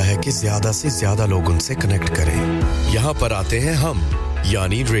उम्मीद करता है कि ज्यादा से ज्यादा लोग उनसे कनेक्ट करें। यहाँ पर आते हैं हम,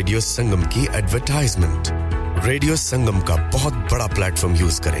 यानी रेडियो संगम की एडवर्टाइजमेंट। रेडियो संगम का बहुत बड़ा प्लेटफॉर्म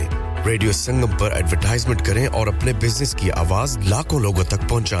यूज करें। रेडियो संगम पर एडवर्टाइजमेंट करें और अपने बिजनेस की आवाज लाखों लोगों तक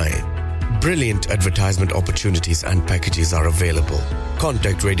पहुंचाएं। Brilliant advertisement opportunities and packages are available.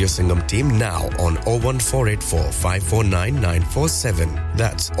 Contact Radio Sangam team now on 01484 549 947.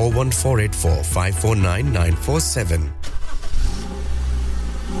 That's 01484 549 947.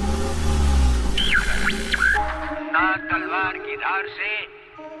 ना तलवार की धार से,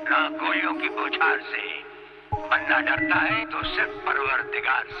 ना गोलियों की बौछार से, बंदा डरता है तो सिर्फ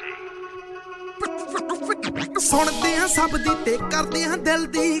परवरदिगार से। सुनते हैं सब दी ते करते हैं दिल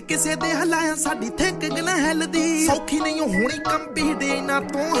दी किसे दे हलाया साडी थिंकिंग ना हिलदी सौखी नहीं होनी कंपीड ना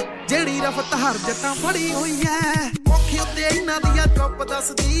तू जेड़ी रफ्तार जट्टां फड़ी हुई है मुखी उत्ते इना दिया चुप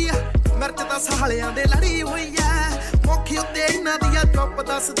दसदी मिर्च दा सालियां दे लड़ी हुई है मुखी उत्ते इना दिया चुप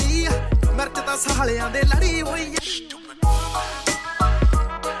दसदी मिर्च दा सालियां दे लड़ी हुई है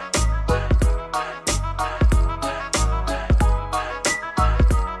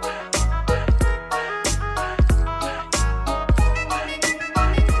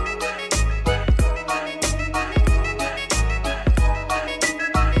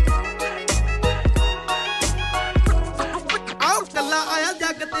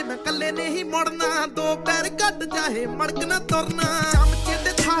ਚਾਹੇ ਮੜਕ ਨਾ ਤੁਰਨਾ ਚਮਚੇ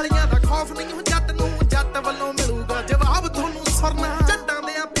ਤੇ ਥਾਲੀਆਂ ਦਾ ਖੌਫ ਨਹੀਂ ਹੋ ਜੱਟ ਨੂੰ ਜੱਟ ਵੱਲੋਂ ਮਿਲੂਗਾ ਜਵਾਬ ਤੁਹਾਨੂੰ ਸੁਰਨਾ ਜੱਟਾਂ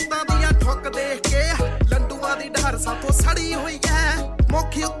ਦੇ ਪੁੱਤਾਂ ਦੀਆਂ ਠੁੱਕ ਦੇਖ ਕੇ ਲੰਡੂਆਂ ਦੀ ਢਾਰ ਸਾਥੋਂ ਸੜੀ ਹੋਈ ਐ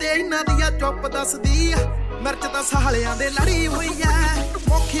ਮੁੱਖੀ ਉੱਤੇ ਇਹਨਾਂ ਦੀਆਂ ਚੁੱਪ ਦੱਸਦੀ ਮਿਰਚ ਤਾਂ ਸਾਲਿਆਂ ਦੇ ਲੜੀ ਹੋਈ ਐ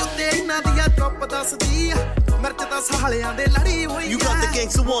ਮੁੱਖੀ ਉੱਤੇ ਇਹਨਾਂ ਦੀਆਂ ਚੁੱਪ ਦੱਸਦੀ ਮਿਰਚ ਤਾਂ ਸਾਲਿਆਂ ਦੇ ਲੜੀ ਹੋਈ ਐ You got the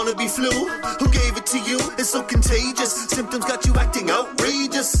gangster wannabe flu who gave it to you it's so contagious symptoms got you acting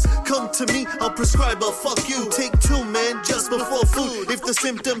outrageous come to me I'll prescribe a fuck you take 2 man just before food if the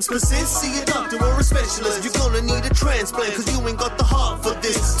symptoms persist see a doctor or a specialist you're gonna need a transplant cause you ain't got the heart for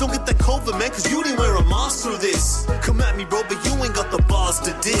this don't get that COVID man cause you didn't wear a mask through this come at me bro but you ain't got the balls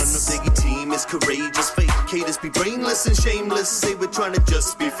to diss the Biggie team is courageous fake haters be brainless and shameless say we're trying to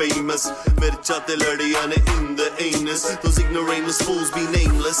just be famous mircha te ladiyan in the anus those ignoramus fools be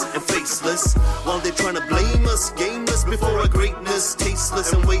nameless and faceless while they trying to blame us gameless before our greatness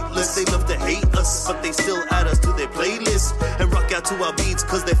tasteless and weightless they love to hate us but they still add us to their playlist and rock out to our beats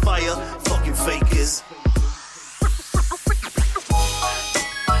cause they're fire fucking fakers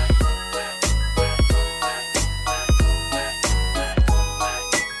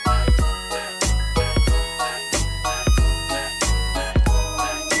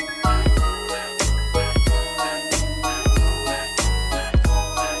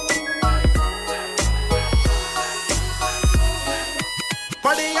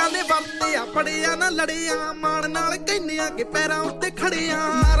ਪੜਿਆ ਨਾ ਲੜਿਆ ਮਾਣ ਨਾਲ ਕਹਿੰਨਿਆਂ ਕਿ ਪੈਰਾਂ ਉੱਤੇ ਖੜਿਆ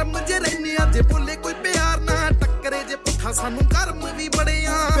ਨਰਮ ਜੇ ਰਹਿੰਨਿਆਂ ਜੇ ਬੋਲੇ ਕੋਈ ਪਿਆਰ ਨਾ ਟੱਕਰੇ ਜੇ ਪੁੱਠਾ ਸਾਨੂੰ ਗਰਮ ਵੀ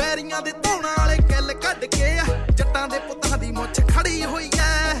ਬੜਿਆ ਪੈਰੀਆਂ ਦੇ ਧੌਣਾ ਵਾਲੇ ਕਿੱਲ ਕੱਢ ਕੇ ਜੱਟਾਂ ਦੇ ਪੁੱਤਾਂ ਦੀ ਮੁੱਛ ਖੜੀ ਹੋਈ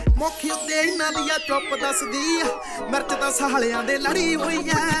ਐ ਮੁੱਖੀ ਉੱਤੇ ਇਹਨਾਂ ਦੀਆਂ ਚੁੱਪ ਦੱਸਦੀ ਮਿਰਚ ਤਾਂ ਸਾਲਿਆਂ ਦੇ ਲੜੀ ਹੋਈ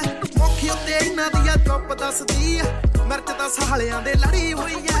ਐ ਮੁੱਖੀ ਉੱਤੇ ਇਹਨਾਂ ਦੀਆਂ ਚੁੱਪ ਦੱਸਦੀ ਮਿਰਚ ਤਾਂ ਸਾਲਿਆਂ ਦੇ ਲੜੀ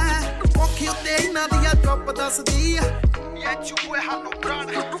ਹੋਈ ਐ ਮੁੱਖੀ ਉੱਤੇ ਇਹਨਾਂ ਦੀਆਂ ਚੁੱਪ ਦੱਸਦੀ ਐ ਚੁੱਪੇ ਹਾਨੂੰ ਪ੍ਰਾਣ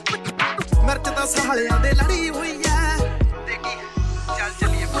ਮਿਰਚ ਤਾਂ ਸਾਲਿਆਂ ਦੇ ਲੜੀ ਹੋਈ ਐ ਦੇਖੀ ਚੱਲ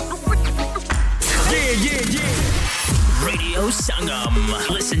ਚੱਲੀਏ Yeah Radio Sangam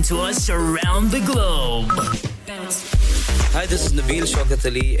listen to us around the globe Hi, this is Nabil Shaukat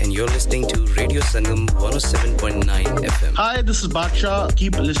Ali and you're listening to Radio Sangam 107.9 FM. Hi, this is Baksha.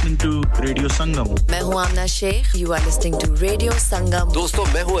 Keep listening to Radio Sangam. मैं हूँ आमना Sheikh. You are listening to Radio Sangam. दोस्तों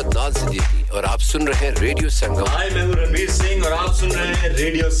मैं हूँ अदनान सिद्दीकी और आप सुन रहे हैं रेडियो संगम. Hi, मैं हूँ रणवीर सिंह और आप सुन रहे हैं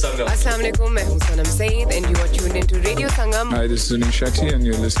रेडियो संगम. अस्सलाम वालेकुम, मैं हूँ सनम Saeed and you are tuned into Radio Sangam. Hi, this is Zunin Shakti and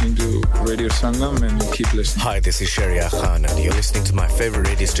you're listening to Radio Sangam and keep listening. Hi, this is Sharia Khan and you're listening to my favorite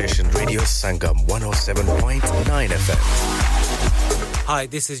radio station Radio Sangam 107.9 FM. Hi,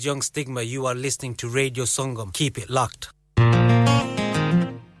 this is Young Stigma. You are listening to Radio Sangam. Keep it locked.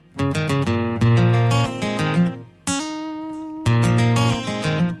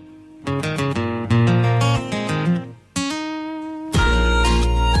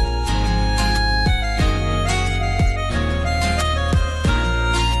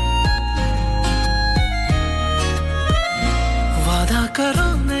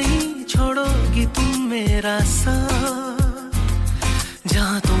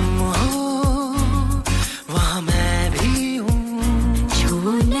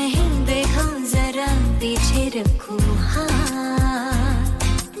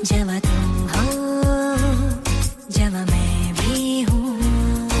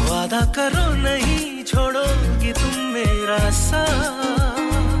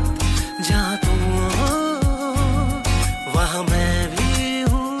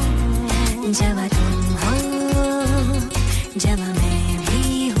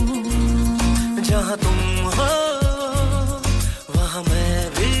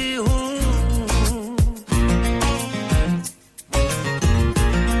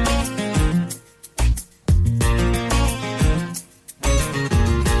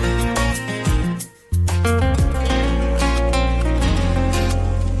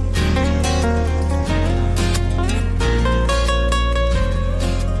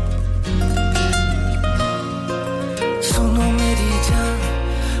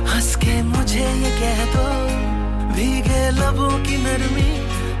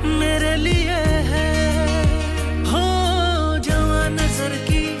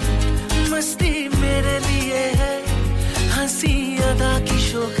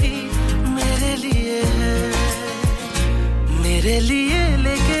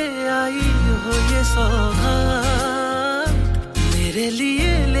 ये सौगात मेरे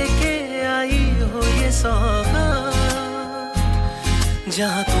लिए लेके आई हो ये सौगात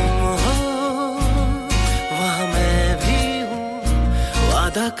जहाँ तुम हो वहाँ मैं भी हूँ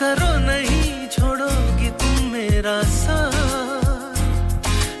वादा करो नहीं छोड़ोगी तुम मेरा साथ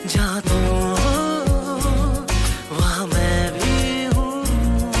जहाँ तुम हो वहाँ मैं भी हूँ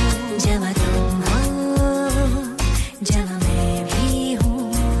जहाँ तुम हो जहाँ मैं भी हूँ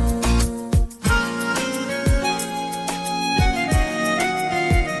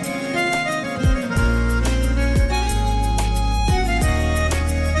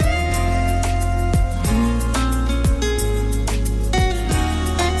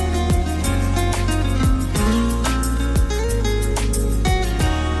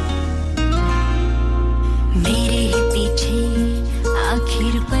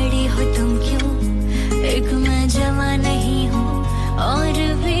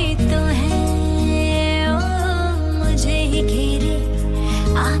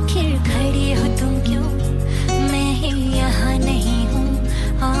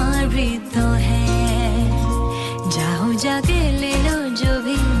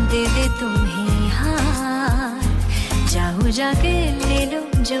जाके ले लो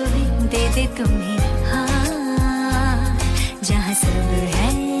जो भी दे दे तुम्हें हाँ जहाँ सब है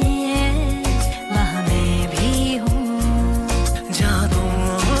वहाँ मैं भी हूँ जहाँ तुम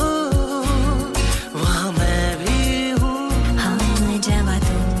हो वहाँ मैं भी हूँ हाँ जहाँ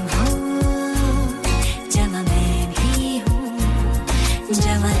तुम हो जहाँ मैं भी हूँ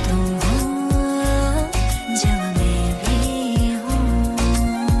जहाँ तुम हो जहाँ मैं भी हूँ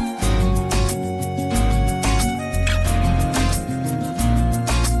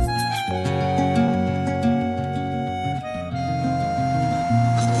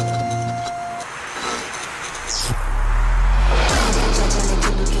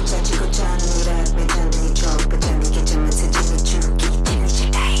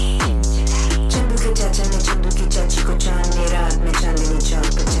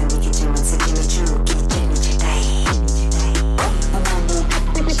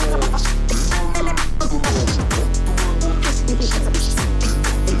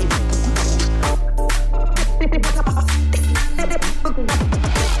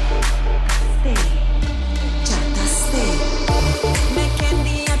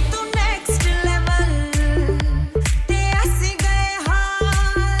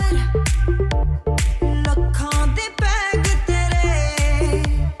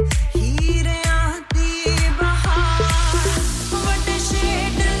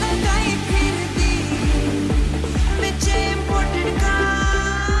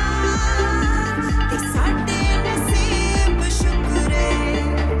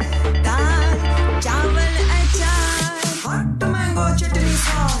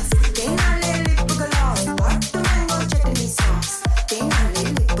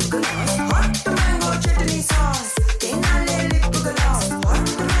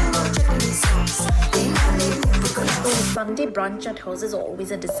Brunch at hers is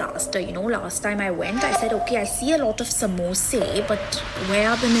always a disaster. You know, last time I went, I said, okay, I see a lot of samosa, but where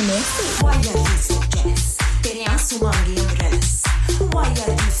are the mimosas? Why are you so jealous? Tere aansu maange umbrellas. Why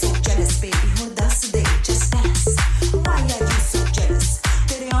are you so jealous, baby? Hun das de, just tell us. Why are you so jealous?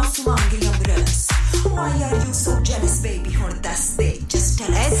 Tere aansu maange umbrellas. Why are you so jealous, baby? Hun das de, just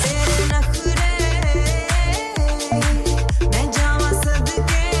tell us. Tere nakhre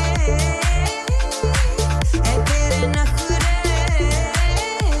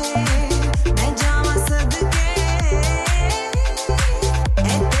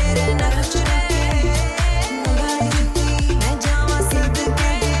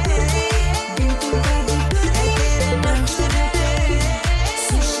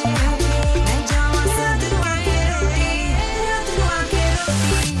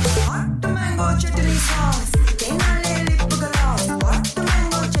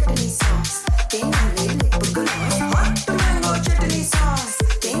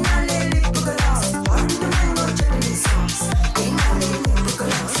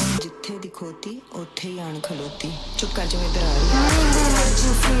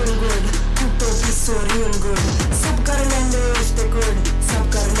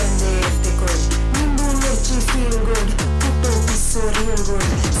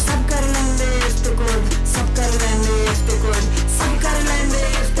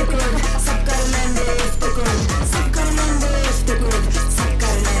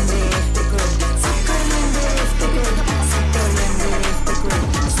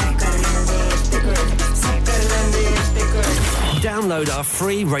Download our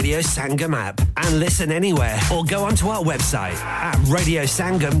free Radio Sangam app and listen anywhere or go onto our website at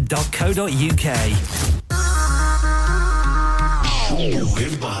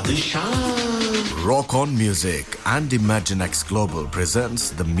radiosangam.co.uk. Rock On Music and Imagine X Global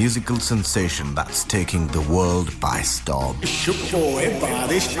presents the musical sensation that's taking the world by storm.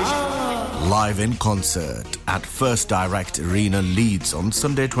 Live in concert at First Direct Arena, Leeds on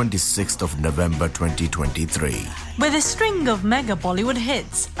Sunday 26th of November 2023. With a string of mega Bollywood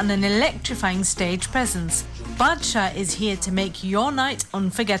hits and an electrifying stage presence, Badshah is here to make your night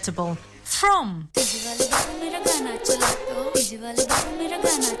unforgettable. From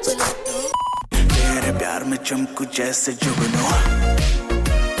तेरे प्यार में चमकू जैसे जुगनू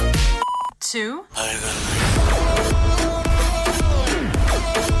to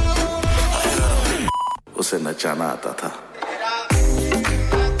उसे नचाना आता था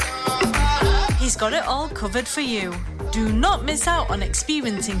He's got it all covered for you. Do not miss out on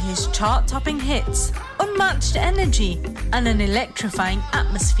experiencing his chart-topping hits, unmatched energy, and an electrifying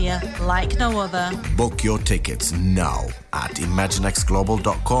atmosphere like no other. Book your tickets now at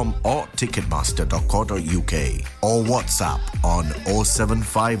imaginexglobal.com or ticketmaster.co.uk or WhatsApp on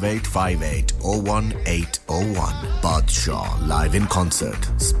 07585801801. Badshah live in concert,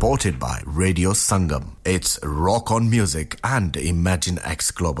 supported by Radio Sangam. It's Rock On Music and Imagine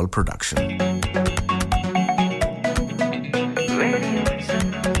X Global production.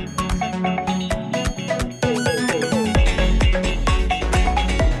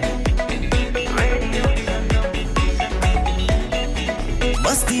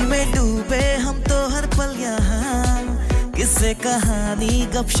 किससे कहानी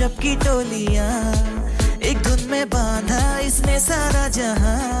गपशप की टोलियां एक धुन में बांधा इसने सारा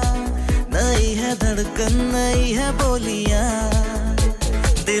जहां नई है धड़कन नई है बोलियां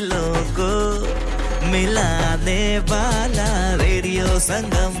दिलों को मिलाने वाला रेडियो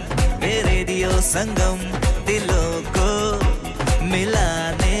संगम दिलों को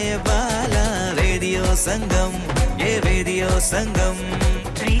मिलाने वाला रेडियो संगम ये रेडियो संगम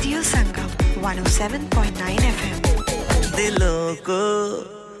 107.9 FM दिलों को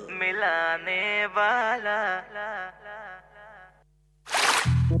मिलाने वाला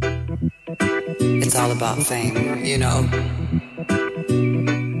It's all about fame, you know.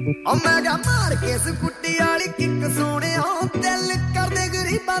 ओ मैं क्या मार के स्कूटी वाली किक सोनिया दिल कर दे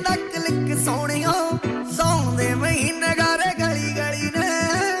गरीबां दा क्लिक सोनिया सौन दे महीने गारे गली गली ने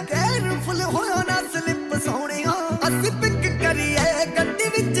केयरफुल होयो ना स्लिप सोनिया ਅਸੀਂ ਪਿਕ ਕਰੀਏ ਗੱਡੀ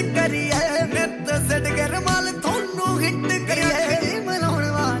ਵਿੱਚ ਕਰੀਏ ਨਿੱਤ ਸੜ ਕਰ ਮਾਲ ਤੁਹਾਨੂੰ ਹਿੱਟ ਕਰੀਏ ਮਲਾਉਣ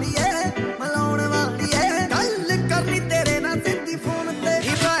ਵਾਲੀ ਏ ਗੱਲ ਕਰਨੀ ਤੇਰੇ ਨਾਲ ਸਿੱਧੀ ਫੋਨ ਤੇ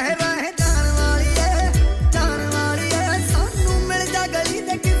ਹੀ ਰਾਹੇ ਜਾਣ ਵਾਲੀ ਏ ਸਾਨੂੰ ਮਿਲ ਜਾ ਗਲੀ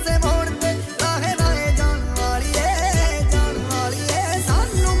ਤੇ ਕਿਸੇ ਮੋੜ ਤੇ ਰਾਹੇ ਜਾਣ ਵਾਲੀ ਏ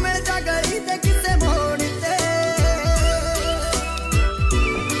ਸਾਨੂੰ ਮਿਲ ਜਾ ਗਲੀ ਤੇ ਕਿਸੇ ਮੋੜ ਤੇ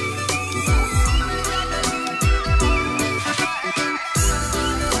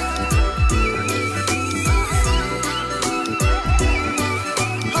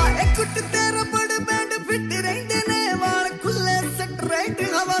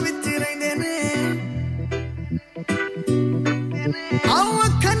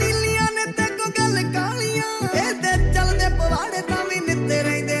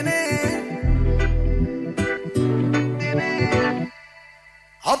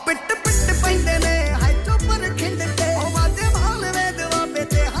ਪਿੱਟ ਪੈਂਦੇ ਨੇ ਹਾਈ ਚੋਪਰ ਖਿੰਡ ਤੇ ਉਹ ਵਾਦੇ ਮਾਲ ਵੇ ਦਵਾਬੇ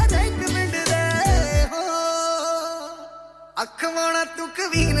ਤੇ ਹਰ ਇੱਕ ਮਿੰਟ ਦੇ ਹੋ ਅੱਖ ਵਾਣਾ ਤੂੰ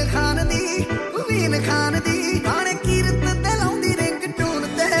ਕਵੀਨ ਖਾਨ ਦੀ ਗਾਣੇ ਕੀਰਤ ਤੇ ਲਾਉਂਦੀ ਰਿੰਗ ਟੂਨ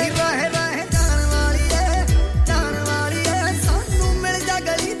ਤੇ ਰਾਹੇ ਜਾਣ ਵਾਲੀ ਏ ਸਾਨੂੰ ਮਿਲ ਜਾ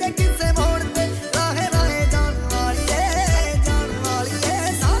ਗਲੀ ਤੇ ਕਿਸੇ ਮੋੜ ਤੇ ਰਾਹੇ ਜਾਣ ਵਾਲੀ ਏ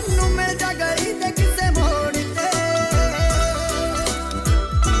ਸਾਨੂੰ ਮਿਲ ਜਾ ਗਲੀ ਤੇ ਕਿਸੇ ਮੋੜ ਤੇ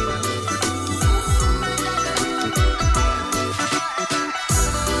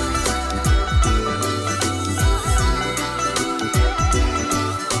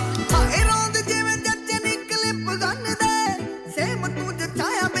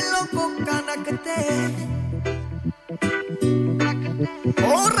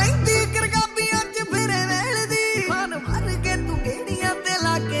ਉਹ ਰਹਿੰਦੀ ਕਰਗਾਬੀਆਂ ਚ ਫਿਰੇ ਵੇਲਦੀ ਮਨ ਭਰ ਕੇ ਤੂੰ ਗੇੜੀਆਂ ਤੇ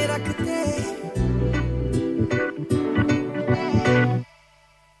ਲਾ ਕੇ ਰੱਖਤੇ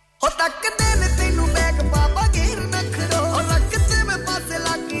ਹੋ ਤੱਕਦੇ ਨੇ ਤੈਨੂੰ ਬੈਗ ਬਾਬਾ ਗੇਰ ਨਖਰੋ ਉਹ ਰੱਖਤੇ ਮੈਂ ਪਾਸੇ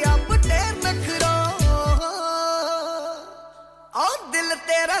ਲਾ ਕੇ ਆਪ ਢੇਰ ਨਖਰੋ ਉਹ ਦਿਲ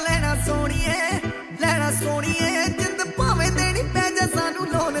ਤੇਰਾ ਲੈਣਾ ਸੋਣੀਏ ਜਿੰਦ ਭਾਵੇਂ ਦੇਣੀ ਪੈ ਜਾ ਸਾਨੂੰ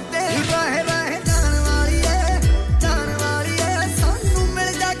ਲੋਨ ਤੇ ਰਾਹੇ ਜਾਣ ਵਾਲੀ ਏ ਸਾਨੂੰ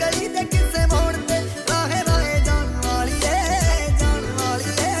ਮਿਲ ਜਾ ਗਲੀ ਤੇ ਕਿਸੇ ਮੋੜ ਤੇ ਰਾਹੇ ਜਾਣ ਵਾਲੀ ਏ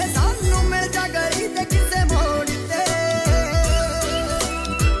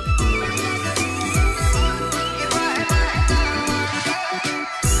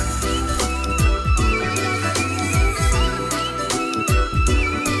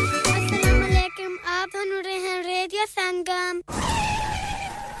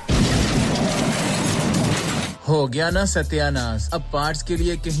हो गया ना सत्यानाश अब पार्ट्स के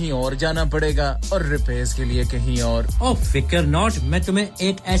लिए कहीं और जाना पड़ेगा और रिपेयर्स के लिए कहीं और ओ फिकर नॉट मैं तुम्हें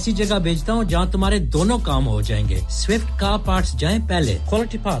एक ऐसी जगह भेजता हूं जहां तुम्हारे दोनों काम हो जाएंगे स्विफ्ट कार पार्ट्स जाएं पहले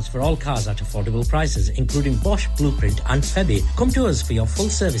quality parts for all cars at affordable prices including Bosch Blueprint and Febby come to us for your full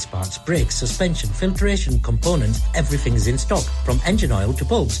service parts brakes suspension filtration components everything is in stock from engine oil to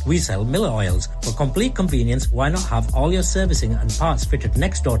bulbs we sell Miller oils for complete convenience why not have all your servicing and parts fitted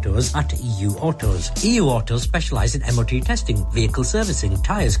next door to us at EU Autos EU Autos specialise in MOT testing vehicle servicing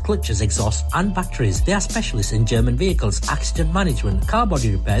tyres clutches exhausts and batteries they are specialists in German vehicles accident management car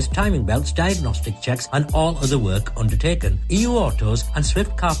body repairs timing belts diagnostic checks and all other work undertaken EU Autos and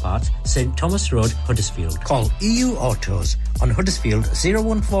Swift Car Parts St Thomas Road Huddersfield call EU Autos on Huddersfield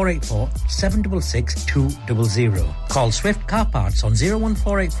 01484 766 200 call Swift Car Parts on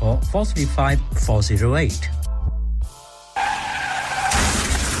 01484 435 408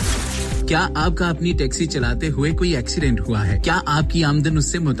 क्या आपका अपनी taxi चलाते हुए कोई accident हुआ है क्या आपकी आमदन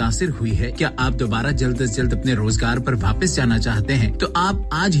उससे मुतासिर हुई है क्या आप दोबारा जल्द से जल्द अपने रोजगार पर वापस जाना चाहते हैं तो आप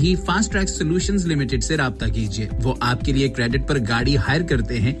आज ही फास्ट ट्रैक सॉल्यूशंस लिमिटेड से राब्ता कीजिए वो आपके लिए क्रेडिट पर गाड़ी हायर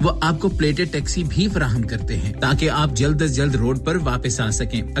करते हैं वो आपको प्लेटेड टैक्सी भी फराहम करते हैं ताकि आप जल्द से जल्द रोड पर वापस आ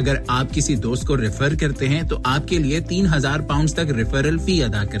सकें अगर आप किसी दोस्त को रेफर करते हैं तो आपके लिए 3000 पाउंड तक रेफरल फी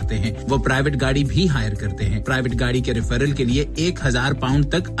अदा करते हैं वो प्राइवेट गाड़ी भी हायर करते हैं प्राइवेट गाड़ी के रेफरल के लिए 1000 पाउंड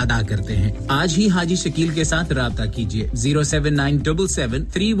तक अदा करते हैं आज ही हाजी शकील के साथ राब्ता कीजिए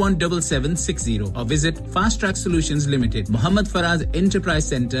 07977317760 और visit fast track solutions limited Mohammad Faraz enterprise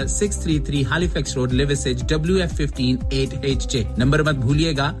centre 633 Halifax road Liversedge WF15 8HJ number मत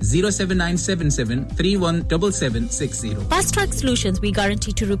भूलिएगा 07977317760 Fast Track Solutions we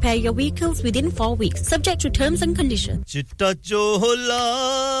guarantee to repair your vehicles within 4 weeks subject to terms and conditions चिट्टा चोला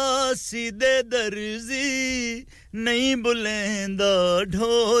सीधे दर्जी नहीं बुलेंदा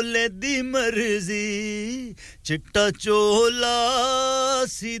ढोले दी मर्जी चिट्टा चोला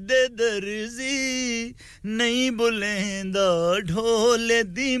सीधे दर्जी नहीं बुलेंदा ढोले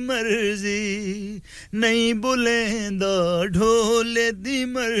दी मर्जी नहीं बुलेंदा ढोले दी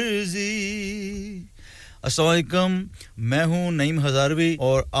मर्जी अस्सलाम वालेकुम मैं हूं नईम हजारवी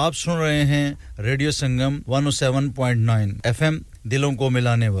और आप सुन रहे हैं रेडियो संगम 107.9 FM दिलों को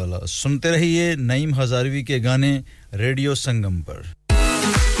मिलाने वाला सुनते रहिए नईम हजारवी के गाने रेडियो संगम पर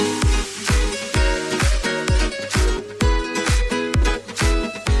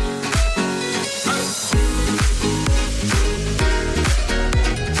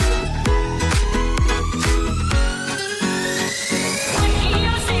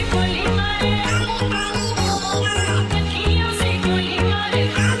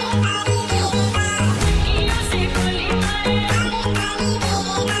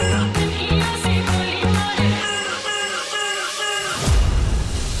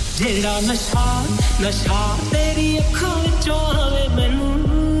नशा नशा तेरी अखां विचों आवे मैनू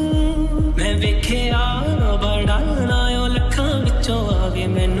मैं वेखिया बड़ा नायो लखां विचों आवे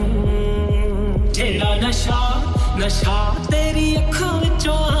मैनू जेड़ा नशा नशा तेरी अखां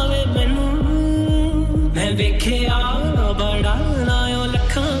विचों आवे मैनू मैं वेखिया बड़ा नायो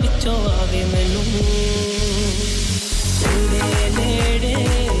लखां विचों आवे मैनू तेरे नेड़े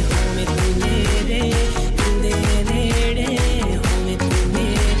होवे तू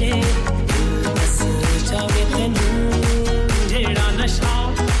मेरे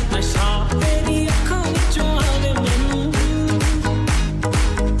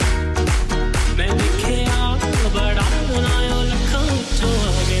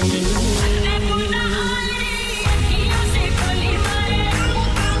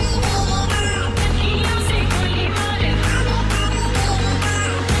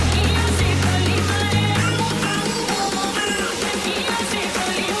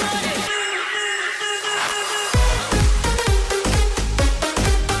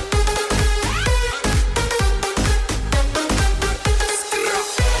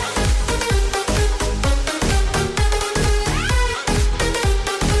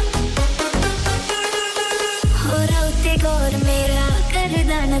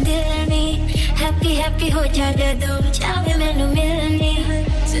हो जा जदों चाहे मैनू मिलनी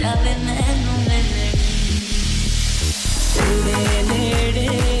चाहे मैनू मिलनी तेरे नेड़े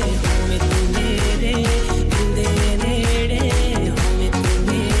होवे तू मेरे तेरे नेड़े होवे तू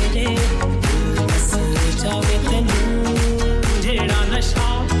मेरे बस चाहे तैनू जेड़ा नशा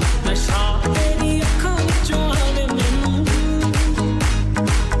नशा तेरी अखां विचों आवे मैनू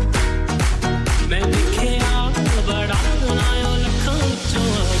मैं लिखिया बड़ा नायो लखां विचों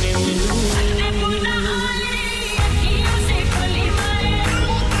आवे मैनू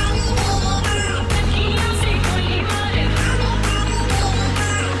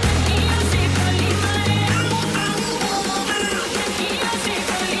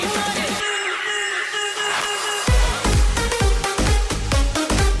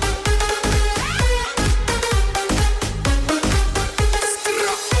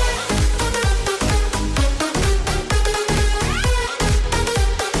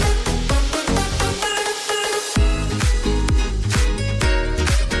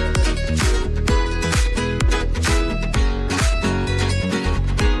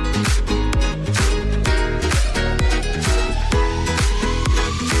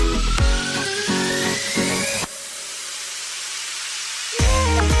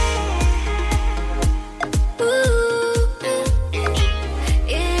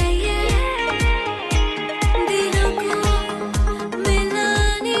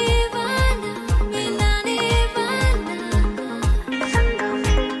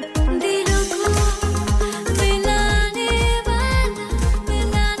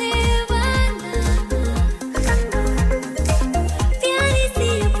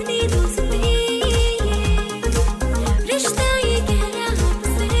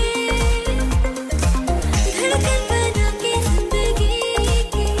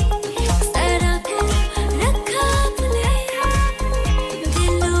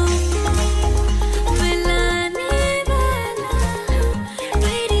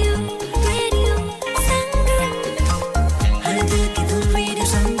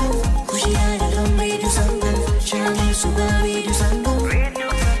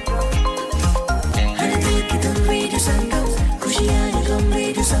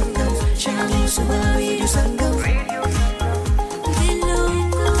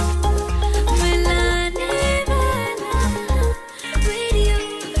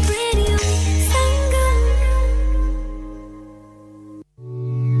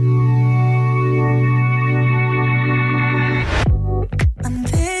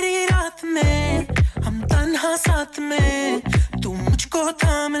साथ में तू मुझको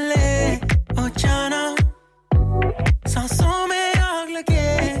थाम ले ओ जाना सांसों में आग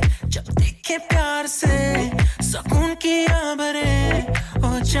लगे जब देखे प्यार से सुकून की आबरे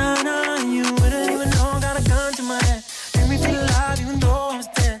ओ जाना you wouldn't even know got a gun to my head make me feel alive even though I was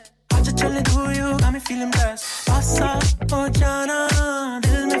dead आजा चले through you got me feeling blessed पासा ओ जाना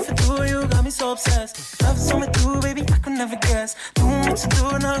दिल में फिर तू you got me so obsessed love is on me too baby I could never guess तू मुझसे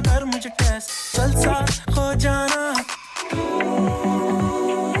दूर ना कर मुझे टेस्ट जलसा हो जाना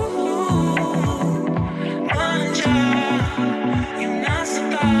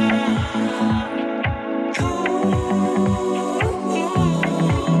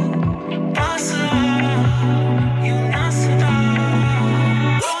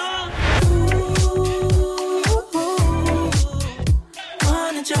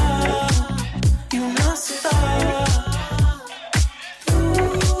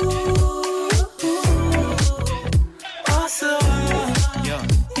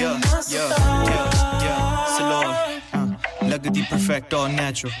लगदी perfect all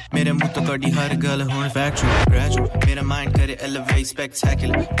natural मेरे मुंह तो कड़ी हर गल होण factual gradual मेरा mind करे elevate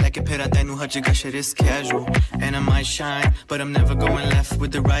spectacular लेके फिरा तैनू हर जगह shit is casual and I might shine but I'm never going left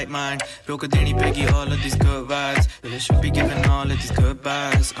with the right mind रोक देनी पेगी all of these good vibes really should be giving all of these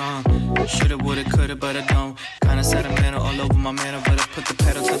goodbyes shoulda woulda coulda but I don't kinda sentimental all over my manner but I put the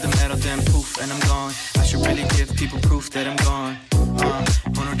pedal to the metal then poof and I'm gone I should really give people proof that I'm gone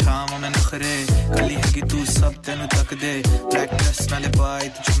ਹੁਣ ਉਠਾਵਾਂ ਮੈਂ ਨਖਰੇ ਕੱਲੀ ਹੈਗੀ ਤੂੰ ਸਭ ਤੈਨੂੰ ਤੱਕ ਦੇ black dress ਨਾਲੇ ਪਾਈ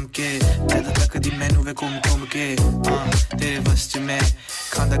ਤੂੰ ਝੁਮਕੇ ਜਦ ਤੱਕ ਦੀ ਮੈਨੂੰ ਵੇ ਘੁੰਮ ਘੁੰਮ ਕੇ ਤੇਰੇ ਵਸ ਚ ਮੈਂ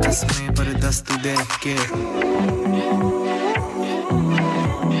ਖਾਂਦਾ ਕਸਮੇ ਪਰ ਦੱਸ ਤੂੰ ਦੇਖ ਕੇ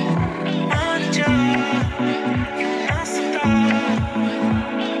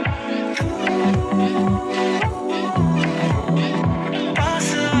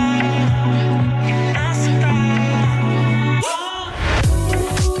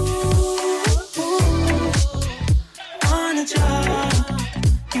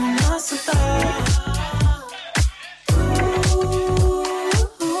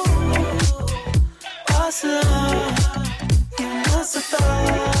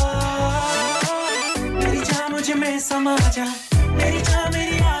समा जा मेरी जान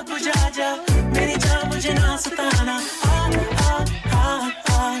मेरी आग बुझा जा मेरी जान मुझे ना सताना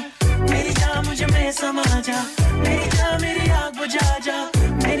मेरी जान मुझे में समा जा मेरी जान मेरी आग बुझा जा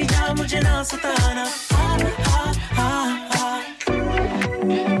मेरी जान मुझे ना सताना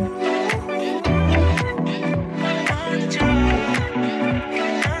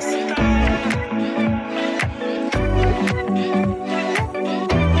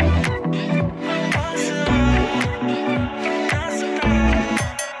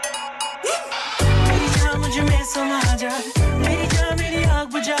मेरी जान मेरी आग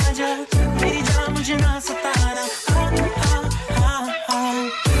बुझा जा मेरी जान मुझे ना सताना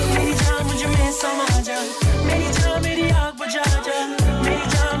मेरी जान मुझे में समा जा मेरी जान मेरी आग बुझा जा मेरी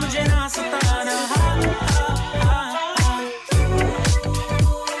जान मुझे ना सताना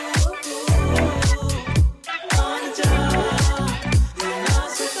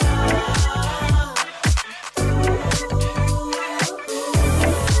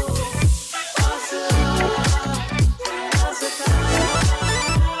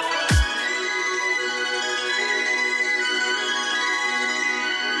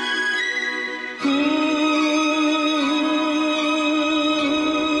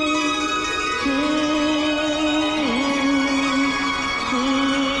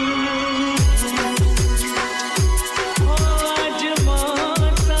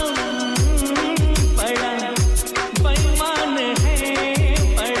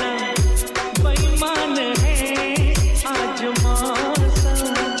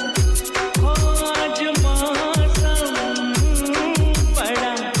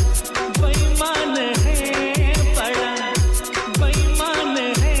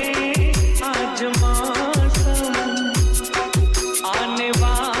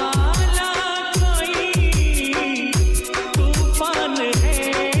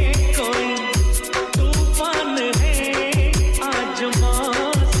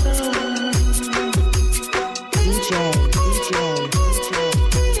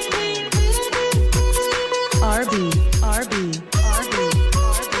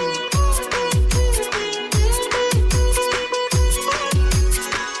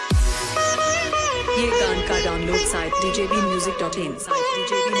DJBmusic.in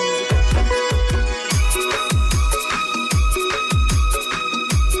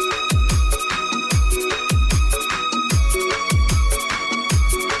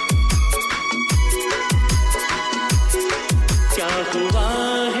क्या हुआ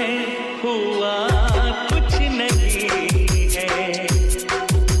है हुआ कुछ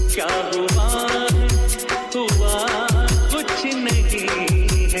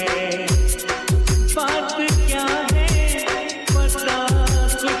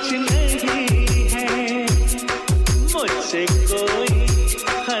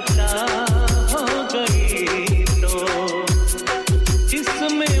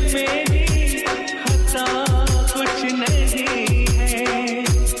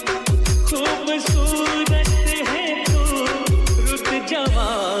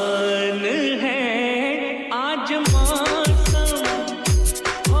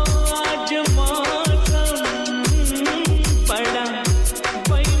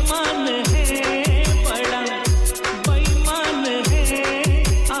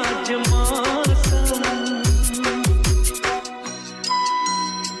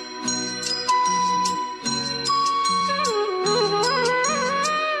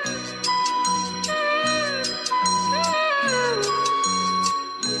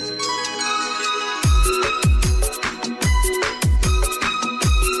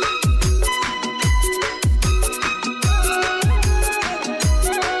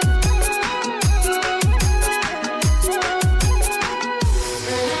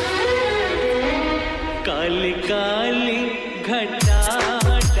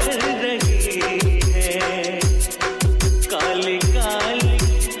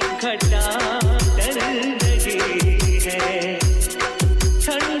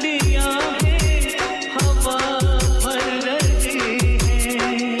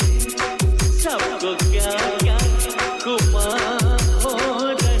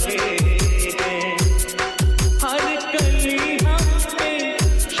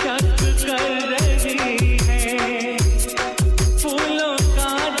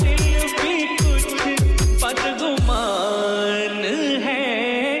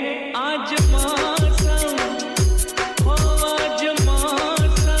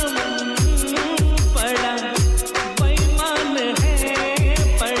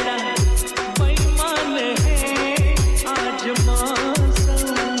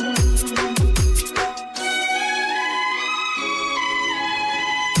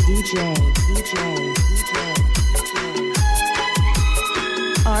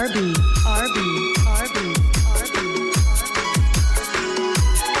RB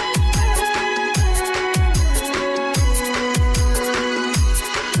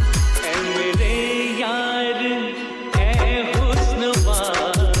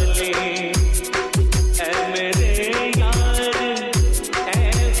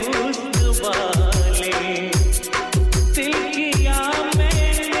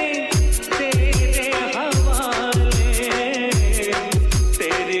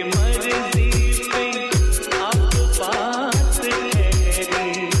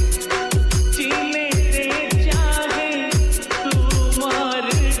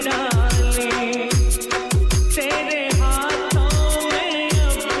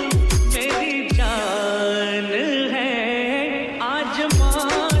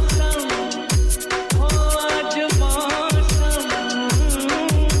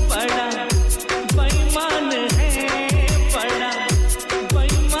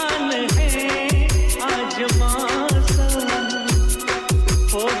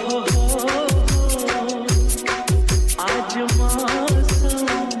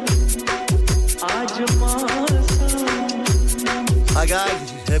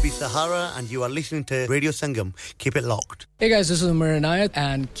You are listening to Radio Sangam. Keep it locked. Hey guys, this is Umar Inayat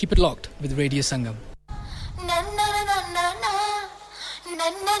and keep it locked with Radio Sangam.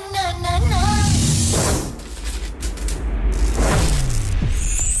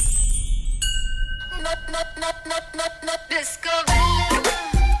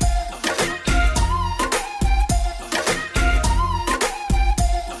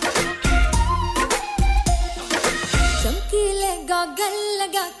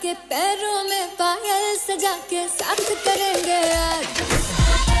 पैरों में पायल सजा के साथ करेंगे आज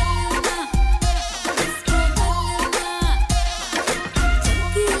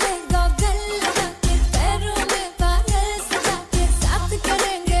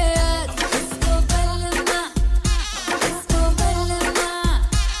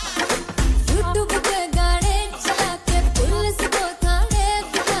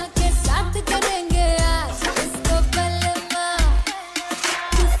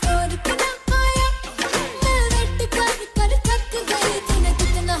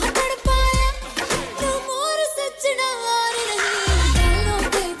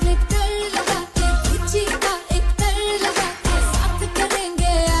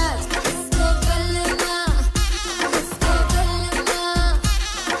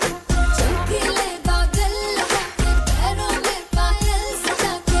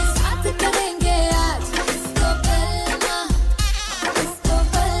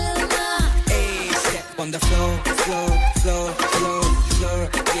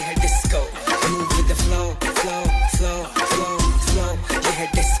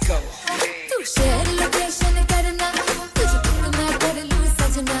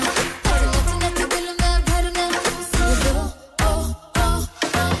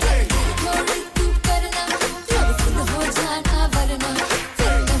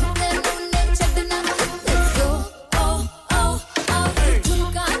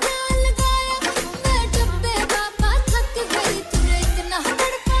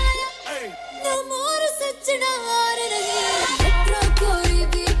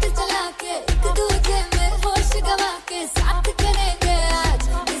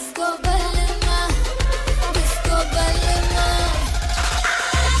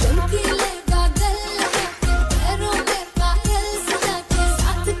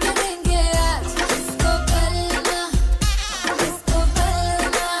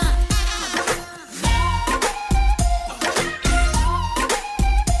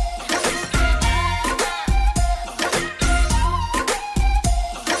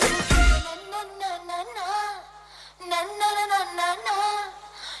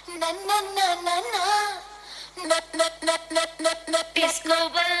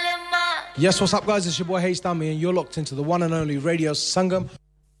Yes, what's up guys, it's your boy Hayes Dummy and you're locked into the one and only Radio Sangam.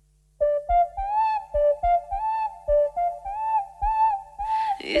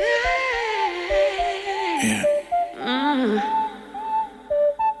 Yeah.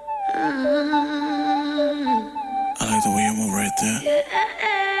 I like the way you move right there.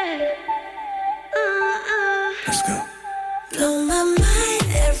 Let's go. Blow my mind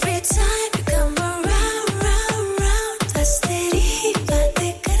every time you come around, round, round. That's steady.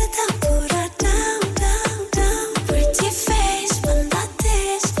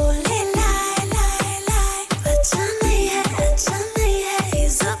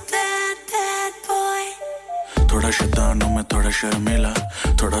 शैतान हूँ मैं थोड़ा शर्मीला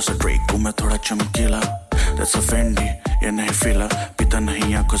थोड़ा सा Drake हूँ मैं थोड़ा चमकीला that's a Fendi ये नहीं फिला पीता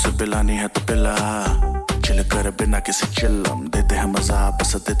नहीं आंखों से पिलानी है तो पिला चिल कर बिना किसी चिल्लम देते हैं मजा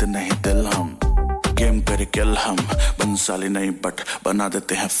बस देते नहीं दिल हम गेम करे किल हम बंसाली नहीं बट बना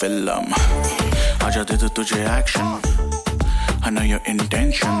देते हैं फिल्म आजा दे दो तुझे action I know your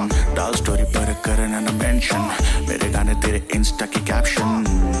intention डाल स्टोरी पर करना न मेंशन मेरे गाने तेरे इंस्टा की कैप्शन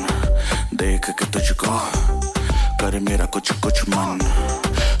देख के तुझको करे मेरा कुछ कुछ मन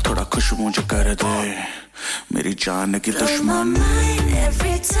थोड़ा खुश मुझे कर दे मेरी जान की दुश्मन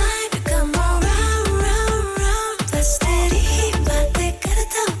Every time you come around, round, round बस तेरी बातें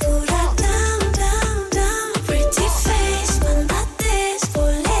करता पूरा down, down, down Pretty face बंदा तेज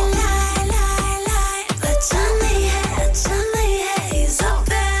बोले lie, lie, lie अच्छा नहीं है He's a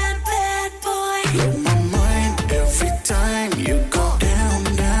bad, bad boy Blow my mind every time you go down,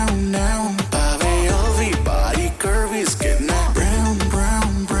 down, down Pave everybody curvy skin brown,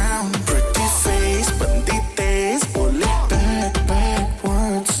 brown, brown Pretty face बंदी तेज बोले bad, bad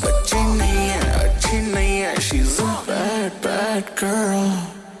words बच्ची नहीं है she's a bad, bad girl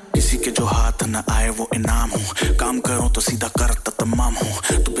किसी के जो हाथ न आए वो इनाम हूँ काम करूँ तो सीधा करता तमाम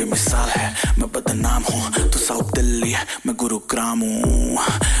हूँ तू बेमिसाल है मैं बदनाम हूँ तू साउथ दिल्ली है मैं गुरुग्राम हूँ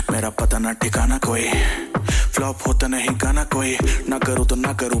मेरा पता ना ठिकाना कोई फ्लॉप होता नहीं गाना कोई ना करूँ तो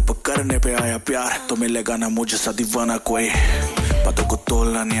ना करूँ पर करने पे आया प्यार तो मिलेगा ना मुझे सा दीवाना कोई पतों को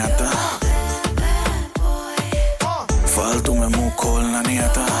तोलना नहीं आता फालतू में मुंह खोलना नहीं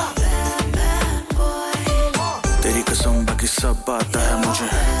आता तेरी कसम बाकी सब आता है मुझे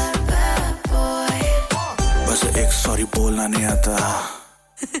बस एक सॉरी बोलना नहीं आता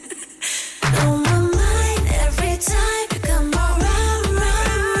On my mind every time you come around,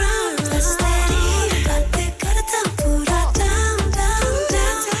 round, round बस तेरी बातें करता पूरा down, down,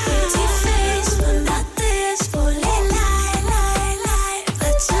 down Pretty face बंदा तेज बोले lie, lie, lie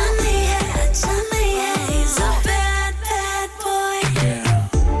अच्छा नहीं है He's a bad, bad boy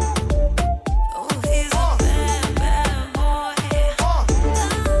Oh, he's a bad, bad boy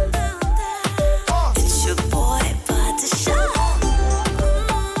It's your boy Badshah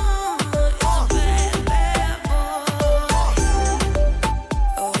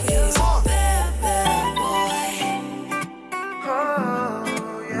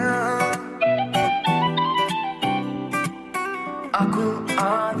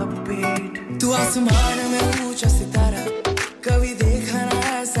तू आसमान में ऊंचा सितारा कभी देखा ना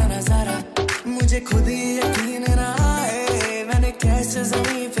ऐसा नजारा मुझे खुद ही यकीन ना आए मैंने कैसे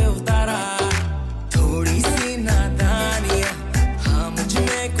जमीन पे उतारा थोड़ी सी नादानियां हाँ मुझ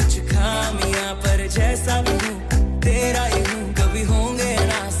में कुछ खामियां पर जैसा भी हूँ तेरा ही हूँ कभी होंगे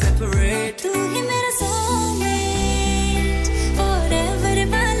ना सेपरेट तू ही मेरा soulmate forever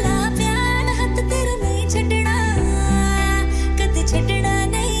वाला प्यार हाथ तेरा नहीं छड़ना कद छड़ना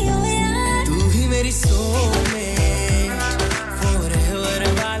नहीं हो यार तू ही मेरी soulmate forever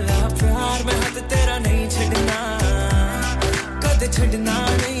वाला प्यार मैं हाथ तेरा नहीं छड़ना कद छड़ना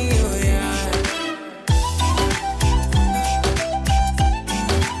नहीं हो यार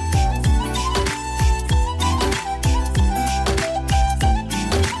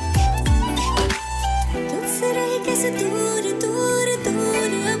तुझसे रही कैसे दूर दूर दूर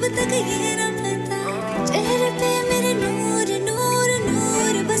अब तक ये ना पता चेहरे पे मेरे नूर नूर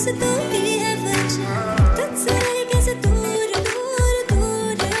नूर बस तू ही है वजह तुझसे रही कैसे दूर दूर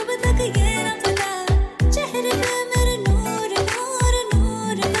दूर अब तक ये ना पता चेहरे पे मेरे नूर नूर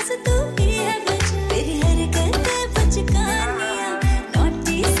नूर बस तू ही है वजह तेरी हरकतें बचकानियां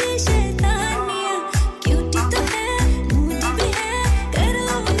नॉटी सी शैतानियां क्यूटी तो है मूड भी है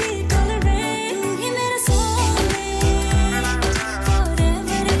करोगी टॉलरेट तू ही मेरा soulmate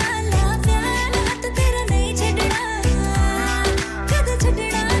forever वाला प्यार हाथ तेरा नहीं छड़ना कद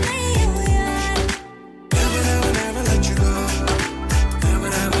छड़ना नहीं हो यार Never, never let you go. Never,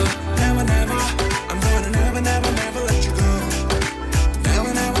 never, never, never. I'm gonna never, never, never let you go.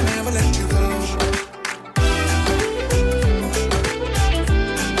 Never, never, never let you go.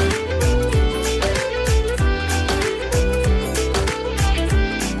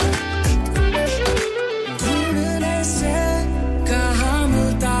 ढूंढने से कहाँ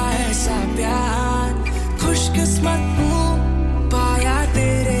मिलता ऐसा प्यार खुशकिस्मत हूँ पाया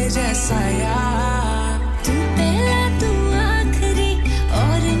तेरे जैसा यार तू पहला तू आखिरी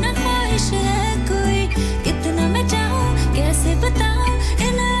और न ख्वाहिश है कोई कितना मैं चाहूँ कैसे बताऊँ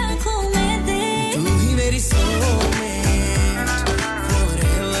इन आँखों में देख तू ही मेरी soulmate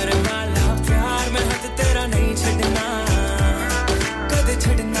forever वाला प्यार मैं हाथ तेरा नहीं छड़ना कद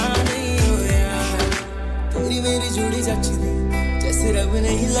छड़ना नहीं हो यार तेरी मेरी जोड़ी जची दी जैसे रब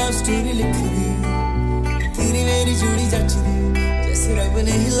ने ही लव स्टोरी लिख दी तेरी मेरी जोड़ी जची दी जैसे रब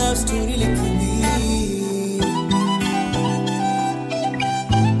ने ही लव स्टोरी लिख दी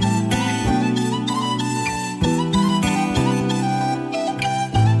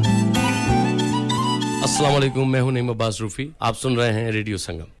अस्सलाम वालेकुम मैं हूं नईम अब्बास रूफी आप सुन रहे हैं radio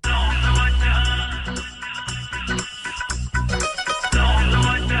Sangam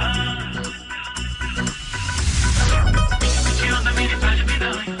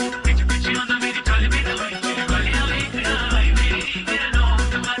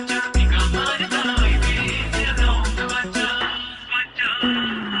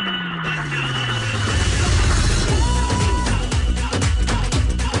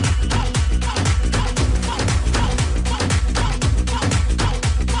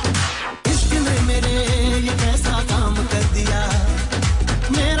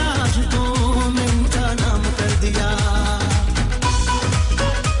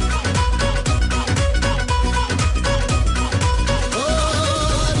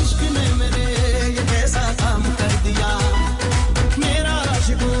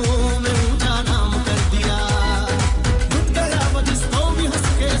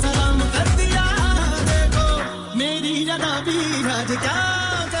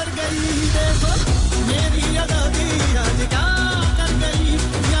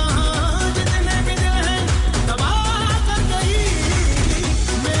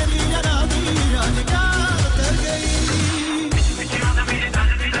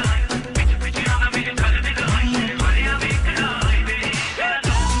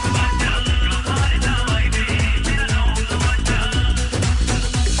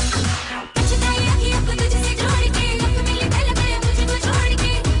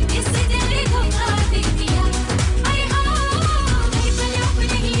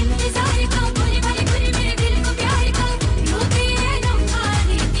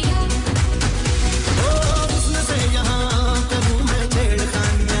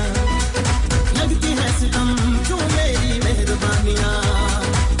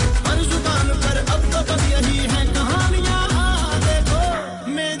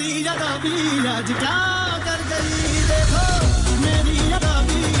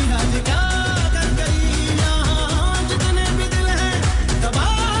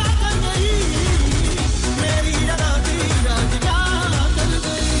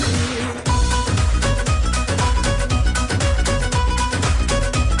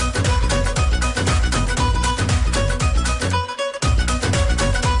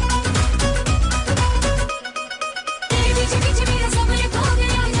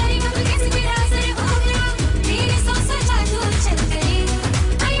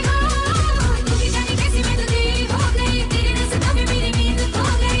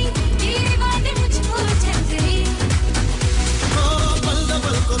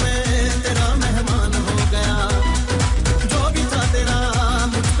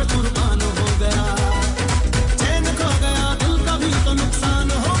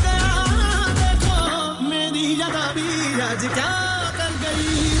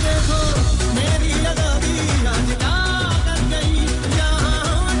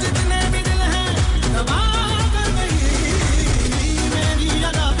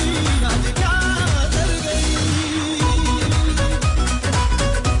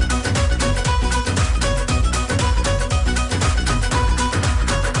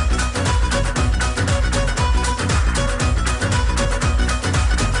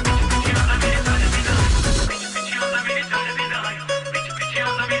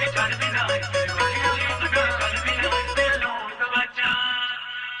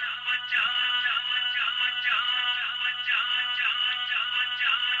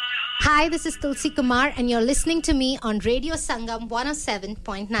Hi, this is Tulsi Kumar and you're listening to me on Radio Sangam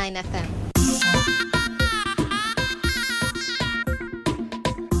 107.9 FM.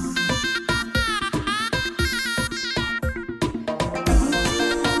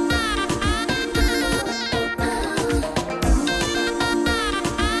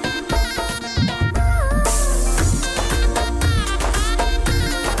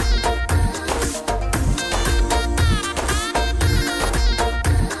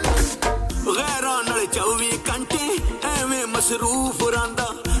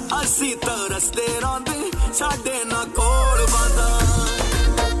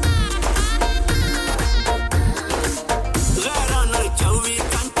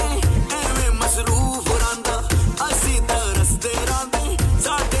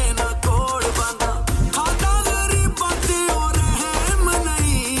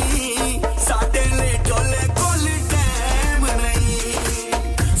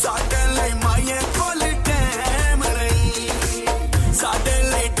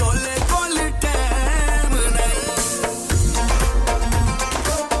 Suddenly, don't let go,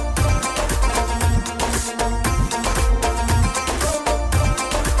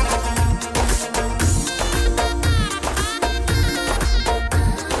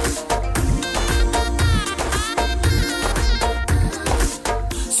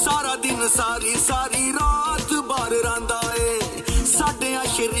 दिन सारी सारी रात बार रांदा ए साडे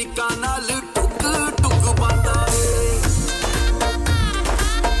शरीकां नाल टुक टुक पांदा ए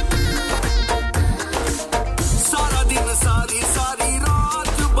सारा दिन सारी सारी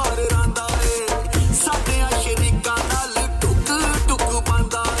रात बार रांदा ए साडे शरीकां नाल टुक टुक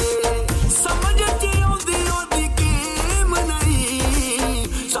पांदा ए समझ च आउंदी आउंदी गेम नहीं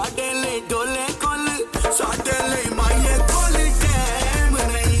साडे ले डोले कोल साडे ले माये कोल टैम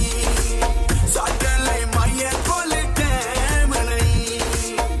नहीं साडे ले माये कोल टैम नहीं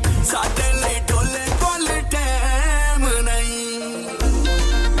साडे ले डोले कोल टैम नहीं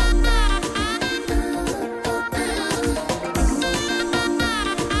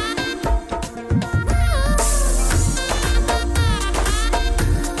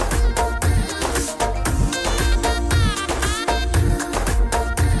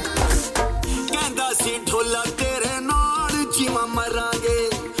कहंदा सी ढोला तेरे नाल जीवा मरांगे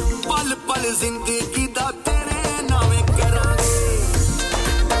पल पल जिंदगी दा तेरे नामे करांगे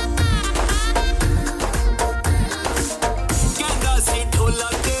कहंदा सी ढोला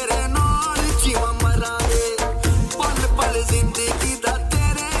तेरे नाल जीवा मरांगे पल पल जिंदगी दा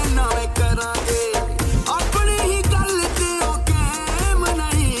तेरे नामे करांगे अपनी ही गल ते ओ कैम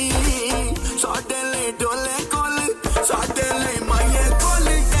नहीं साडे ले डोले कोल साडे ले माये कोल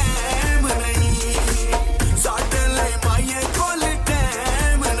टैम नहीं साडे ले माये कोल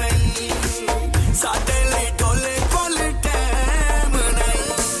टैम नहीं साडे ले डोले कोल टैम नहीं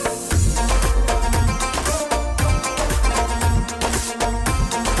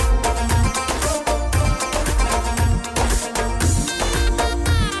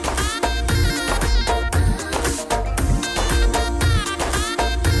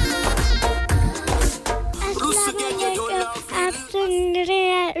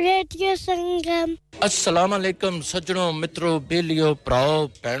रेडियो संगम अस्सलाम वालेकुम सज्जनों मित्रों बेलियो भराओ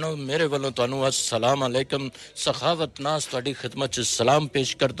भैणों मेरे वालों ਤੁਹਾਨੂੰ अस्सलाम वालेकुम सखावत नास ਤੁਹਾਡੀ ਖidmat ਚ ਸਲਾਮ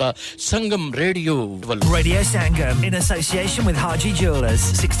ਪੇਸ਼ ਕਰਦਾ Sangam radio Radio Sangam in association with Haji Jewellers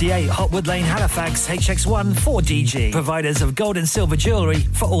 68 Hotwood Lane Halifax HX1 4DG providers of gold and silver jewellery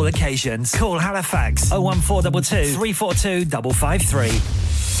for all occasions call Halifax 01422 342 553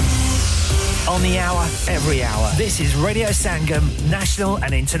 On the hour, every hour. This is Radio Sangam, national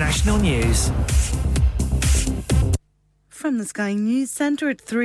and international news. From the Sky News Centre at 3.